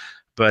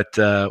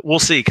we'll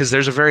see, because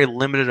there's a very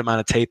limited amount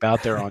of tape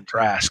out there on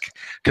Trask,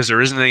 because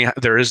there's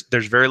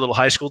very little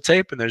high school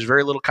tape and there's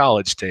very little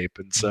college tape,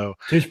 and so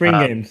 2 spring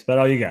games, about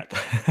all you got.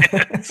 But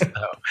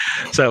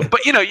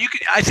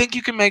I think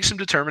you can make some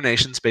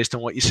determinations based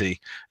on what you see,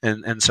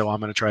 and so I'm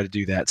going to try to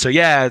do that. So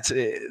yeah,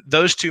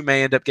 those two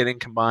may end up getting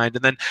combined,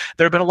 and then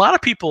there have been a lot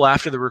of people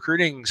after the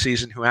recruiting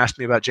season who asked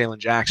me about Jalen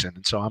Jackson,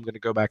 and so I'm going to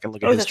go back and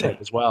look at his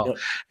tape as well,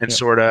 and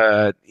sort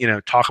of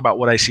talk about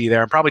what I see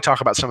there, and probably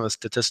talk about some of the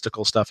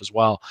statistical stuff as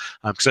well,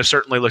 because I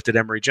certainly looked at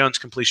Emory Jones'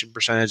 completion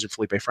percentage and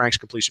Felipe Frank's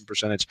completion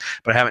percentage,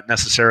 but I haven't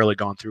necessarily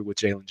gone through with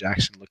Jalen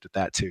Jackson, looked at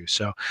that too.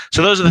 So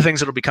those are the things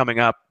that will be coming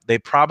up. They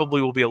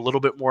probably will be a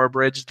little bit more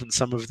abridged than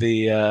some of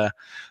the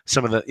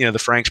the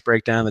Franks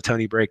breakdown, the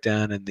Tony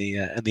breakdown, and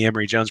the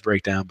Emory Jones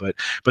breakdown. But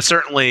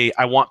certainly,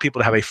 I want people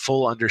to have a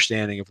full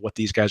understanding of what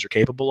these guys are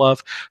capable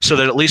of, so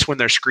that at least when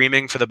they're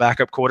screaming for the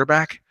backup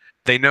quarterback,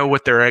 they know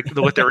what they're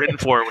in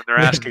for when they're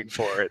asking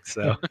for it.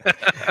 So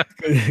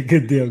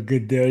good deal.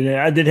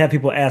 Yeah, I did have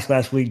people ask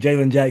last week.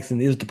 Jalen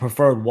Jackson is the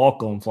preferred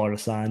walk-on Florida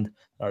signed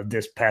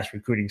this past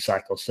recruiting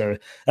cycle, so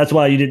that's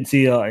why you didn't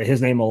see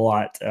his name a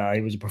lot.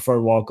 He was a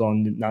preferred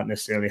walk-on, not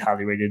necessarily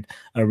highly rated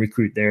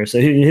recruit there.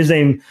 So his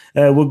name,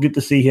 we'll get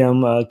to see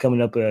him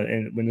coming up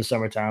when the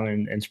summertime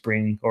and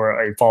spring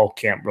or a fall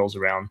camp rolls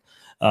around.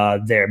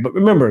 There. But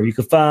remember, you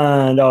can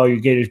find all your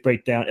Gators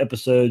Breakdown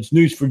episodes,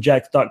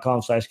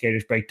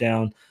 newsforjacks.com/Gators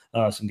Breakdown,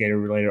 some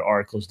Gator-related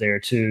articles there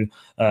too,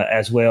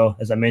 as well.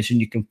 As I mentioned,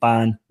 you can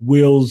find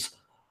Will's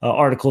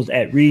articles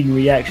at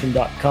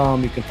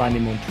readandreaction.com. You can find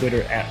him on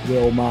Twitter at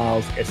Will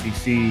Miles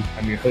SEC.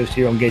 I'm your host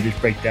here on Gators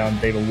Breakdown,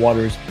 David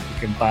Waters. You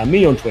can find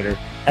me on Twitter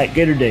at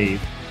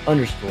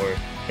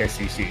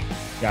GatorDave_SEC.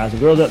 Guys and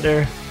girls out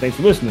there, thanks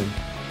for listening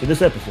to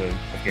this episode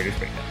of Gators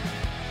Breakdown.